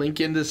try to link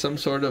into some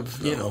sort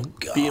of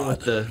being with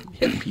the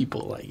hip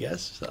people, I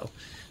guess. So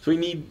we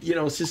need,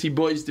 Sissy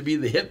Boys to be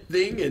the hip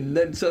thing, and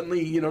then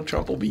suddenly,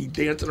 Trump will be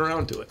dancing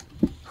around to it.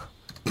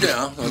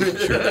 Yeah, I'm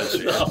sure that's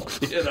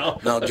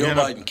Now, Joe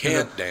Biden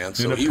can't dance,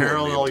 so he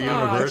parallel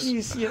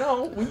universe.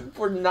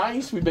 We're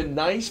nice. We've been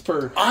nice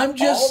for. I'm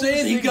just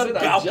saying he got a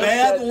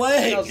bad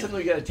leg. Now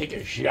suddenly we got to take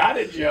a shot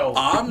at Joe.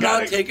 I'm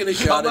not taking a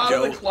shot at Joe. Come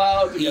out of the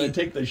clouds. We got to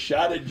take the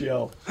shot at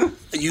Joe.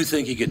 You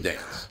think he could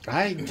dance?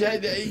 I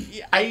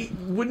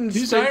wouldn't.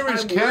 He's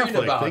Irish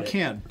Catholic. They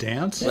can't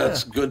dance.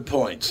 That's a good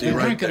point. See, they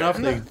right drink there.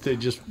 enough. They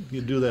just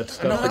do that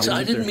stuff. No,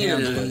 I didn't mean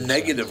it in a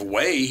negative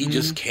way. He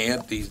just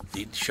can't. He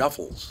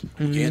shuffles.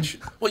 He can't.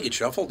 Well, you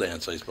shuffle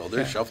dance, I suppose.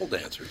 They're shuffle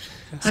dancers.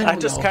 I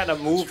just kind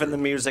of move in the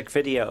music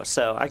video,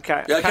 so I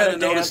kind of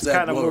noticed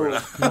that. Kind of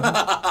move.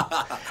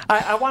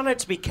 I want it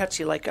to be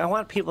catchy. I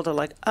want people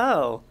to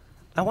oh,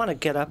 I want to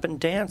get up and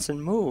dance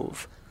and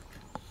move.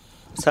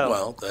 So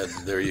well,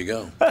 there you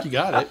go. You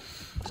got it.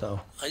 So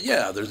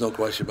yeah, there's no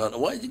question about it.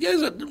 Why you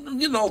guys are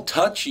getting all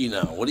touchy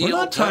now? What are you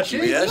all touchy?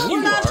 Yes, you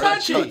are.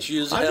 Touchy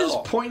as hell. I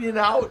just pointed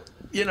out.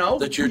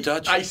 That you're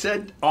touching. I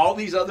said all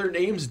these other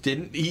names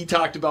didn't. He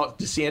talked about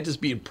DeSantis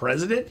being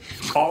president.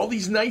 All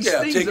these nice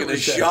things. Taking a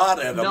shot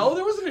at him. No,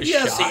 there wasn't a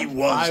shot. Yes, he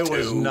was. I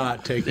was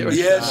not taking a shot.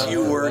 Yes,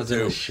 you were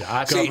too.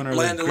 Shot. See,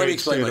 Landon, let me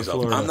explain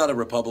myself. I'm not a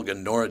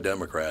Republican nor a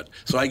Democrat,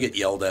 so I get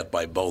yelled at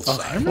by both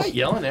sides. I'm not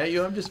yelling at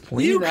you. I'm just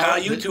pointing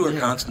out. You two are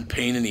constant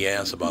pain in the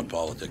ass about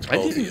politics. I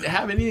didn't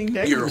have anything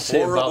negative You're to say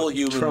horrible about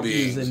human Trump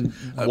beings. And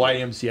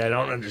YMCA. I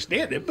don't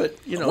understand it, but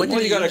When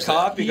you got a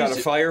cop, you got a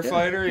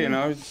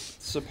firefighter.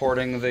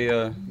 Supporting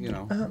the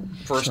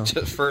first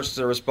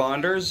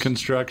responders,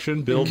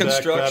 construction, build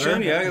back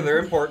better. Yeah, they're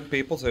important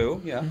people too.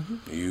 Yeah,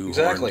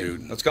 exactly.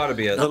 That's got to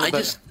be it. No,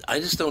 I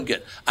just don't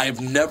get. I've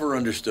never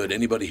understood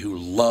anybody who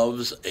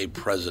loves a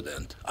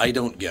president. I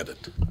don't get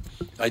it.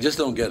 I just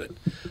don't get it.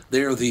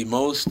 They're the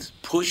most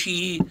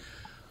pushy,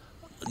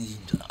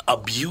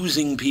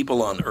 abusing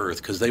people on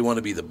earth because they want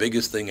to be the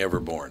biggest thing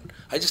ever born.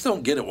 I just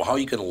don't get it. How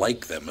you can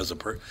like them as a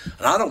person.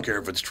 And I don't care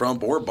if it's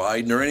Trump or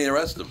Biden or any of the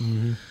rest of them.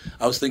 Mm-hmm.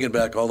 I was thinking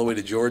back all the way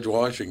to George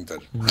Washington.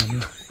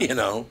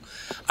 Mm-hmm.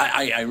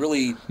 I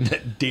really...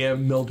 That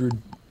damn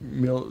Mildred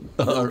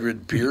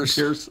Mildred Pierce.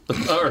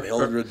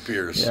 Mildred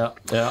Pierce.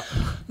 Yeah.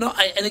 No,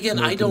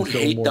 I don't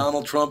hate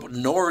Donald Trump,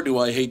 nor do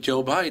I hate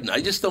Joe Biden.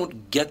 I just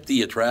don't get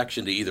the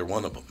attraction to either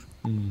one of them.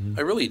 Mm-hmm.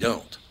 I really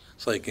don't.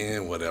 It's like,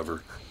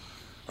 whatever.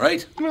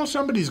 Right? Well,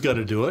 somebody's got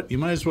to do it. You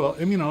might as well.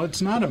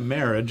 It's not a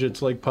marriage.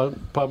 It's like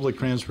public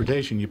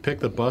transportation. You pick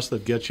the bus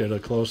that gets you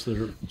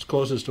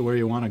closest to where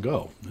you want to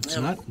go. It's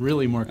not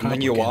really more complicated.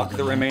 And then you walk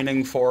the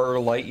remaining 4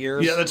 light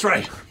years? Yeah, that's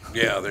right.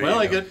 Yeah, there you go.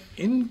 I get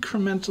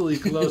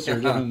incrementally closer.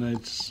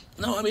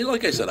 No,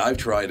 like I said, I've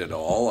tried it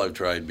all. I've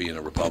tried being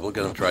a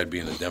Republican. I've tried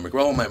being a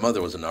Democrat. Well, my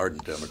mother was an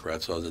ardent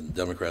Democrat, so I was a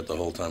Democrat the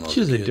whole time I was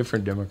She's a kid. a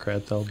different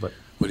Democrat, though. But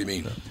what do you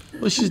mean?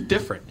 Well, she's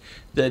different.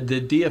 The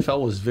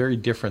DFL was very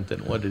different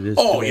than what it is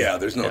Oh, today. yeah,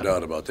 there's no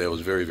doubt about that. It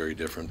was very, very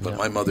different. But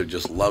my mother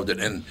just loved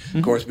it. And,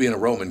 of course, being a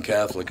Roman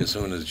Catholic, as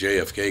soon as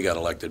JFK got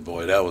elected,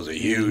 boy, that was a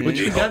huge But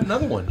deal. you got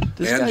another one.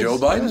 And Joe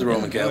Biden's a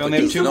Roman Catholic.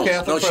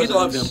 No, she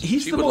loved him.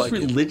 He's She the would most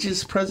like it.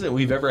 religious president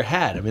we've ever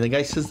had. I mean, the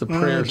guy says the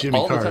prayers Jimmy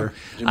all Carter.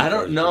 the time. I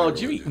don't know.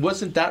 Jimmy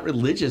wasn't that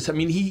religious. I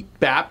mean, he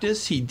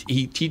Baptist. He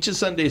teaches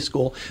Sunday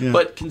school. Yeah.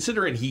 But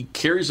considering he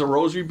carries a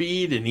rosary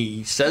bead and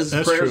he says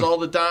That's prayers true. all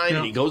the time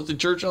and he goes to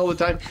church all the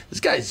time, this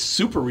guy's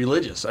super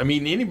religious. I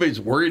mean, anybody's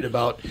worried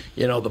about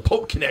the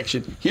Pope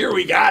connection. Here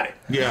we got it.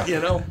 Yeah.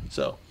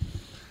 So.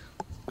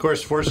 Of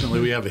course,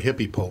 fortunately, we have a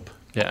hippie pope.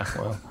 Yeah,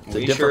 well,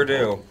 we sure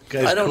do.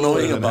 I don't know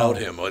anything about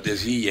him.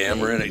 Is he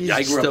yammering?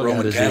 I grew up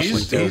Roman Catholic.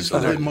 He's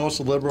the most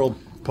liberal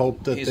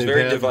pope that He's they've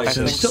very had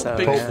divisive. since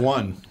Pope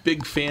 1.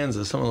 Big fans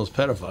of some of those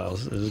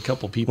pedophiles. There's a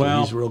couple people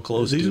Well, he's real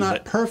close to. he's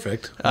not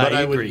perfect, but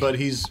I I would. agree. But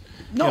he's.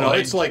 No,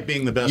 it's like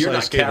being the best you're ice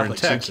not skater Catholic, in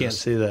so Texas. you can't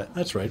say that.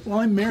 That's right. Well,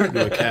 I'm married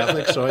to a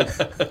Catholic, so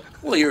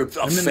Well, you're a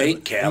fake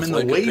I'm Catholic.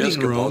 in the waiting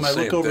Episcopal, room. I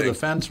same look over thing. the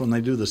fence when they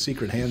do the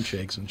secret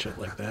handshakes and shit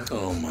like that.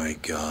 Oh, my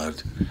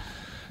God.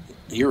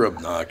 You're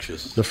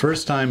obnoxious. The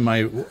first time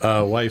my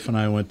wife and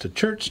I went to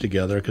church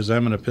together, because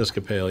I'm an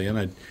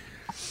Episcopalian,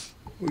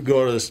 we'd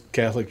go to this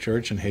Catholic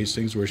church in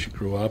Hastings where she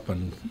grew up,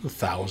 and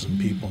 1,000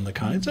 people in the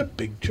county. It's a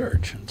big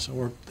church, and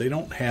so they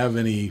don't have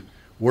any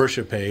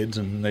worship aids,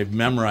 and they've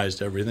memorized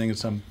everything.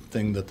 It's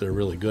something that they're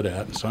really good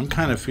at. And so I'm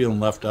kind of feeling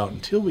left out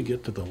until we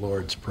get to the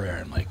Lord's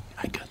Prayer. I'm like,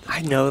 I got that.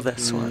 I know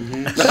this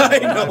one. I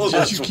know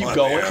Just this you keep one.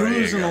 going, Yeah,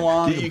 cruising yeah.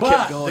 along. You But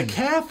kept going. the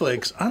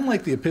Catholics,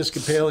 unlike the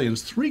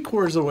Episcopalians,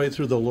 3/4 of the way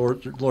through the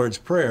Lord's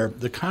Prayer,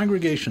 the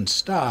congregation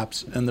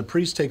stops and the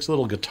priest takes a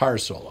little guitar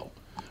solo,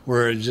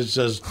 where it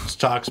just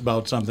talks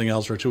about something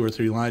else for 2 or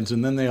 3 lines,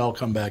 and then they all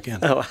come back in.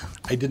 Oh.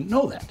 I didn't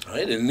know that.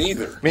 I didn't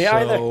either. Me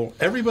either. So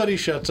everybody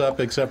shuts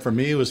up except for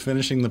me, who was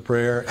finishing the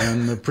prayer,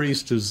 and the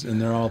priest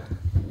and they're all.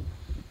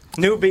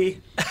 Newbie.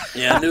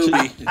 Yeah,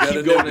 newbie. You got Keep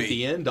a going at newbie.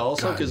 the end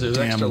also because there's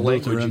Goddamn extra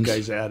language you Lutherans.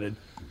 guys added.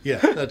 Yeah,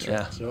 that's right.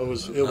 Yeah. So it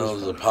was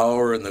The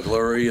power and the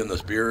glory and the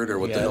spirit, or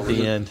what the Yeah, hell at is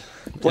the it? end.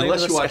 Blame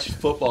Unless the you watch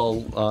football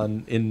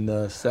in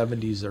the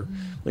 70s or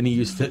when they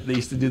used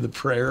to do the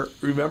prayer.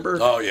 Remember?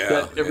 Oh, yeah,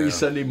 That every yeah.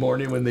 Sunday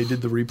morning when they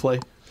did the replay.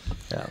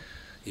 Yeah.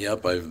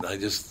 Yep,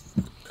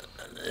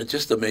 it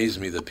just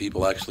amazed me that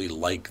people actually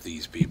like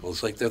these people.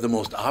 It's like they're the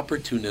most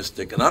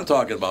opportunistic, and I'm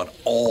talking about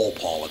all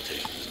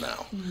politicians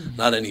now,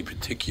 not any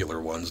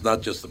particular ones,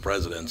 not just the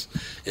presidents.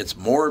 It's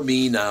more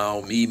me now,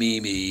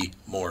 me,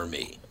 more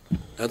me.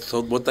 That's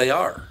what they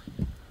are.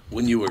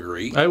 Wouldn't you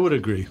agree? I would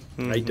agree.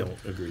 I don't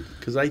agree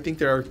because I think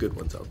there are good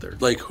ones out there.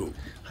 Like who?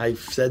 I've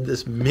said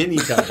this many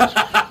times.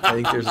 I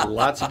think there's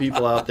lots of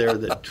people out there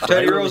that try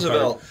Teddy really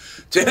Roosevelt.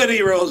 hard.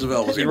 Teddy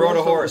Roosevelt. Was He rode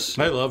a horse.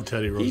 I love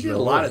Teddy Roosevelt. He did a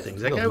lot of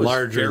things. That guy was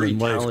larger very than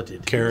life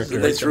talented. character.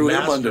 And they He was threw a him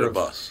master under the of-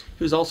 bus.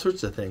 He was all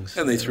sorts of things.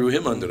 And they threw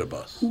him under the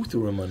bus. Who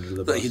threw him under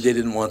the bus? They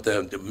didn't want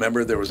that.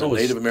 Remember, there was a Oh, a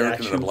Native American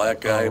and a statue?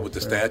 black guy Oh, with the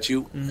yeah.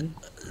 statue.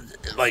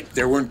 Like,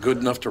 they weren't good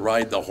enough to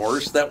ride the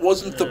horse. That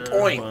wasn't the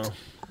point.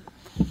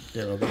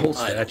 Well, the whole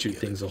statue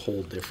thing's a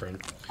whole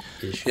different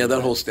issue. Yeah,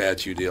 that whole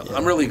statue deal.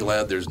 I'm really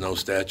glad there's no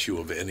statue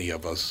of any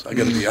of us. I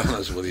got to be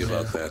honest with you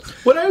about that.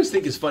 What I always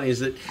think is funny is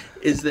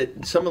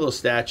that some of those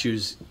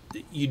statues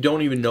you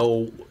don't even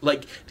know.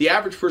 Like the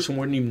average person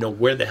wouldn't even know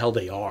where the hell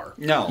they are.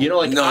 No,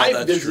 I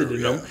that's visited true,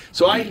 them, yeah.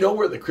 so I know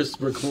where the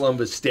Christopher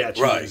Columbus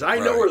statue Right, is. I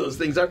know right. where those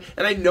things are,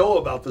 and I know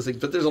about those things.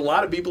 But there's a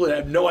lot of people that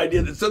have no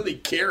idea that somebody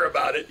care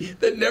about it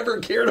that never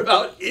cared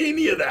about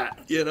any of that.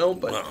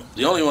 But Well,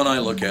 the only one I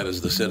look at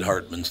is the Sid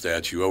Hartman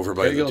statue over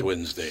by There you the go.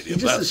 Twin Stadium. He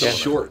just That's is the one.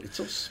 short. It's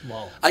so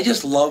small. I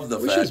just love the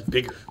Wish it was fact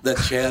bigger. that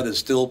Chad is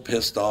still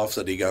pissed off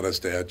that he got a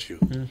statue.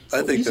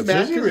 I think He's that's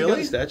mad because he got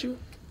a statue.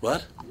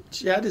 What?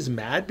 Chad is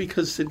mad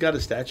because Sid got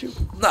a statue.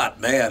 Not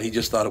mad. He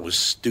just thought it was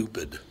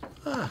stupid.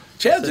 Chad's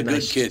Chad's a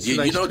good kid. You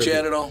know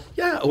Chad at all?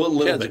 Yeah, well, a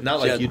little Chad's bit. Not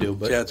like Chad- you do,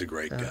 but Chad's a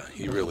great guy.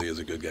 He really is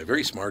a good guy.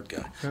 Very smart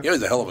guy.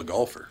 He's a hell of a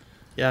golfer.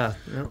 Yeah.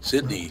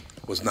 Sidney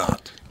was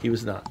not. He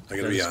was not. I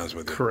got to be That's honest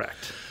with you.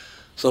 Correct.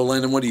 So,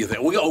 Landon, what do you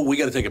think? We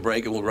got to take a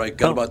break, and we'll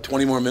got about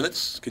 20 more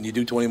minutes. Can you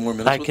do 20 more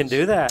minutes? I with can us?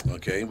 do that.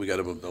 Okay,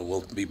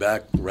 we'll be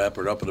back. Wrap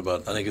it up in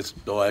about. I think it's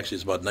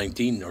about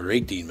 19 or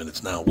 18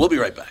 minutes now. We'll be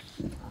right back.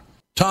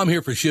 Tom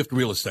here for Shift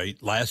Real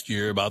Estate. Last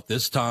year, about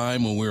this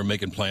time when we were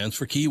making plans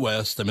for Key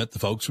West, I met the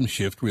folks from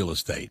Shift Real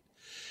Estate.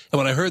 And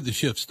when I heard the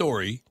Shift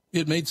story,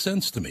 it made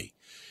sense to me.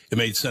 It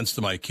made sense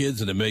to my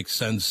kids, and it makes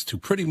sense to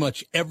pretty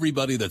much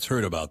everybody that's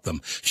heard about them.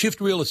 Shift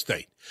Real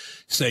Estate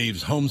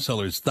saves home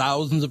sellers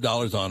thousands of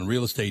dollars on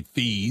real estate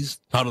fees.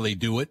 How do they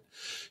do it?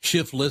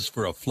 Shift lists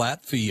for a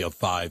flat fee of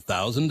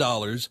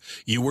 $5,000.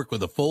 You work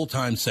with a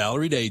full-time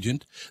salaried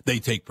agent. They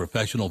take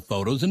professional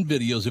photos and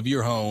videos of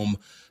your home,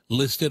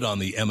 list it on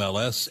the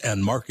MLS,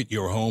 and market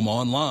your home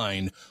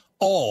online,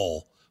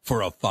 all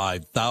for a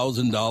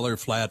 $5,000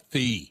 flat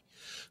fee.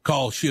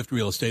 Call Shift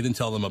Real Estate and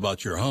tell them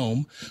about your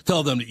home.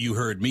 Tell them that you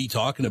heard me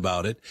talking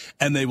about it,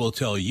 and they will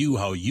tell you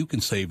how you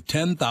can save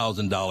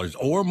 $10,000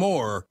 or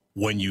more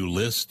when you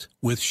list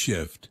with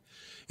Shift.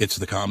 It's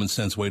the common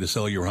sense way to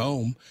sell your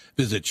home.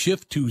 Visit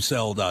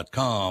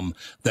shift2sell.com.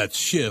 That's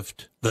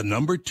shift, the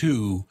number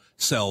 2,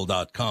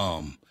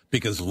 sell.com.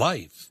 Because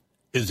life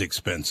is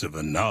expensive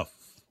enough.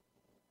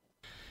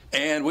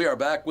 And we are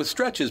back with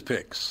Stretch's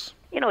picks.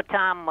 You know,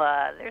 Tom,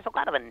 there's a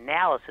lot of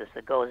analysis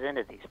that goes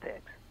into these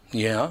picks.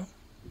 Yeah?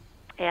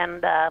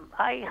 And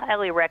I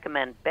highly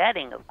recommend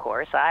betting, of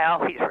course. I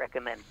always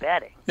recommend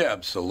betting. Yeah,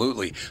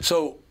 absolutely.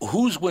 So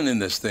who's winning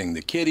this thing?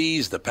 The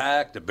Kitties, the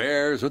Pack, the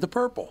Bears, or the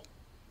Purple?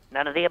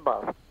 None of the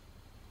above.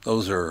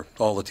 Those are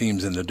all the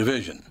teams in the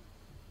division.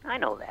 I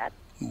know that.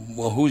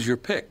 Well, who's your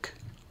pick?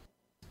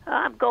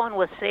 I'm going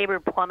with Sabre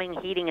Plumbing,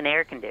 Heating, and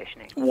Air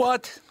Conditioning.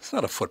 What? It's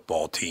not a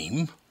football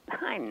team.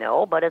 I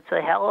know, but it's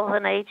a hell of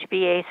an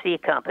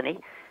HVAC company.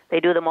 They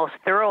do the most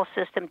thorough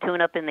system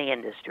tune-up in the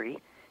industry.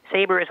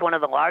 Sabre is one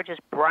of the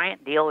largest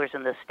Bryant dealers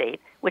in the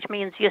state, which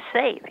means you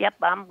save. Yep,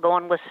 I'm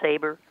going with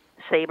Sabre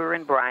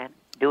and Bryant,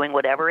 doing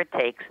whatever it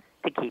takes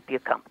to keep you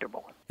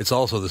comfortable. It's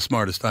also the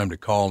smartest time to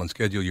call and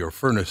schedule your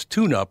furnace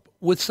tune-up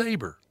with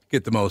Sabre.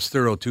 Get the most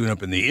thorough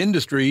tune-up in the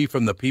industry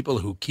from the people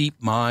who keep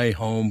my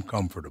home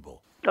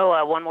comfortable.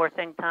 Oh, one more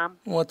thing, Tom.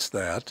 What's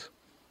that?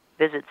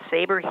 Visit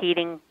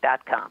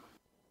saberheating.com.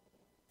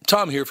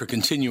 Tom here for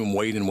Continuum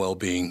Weight and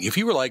Wellbeing. If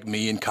you were like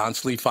me and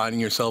constantly finding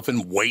yourself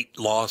in weight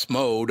loss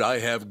mode, I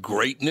have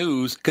great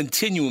news.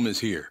 Continuum is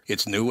here.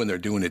 It's new and they're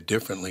doing it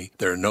differently.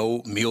 There are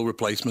no meal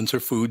replacements or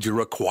foods you're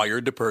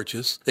required to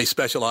purchase. They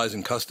specialize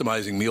in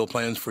customizing meal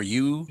plans for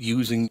you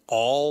using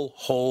all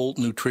whole,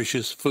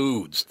 nutritious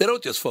foods. They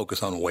don't just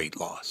focus on weight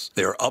loss.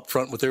 They are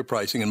upfront with their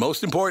pricing, and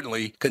most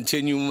importantly,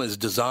 Continuum is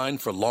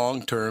designed for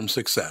long-term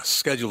success.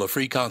 Schedule a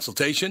free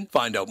consultation.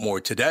 Find out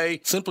more today.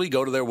 Simply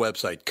go to their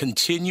website,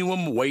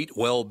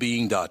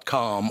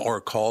 ContinuumWeightWellbeing.com, or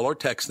call or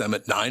text them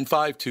at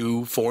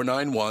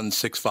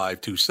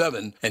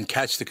 952-491-6527 and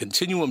catch the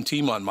Continuum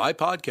team on my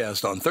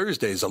podcast on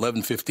Thursdays,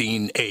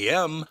 11:15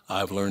 a.m.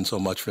 I've learned so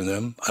much from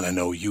them, and I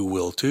know you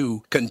will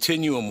too.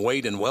 Continuum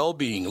Weight and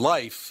Wellbeing,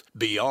 life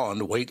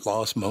beyond weight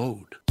loss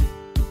mode.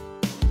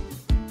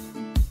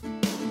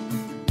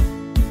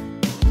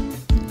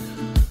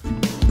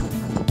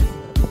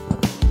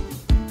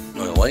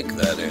 I like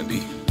that,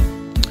 Andy.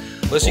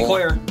 Lissy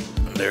Claire.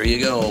 There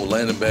you go.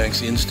 Landon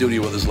Banks in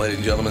studio with us, ladies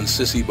and gentlemen.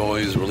 Sissy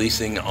Boys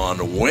releasing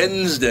on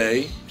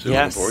Wednesday. So yes.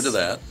 Looking forward to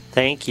that.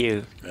 Thank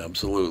you.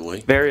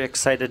 Absolutely. Very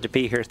excited to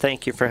be here.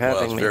 Thank you for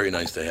having me. me. It's very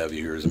nice to have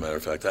you here, as a matter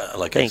of fact.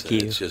 Like Thank I said, you.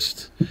 It's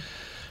just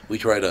we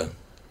try to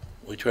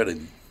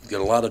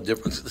get a lot of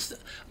differences.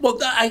 Well,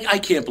 I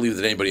can't believe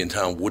that anybody in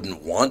town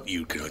wouldn't want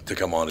you to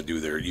come on and do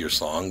your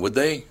song, would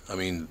they? I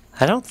mean,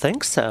 I don't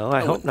think so.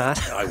 I hope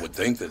not. I would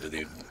think that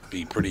they'd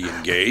be pretty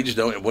engaged.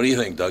 What do you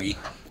think, Dougie?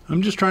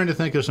 I'm just trying to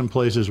think of some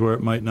places where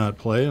it might not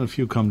play, and a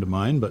few come to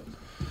mind, but...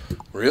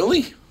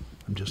 Really?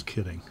 I'm just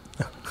kidding.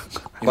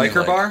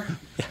 Biker bar?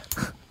 Yeah.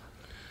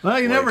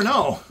 Well, you never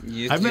know.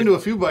 I've been to a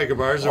few biker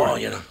bars. Oh,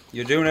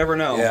 you do never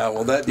know. Yeah,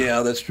 well,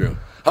 that's true.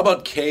 How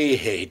about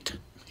K-Hate?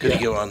 Could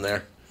he go on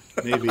there?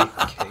 Maybe.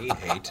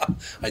 K-Hate.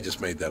 I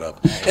just made that up.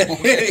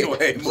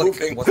 Anyway,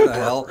 moving What the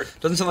hell?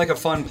 Doesn't sound like a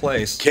fun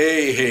place.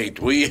 K-Hate.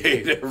 We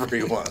hate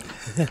everyone.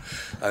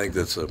 I think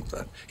that's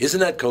isn't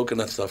that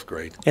coconut stuff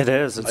great? It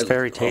is. It's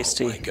very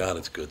tasty. Oh, my God,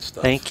 it's good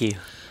stuff. Thank you.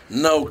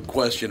 No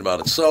question about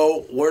it.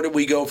 So, where do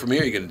we go from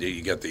here?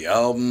 You got the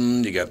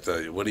album,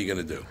 what are you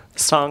going to do?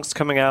 Songs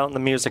coming out in the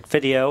music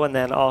video, and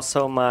then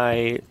also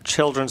my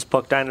children's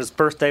book, Dinah's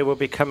Birthday, will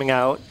be coming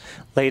out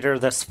later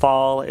this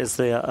fall. Is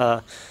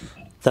the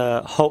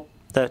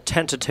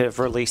tentative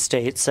release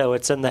date, so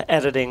it's in the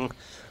editing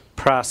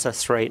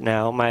process right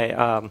now.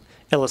 My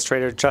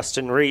illustrator,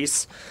 Justin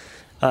Reese,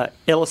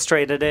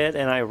 illustrated it,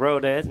 and I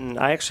wrote it, and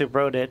I actually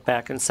wrote it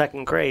back in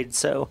second grade,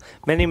 so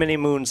many, many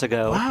moons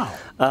ago. Wow.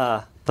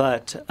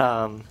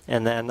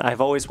 And then I've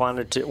always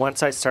wanted to,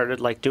 once I started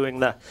doing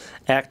the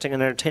acting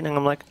and entertaining,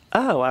 I'm like,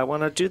 oh, I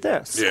want to do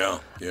this. Yeah.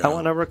 I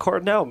want to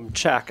record an album,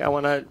 check. I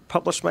want to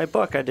publish my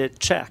book, I did,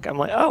 check. I'm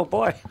like, oh,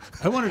 boy.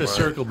 I wanted to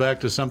circle back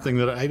to something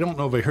that I don't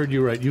know if I heard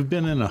you right. You've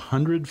been in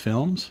 100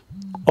 films?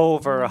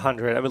 Over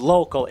 100. I mean,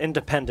 local,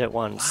 independent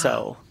ones,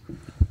 wow. So...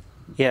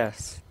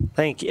 Yes,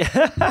 thank you.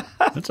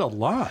 That's a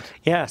lot.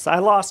 Yes, I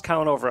lost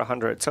count over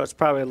 100, so it's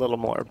probably a little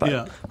more,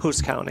 but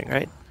who's counting,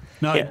 right?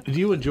 Now, do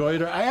you enjoy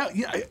it?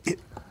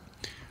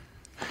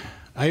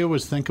 I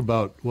always think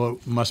about what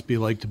it must be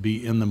like to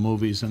be in the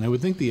movies, and I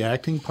would think the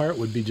acting part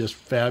would be just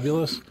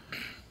fabulous.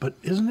 But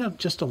isn't that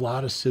just a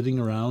lot of sitting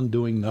around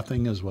doing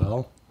nothing as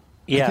well?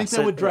 Yes, I think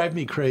that would drive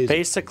me crazy.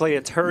 Basically,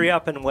 it's hurry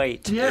up and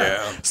wait.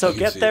 Yeah. So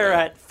get there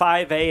at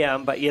 5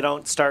 a.m., but you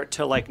don't start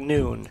till like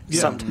noon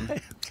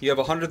sometime. You have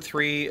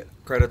 103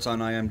 credits on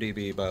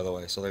IMDb, by the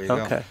way, so there you go.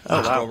 Okay.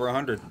 Just over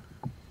 100.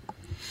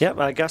 Yep,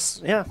 I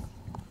guess, yeah.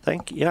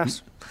 Thank you,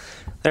 yes.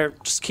 There,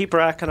 just keep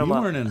racking them up.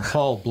 You weren't in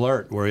Paul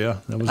Blart, were you?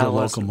 That was a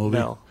local movie.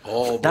 No.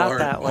 Oh, Not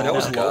that one. That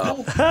was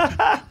local?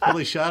 Well,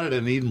 they shot it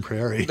in Eden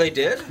Prairie. They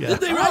did? Yeah. Did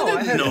they?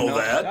 I didn't know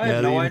that. I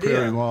had no Eden idea.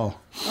 Prairie Mall.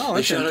 Oh, They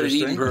that's shot it at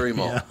interesting. Eden Prairie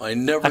Mall. Yeah. I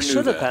never I knew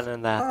should have that. been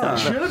in that.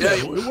 Should have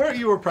been. Where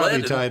you were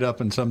probably tied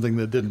up in something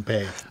that didn't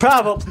pay.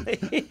 Probably.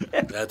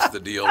 That's the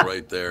deal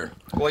right there.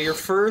 Well, your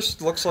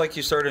first looks like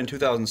you started in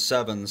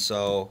 2007,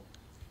 so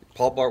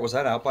Paul Blart, was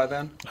that out by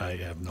then? I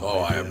have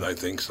no idea. I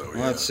think so,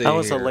 yeah. Let's see I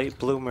was here. a late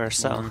bloomer,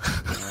 so.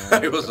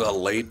 I was a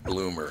late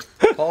bloomer.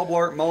 Paul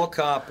Blart Mall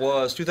Cop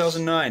was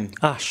 2009.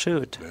 Ah,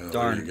 shoot.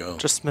 Darn. There you go.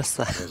 Just missed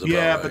that.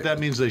 Yeah, but that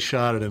means they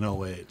shot it in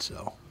 08,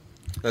 so.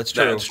 That's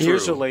true. That's true.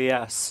 Usually,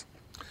 yes.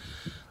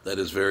 That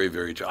is very,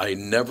 very true. I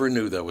never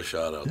knew that was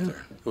shot out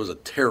there. It was a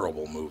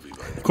terrible movie. By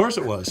the way. Of course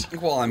it was.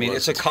 Well, I mean, It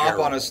it's was a cop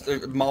on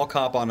a mall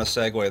cop on a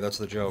Segway. That's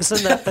the joke.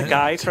 Isn't that the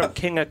guy from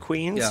King of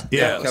Queens? Yeah.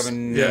 Yes.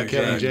 Kevin.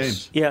 Kevin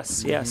James.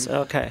 Yes, yes,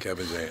 okay.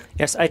 Kevin James.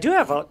 Yes, I do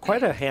have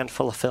quite a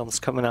handful of films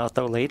coming out,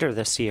 though, later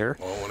this year.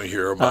 I want to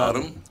hear about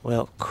them.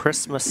 Well,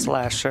 Christmas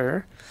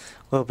Slasher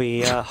will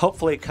be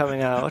hopefully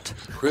coming out.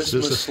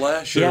 Christmas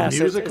Slasher Yes,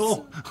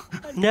 musical?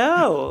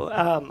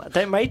 No,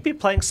 they might be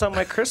playing some of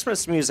my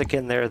Christmas music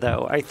in there,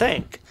 though, I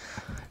think.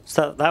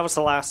 So that was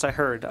the last I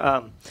heard.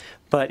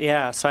 But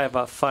yeah, so I have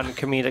a fun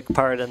comedic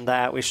part in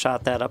that. We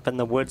shot that up in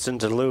the woods in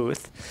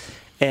Duluth.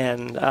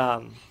 And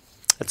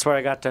it's where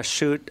I got to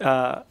shoot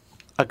a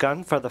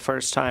gun for the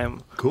first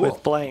time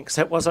with blanks.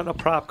 It wasn't a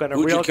prop gun, Who'd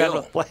you real gun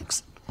kill? with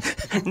blanks.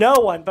 No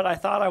one, but I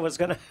thought I was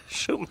going to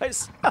shoot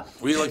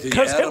myself. Were you like the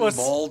 'Cause it Adam was-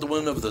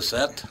 Baldwin of the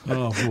set?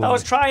 Oh, boy. I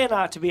was trying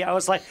not to be. I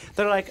was like,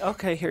 they're like,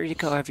 okay, here you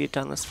go. Have you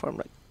done this for? I'm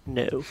like,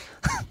 no.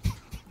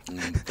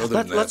 Other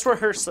than that, Let's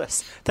rehearse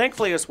this.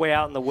 Thankfully, it was way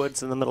out in the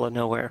woods in the middle of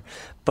nowhere.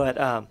 But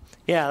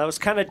yeah, that was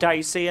kind of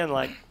dicey and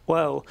like,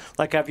 whoa.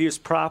 Like I've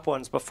used prop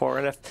ones before.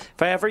 And if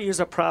I ever use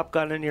a prop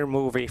gun in your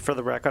movie, for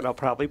the record, I'll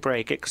probably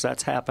break it because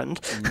that's happened.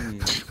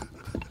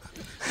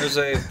 There's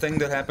a thing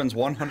that happens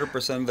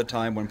 100% of the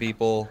time when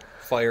people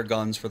fire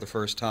guns for the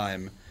first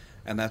time,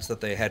 and that's that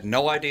they had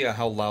no idea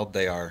how loud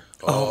they are.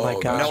 Oh, my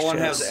gosh. No one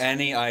yes. has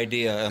any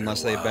idea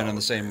unless they've been in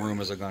the same room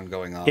as a gun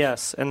going off.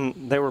 Yes, and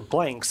they were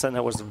blanks, and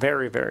it was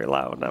very, very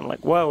loud. And I'm like,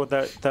 whoa,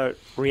 the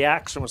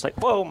reaction was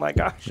like, whoa, my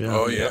gosh. Yeah.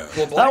 Oh, yeah.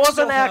 Well, That blanks wasn't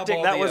still have acting,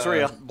 all that the, was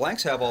real.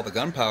 Blanks have all the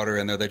gunpowder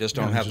in there. They just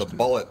don't have the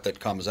bullet that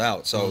comes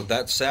out. So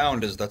that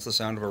sound that's the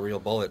sound of a real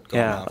bullet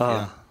going Yeah,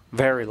 off.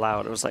 very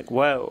loud. It was like,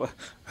 whoa,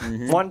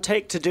 one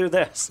take to do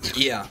this.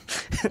 Yeah.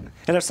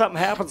 And if something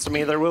happens to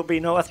me, there will be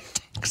no other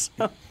takes.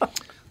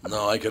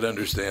 No, I could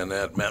understand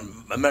that. Man,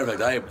 as a matter of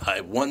fact,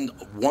 I won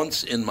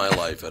once in my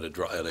life at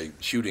a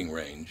shooting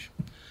range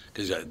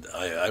because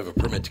I have a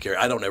permit to carry.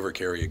 I don't ever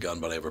carry a gun,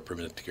 but I have a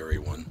permit to carry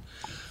one.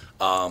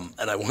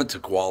 And I went to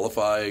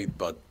qualify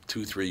about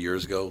 2-3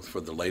 years ago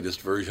for the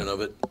latest version of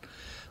it.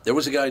 There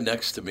was a guy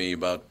next to me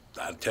about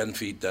 10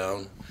 feet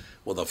down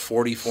with a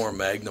 .44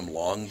 Magnum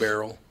long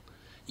barrel.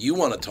 You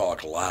want to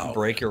talk loud.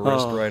 Break your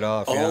wrist right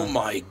off. Oh, yeah.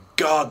 my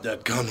God,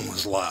 that gun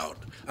was loud.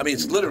 I mean,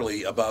 it's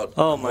literally about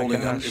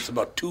it's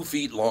about 2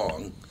 feet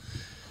long.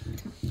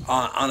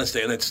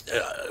 Honestly, and it's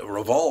a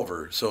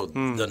revolver, so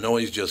the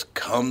noise just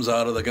comes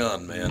out of the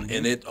gun, man.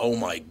 And it, oh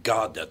my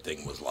God, that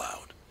thing was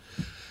loud.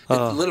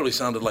 It literally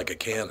sounded like a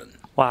cannon.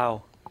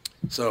 Wow.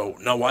 So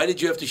now, why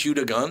did you have to shoot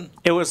a gun?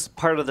 It was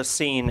part of the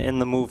scene in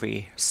the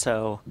movie,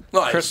 so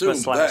No, I Christmas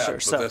assumed that, slasher.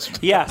 but So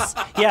that's-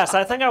 yes,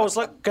 I think I was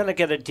going to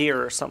get a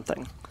deer or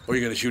something. Were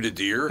you going to shoot a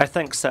deer? I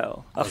think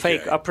so.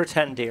 A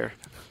pretend deer.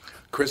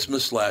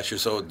 Christmas slasher.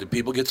 So did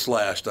people get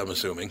slashed? I'm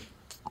assuming.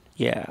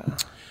 Yeah.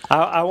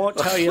 I won't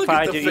tell you if Look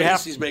I at the do.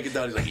 face he's making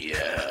down. He's like,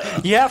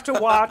 yeah. You have to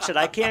watch it.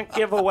 I can't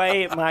give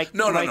away my.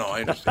 No, I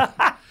understand.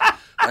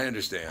 I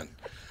understand.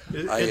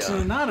 It's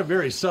not a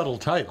very subtle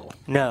title.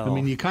 No. I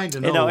mean, you kind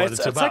of know what it's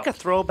about. It's like a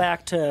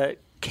throwback to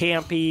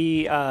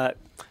campy,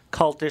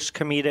 cultish,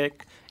 comedic,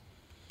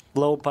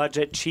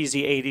 low-budget,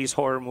 cheesy 80s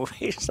horror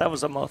movies. That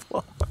was a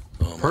mouthful.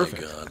 Oh, my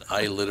God.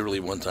 I literally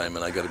one time,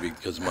 and I got to be,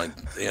 because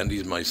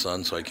Andy's my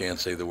son, so I can't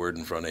say the word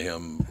in front of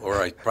him,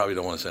 or I probably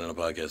don't want to say it on a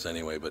podcast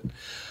anyway, but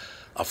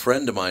a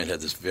friend of mine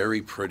had this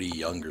very pretty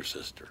younger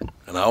sister,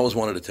 and I always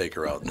wanted to take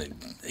her out, and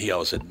he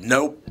always said,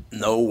 nope,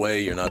 no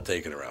way, you're not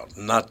taking her out.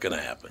 Not going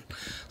to happen.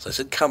 So I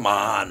said, come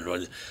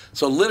on.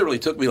 So it literally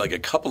took me like a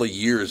couple of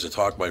years to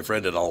talk my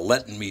friend into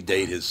letting me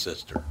date his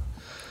sister.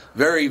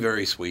 Very,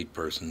 very sweet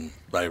person.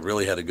 I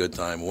really had a good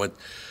time. Went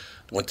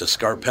to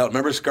Scarpelli.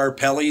 Remember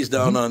Scarpelli's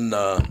down on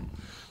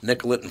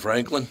Nicollet and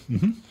Franklin?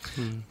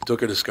 Mm-hmm.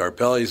 Took her to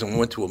Scarpelli's and we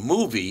went to a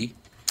movie.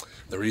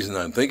 The reason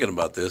I'm thinking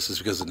about this is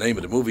because the name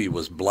of the movie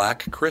was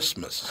Black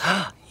Christmas.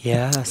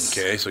 Yes.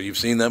 Okay, so you've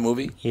seen that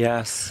movie?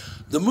 Yes.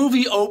 The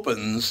movie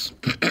opens.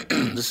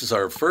 This is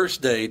our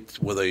first date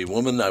with a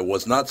woman I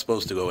was not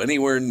supposed to go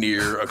anywhere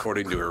near,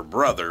 according to her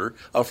brother,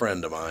 a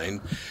friend of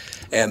mine.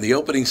 And the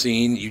opening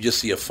scene, you just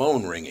see a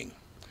phone ringing.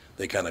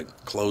 They kind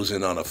of close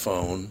in on a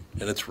phone,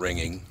 and it's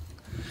ringing.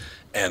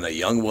 And a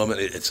young woman,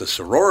 it's a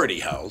sorority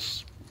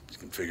house. You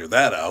can figure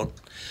that out.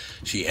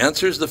 She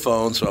answers the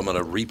phone, so I'm going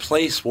to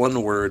replace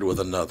one word with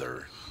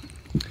another.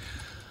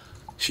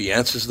 She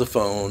answers the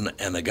phone,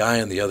 and the guy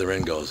on the other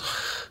end goes,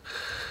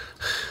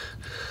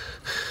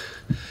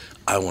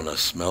 I want to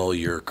smell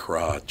your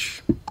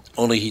crotch.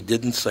 Only he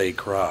didn't say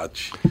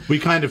crotch. We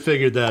kind of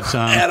figured that,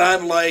 Tom. And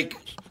I'm like,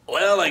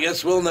 well, I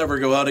guess we'll never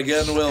go out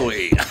again, will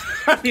we?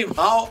 I mean,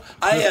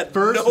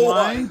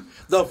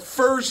 the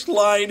first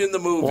line in the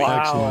movie.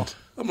 Wow. Excellent.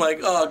 I'm like,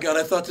 oh, God,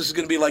 I thought this was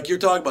going to be like, you're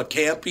talking about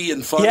campy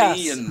and funny.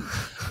 Yes. And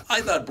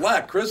I thought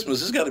Black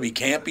Christmas is going to be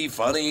campy,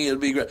 funny. It'd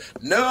be great.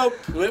 Nope,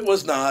 it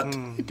was not.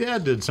 My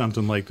dad did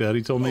something like that.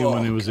 He told me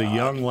when he was a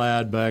young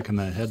lad back in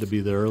had to be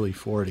the early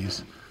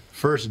 40s.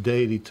 First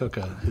date, he took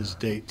his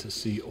date to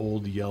see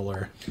Old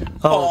Yeller.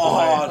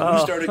 Oh, you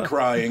started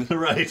crying.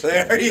 Right.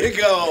 There you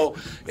go.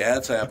 Yeah,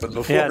 it's happened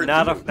before. Yeah,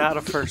 not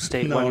a first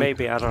date one,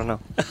 maybe. I don't know.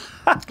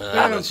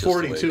 In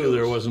 42,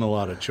 there wasn't a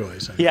lot of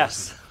choice.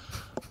 Yes.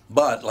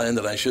 But,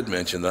 Landon, I should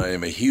mention that I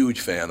am a huge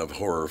fan of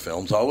horror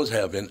films. Always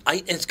have been.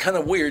 It's kind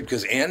of weird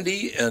because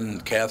Andy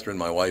and Catherine,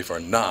 my wife,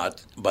 are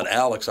not, but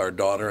Alex, our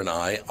daughter, and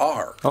I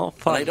are. Oh,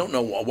 fun. And I don't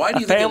know why.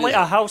 Do you family, think it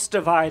is? a house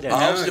divided. A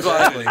house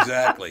divided,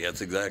 exactly. That's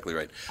exactly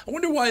right. I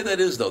wonder why that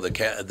is, though,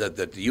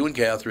 that you and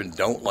Catherine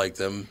don't like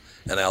them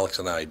and Alex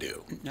and I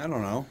do. I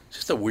don't know. It's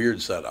just a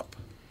weird setup.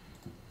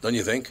 Don't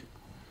you think?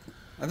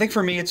 I think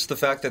for me it's the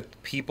fact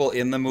that people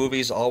in the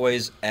movies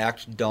always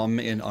act dumb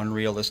in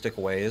unrealistic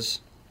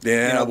ways.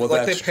 Yeah, you know, well,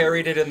 like that's they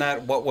parodied it in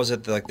that, what was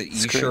it, like the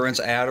insurance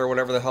ad or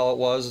whatever the hell it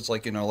was? It's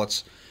like,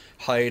 let's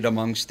hide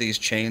amongst these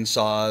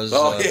chainsaws.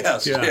 Oh,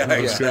 yes. Yeah,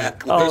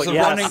 exactly. There's a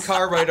running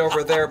car right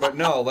over there, but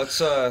no, let's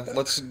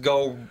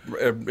go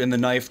in the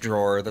knife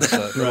drawer.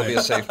 That'll be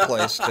a safe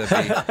place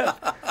to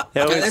be.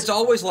 It's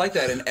always like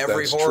that in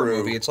every horror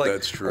movie. It's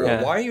like,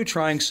 why are you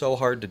trying so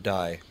hard to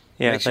die?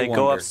 Yeah, they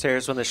go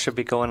upstairs when they should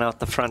be going out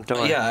the front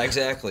door. Yeah,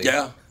 exactly.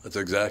 Yeah, that's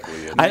exactly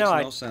it. I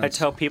know. I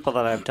tell people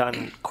that I've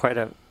done quite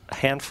a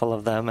handful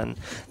of them, and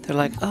they're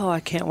like, "Oh, I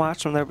can't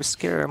watch them; they're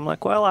scary." I'm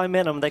like, "Well, I'm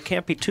in them. They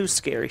can't be too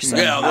scary." So.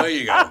 Yeah, there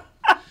you go.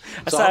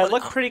 I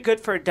look pretty good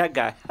for a dead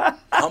guy.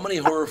 How many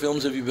horror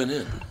films have you been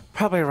in?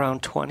 Probably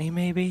around 20,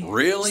 maybe.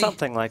 Really?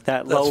 Something like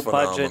that. That's Low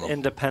phenomenal. budget,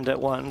 independent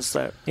ones.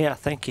 Yeah,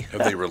 thank you.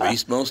 Have they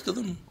released most of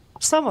them?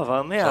 Some of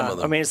them, yeah. Some of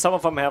them. I mean, some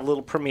of them have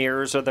little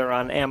premieres, or they're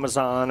on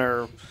Amazon,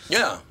 or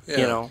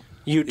YouTube.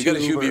 You got to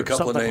shoot me a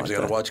couple of something names. like I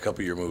got to that. watch a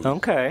couple of your movies.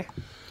 Okay.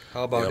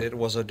 How about It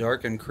Was a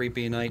Dark and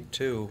Creepy Night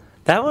too?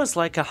 That was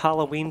like a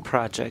Halloween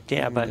project,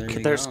 yeah.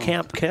 But there's go.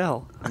 Camp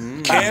Kill.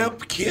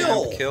 Camp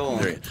Kill. Camp Kill.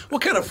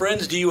 What kind of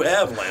friends do you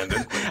have,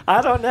 Landon?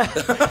 I don't know.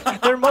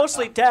 They're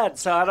mostly dead,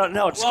 so I don't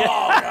know. Just Oh,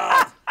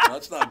 God.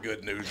 That's not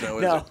good news, now,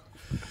 is No. it?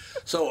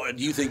 So,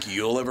 do you think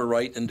you'll ever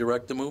write and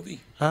direct the movie?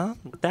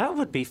 That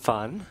would be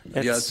fun.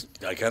 Yes,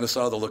 I kind of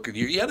saw the look of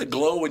you. You had a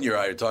glow in your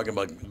eye talking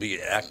about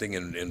acting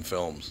in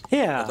films.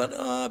 Yeah. I thought,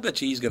 I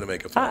bet you he's going to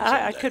make a film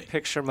I could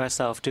picture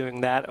myself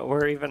doing that.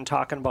 We're even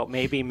talking about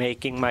maybe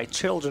making my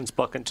children's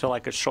book into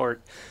like a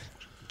short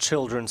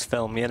children's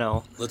film,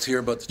 Let's hear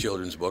about the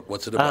children's book.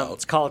 What's it about?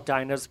 It's called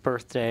Dinah's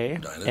Birthday.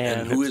 Dinah.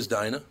 And who is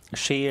Dinah?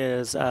 She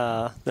is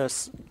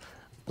this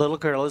little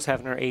girl is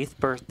having her 8th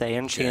birthday,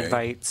 and she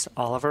invites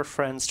all of her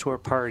friends to her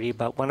party,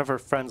 but one of her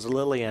friends,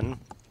 Lillian,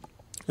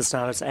 is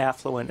not as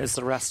affluent as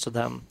the rest of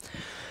them.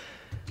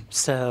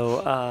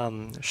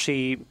 So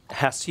she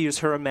has to use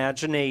her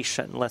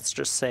imagination, let's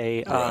just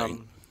say,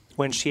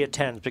 when she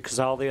attends, because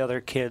all the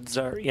other kids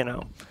are,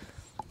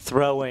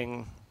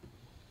 throwing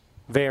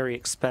very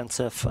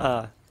expensive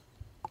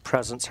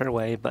presents her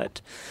way. But,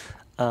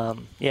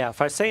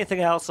 if I say anything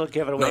else, I'll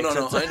give it away.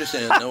 No, I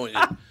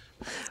understand.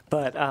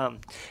 But,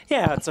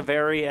 it's a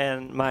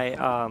and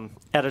my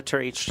editor,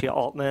 H.T.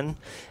 Altman,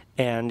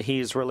 and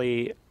he's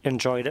really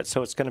enjoyed it,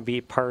 so it's going to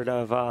be part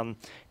of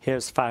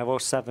his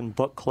 507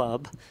 book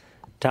club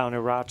down in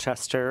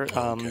Rochester.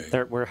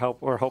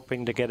 We're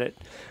hoping to get it.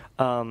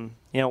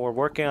 We're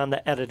working on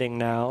the editing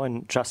now,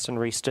 and Justin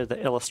Reese did the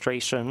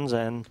illustrations,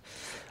 and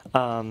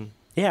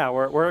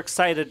we're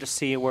excited to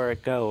see where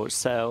it goes.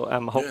 So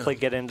hopefully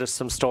get into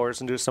some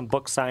stores and do some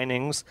book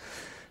signings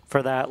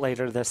for that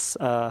later this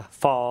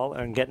fall,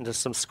 and get into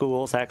some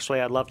schools.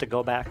 Actually, I'd love to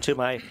go back to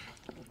my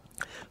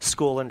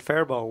school in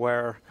Faribault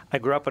where I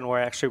grew up and where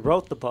I actually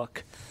wrote the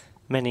book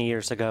many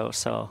years ago.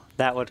 So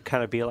that would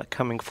kind of be like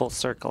coming full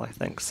circle, I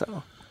think.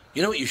 So.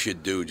 You know what you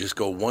should do? Just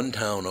go one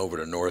town over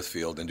to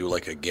Northfield and do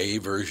like a gay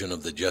version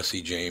of the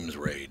Jesse James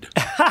raid.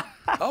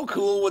 How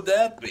cool would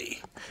that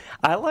be?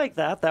 I like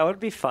that. That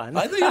would be fun.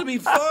 I think it'd be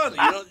fun.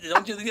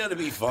 Don't you think that'd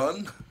be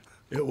fun?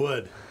 It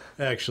would,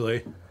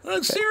 actually.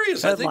 I'm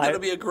serious. I think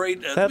that'd be a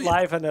great... That'd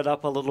liven it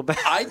up a little bit.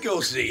 I'd go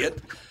see it.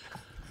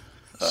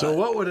 So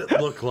what would it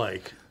look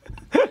like?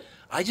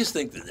 I just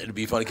think that it'd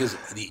be funny because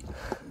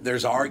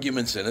there's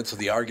arguments in it, so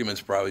the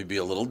arguments probably be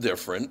a little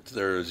different.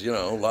 There's, a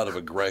lot of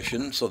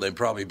aggression, so they'd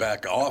probably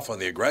back off on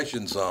the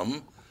aggression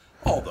some.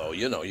 Although,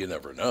 you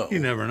never know. You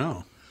never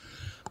know.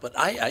 But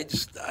I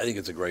think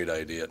it's a great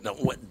idea. Now,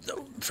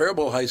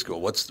 Faribault High School,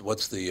 what's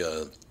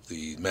the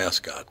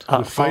mascot?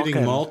 The Fighting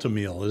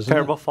Maltameal, isn't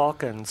Faribault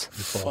Falcons.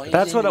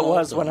 That's what it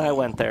was when I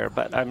went there,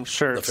 but I'm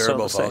sure the it's still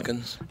the same.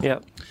 Falcons?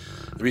 Yep.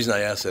 The reason I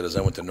asked that is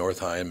I went to North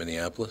High in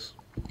Minneapolis.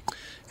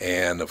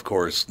 And, of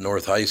course,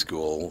 North High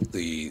School,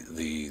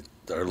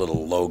 our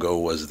little logo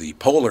was the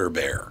polar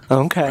bear.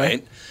 Okay.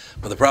 Right?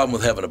 But the problem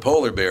with having a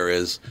polar bear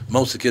is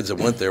most of the kids that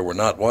went there were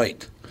not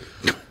white.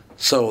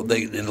 So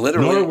they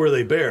literally... Nor were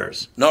they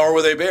bears. Nor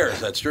were they bears,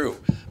 that's true.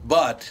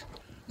 But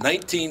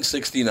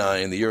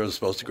 1969, the year I was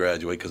supposed to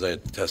graduate, because I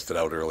had tested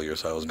out earlier,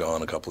 so I was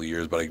gone a couple of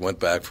years, but I went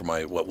back for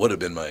what would have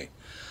been my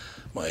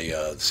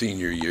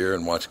senior year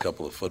and watched a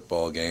couple of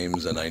football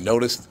games, and I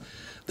noticed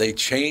they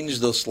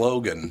changed the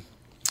slogan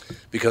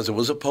because it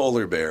was a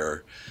polar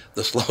bear.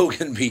 The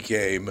slogan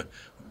became,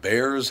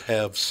 "Bears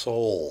have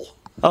soul."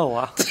 Oh,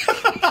 wow.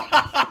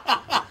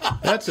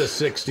 That's a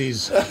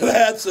 60s.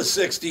 That's a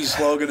 60s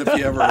slogan if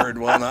you ever heard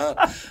one,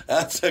 huh?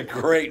 That's a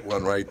great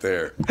one right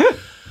there.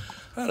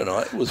 I don't know.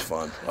 It was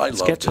fun.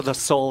 Let's get to the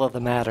soul of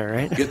the matter,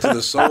 right? Get to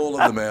the soul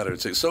of the matter.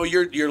 So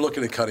you're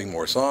looking at cutting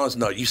more songs?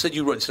 No, you said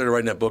you started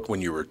writing that book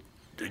when you were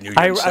in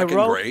second grade? I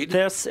wrote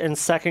this in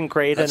second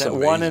grade, That's and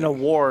it won an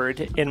award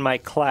in my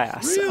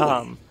class.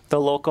 Really? The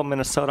local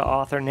Minnesota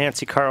author,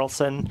 Nancy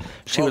Carlson,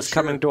 she was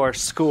coming to our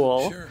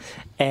school. Sure.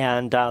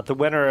 And the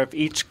winner of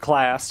each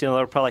class, there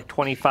were probably like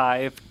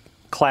 25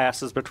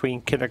 classes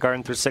between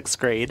kindergarten through sixth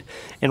grade,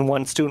 and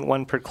one student,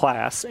 one per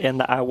class.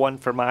 And I won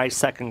for my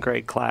second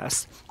grade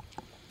class.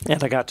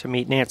 And I got to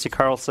meet Nancy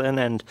Carlson,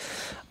 and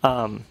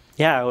I'm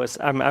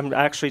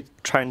actually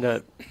trying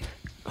to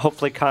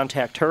hopefully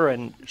contact her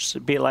and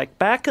be like,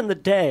 back in the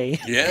day,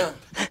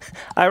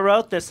 I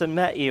wrote this and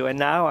met you, and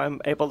now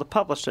I'm able to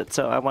publish it,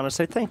 so I want to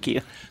say thank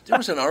you. There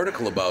was an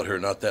article about her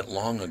not that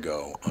long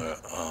ago.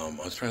 I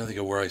was trying to think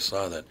of where I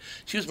saw that.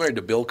 She was married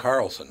to Bill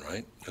Carlson,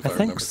 right? If I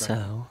think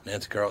so.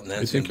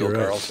 Nancy and Bill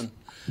Carlson?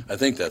 I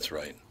think that's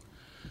right.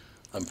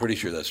 I'm pretty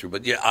sure that's true.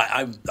 But, yeah,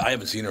 I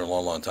haven't seen her in a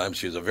long, long time.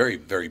 She was a very,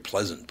 very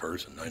pleasant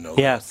person. I know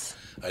Yes. that.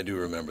 I do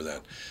remember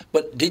that.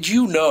 But did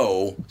you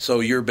know, so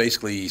you're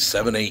basically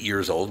 7, 8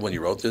 years old when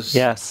you wrote this?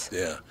 Yes.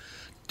 Yeah.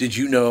 Did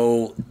you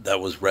know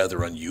that was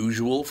rather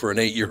unusual for an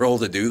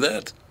 8-year-old to do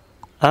that?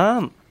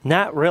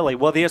 Not really.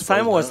 Well, the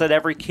assignment was that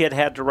every kid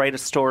had to write a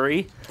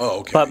story. Oh,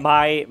 okay. But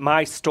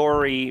my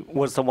story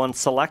was the one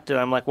selected.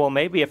 I'm like, well,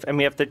 maybe if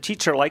the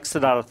teacher likes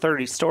it out of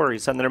 30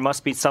 stories, then there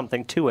must be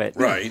something to it.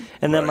 Right.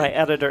 And then my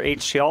editor,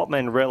 H.G.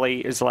 Altman, really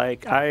is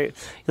like,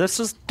 this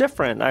is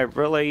different. I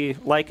really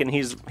like it. And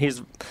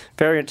he's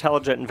very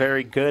intelligent and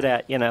very good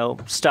at,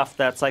 stuff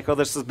that's like, oh,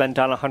 this has been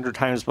done 100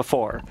 times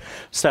before.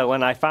 So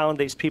when I found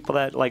these people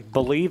that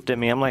believed in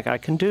me, I'm like, I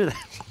can do that.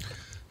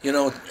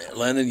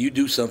 Landon, you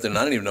do something, and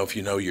I don't even know if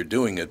you know you're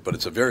doing it, but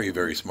it's a very,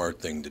 very smart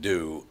thing to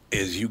do,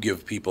 is you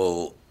give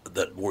people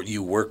that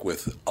you work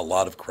with a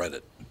lot of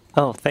credit.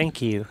 Oh,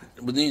 thank you.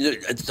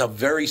 It's a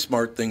very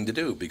smart thing to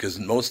do, because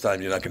most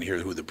times you're not going to hear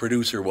who the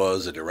producer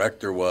was, the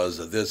director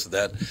was, this,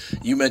 that.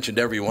 You mentioned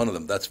every one of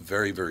them. That's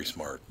very, very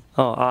smart.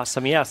 Oh,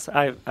 awesome. Yes.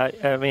 I'm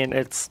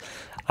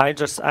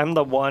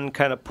the one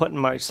kind of putting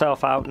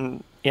myself out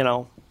and,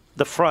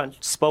 the front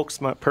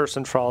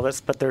spokesperson for all this,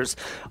 but there's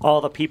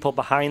all the people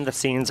behind the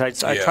scenes. I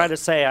try to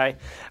say I'm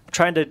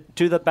trying to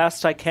do the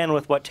best I can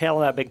with what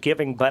talent I've been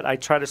giving, but I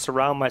try to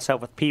surround myself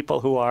with people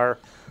who are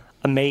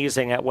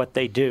amazing at what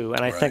they do.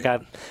 And I think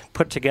I've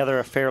put together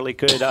a fairly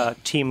good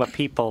team of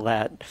people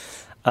that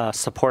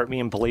support me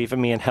and believe in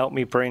me and help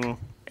me bring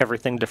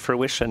everything to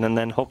fruition. And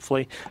then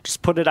hopefully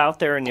just put it out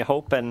there, and you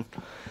hope and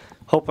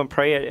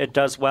pray it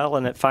does well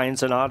and it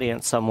finds an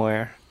audience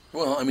somewhere.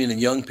 Well, and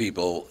young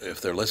people,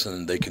 if they're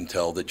listening, they can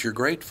tell that you're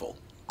grateful.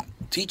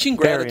 Teaching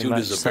gratitude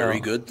is a very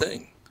good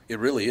thing. It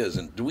really is.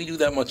 And do we do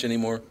that much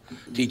anymore?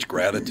 Teach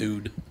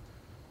gratitude?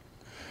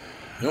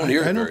 I don't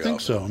hear it very often. I don't think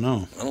so,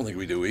 no. I don't think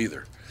we do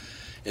either.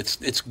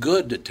 It's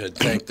good to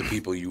thank the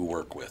people you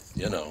work with,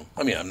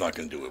 I'm not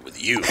going to do it with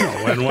you.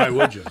 No, and why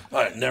would you?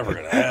 It's never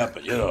going to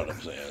happen, you know what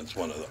I'm saying? It's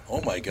one of the,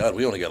 oh, my God,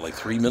 we only got like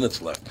 3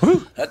 minutes left.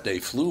 That day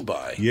flew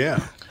by.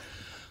 Yeah.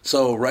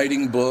 So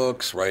writing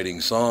books, writing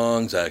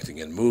songs, acting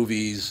in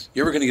movies.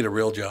 You ever going to get a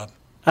real job?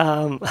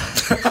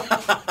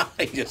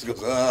 He just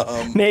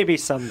goes, Maybe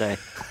someday.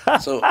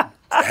 So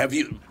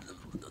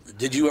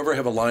did you ever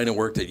have a line of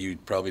work that you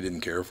probably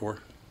didn't care for?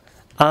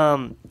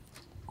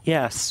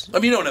 Yes.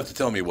 You don't have to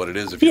tell me what it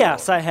is. If you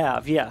Yes, I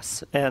have,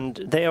 yes. And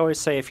they always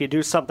say if you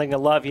do something you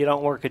love, you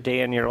don't work a day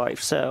in your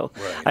life. So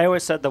I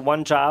always said the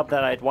one job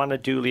that I'd want to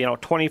do,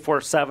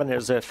 24/7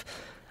 is if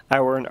I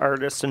were an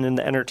artist and in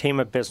the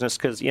entertainment business,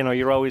 because,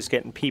 you're always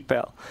getting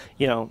people,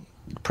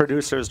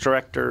 producers,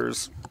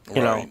 directors,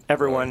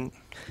 everyone.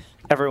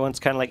 Everyone's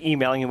kind of like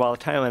emailing you all the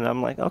time, and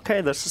I'm like,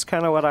 okay, this is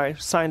kind of what I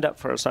signed up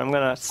for, so I'm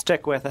going to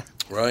stick with it.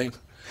 Right.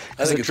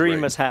 think the it's dream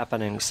great. is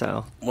happening.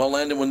 So. Well,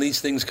 Landon, when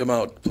these things come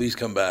out, please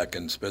come back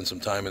and spend some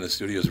time in the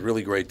studio. It's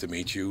really great to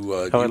meet you.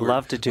 I would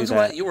love to do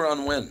that. You were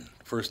on when?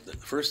 The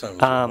first time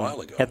was a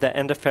while ago. At the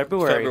end of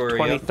February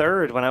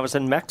 23rd, when I was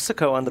in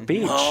Mexico on the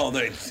beach.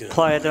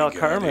 Playa del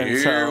Carmen.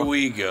 Here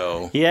we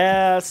go.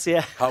 Yes,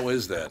 yeah. How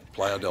is that?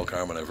 Playa del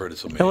Carmen, I've heard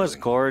it's amazing. It was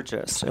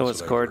gorgeous. It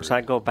was gorgeous.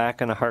 I'd go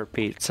back in a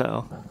heartbeat.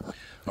 So.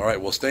 All right,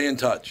 well, stay in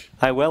touch.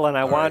 I will, and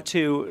I want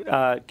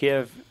to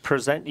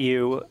present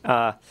you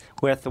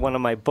with one of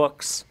my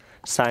books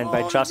signed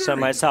by Justin and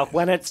myself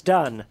when it's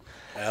done.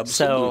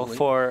 Absolutely.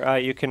 So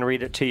you can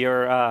read it to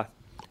your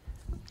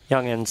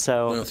youngins.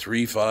 So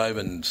 3, 5,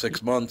 and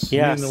 6 months.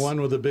 You mean the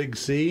one with the big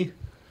C?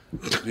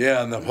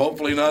 Yeah, and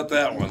hopefully not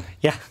that one.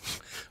 Yeah.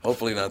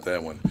 Hopefully not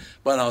that one.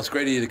 But no, it's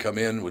great of you to come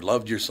in. We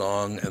loved your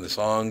song, and the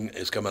song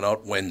is coming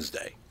out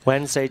Wednesday.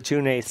 Wednesday,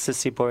 June 8th,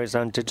 Sissy Boys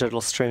on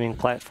digital streaming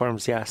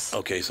platforms, yes.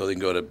 Okay, so they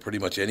can go to pretty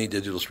much any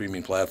digital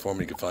streaming platform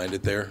and you can find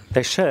it there?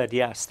 They should,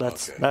 yes.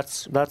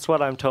 That's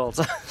what I'm told.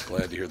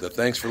 Glad to hear that.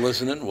 Thanks for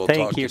listening. We'll Thank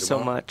talk to you you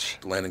tomorrow. so much.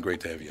 Landon, great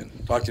to have you in.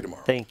 Talk to you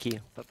tomorrow. Thank you.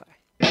 Bye-bye.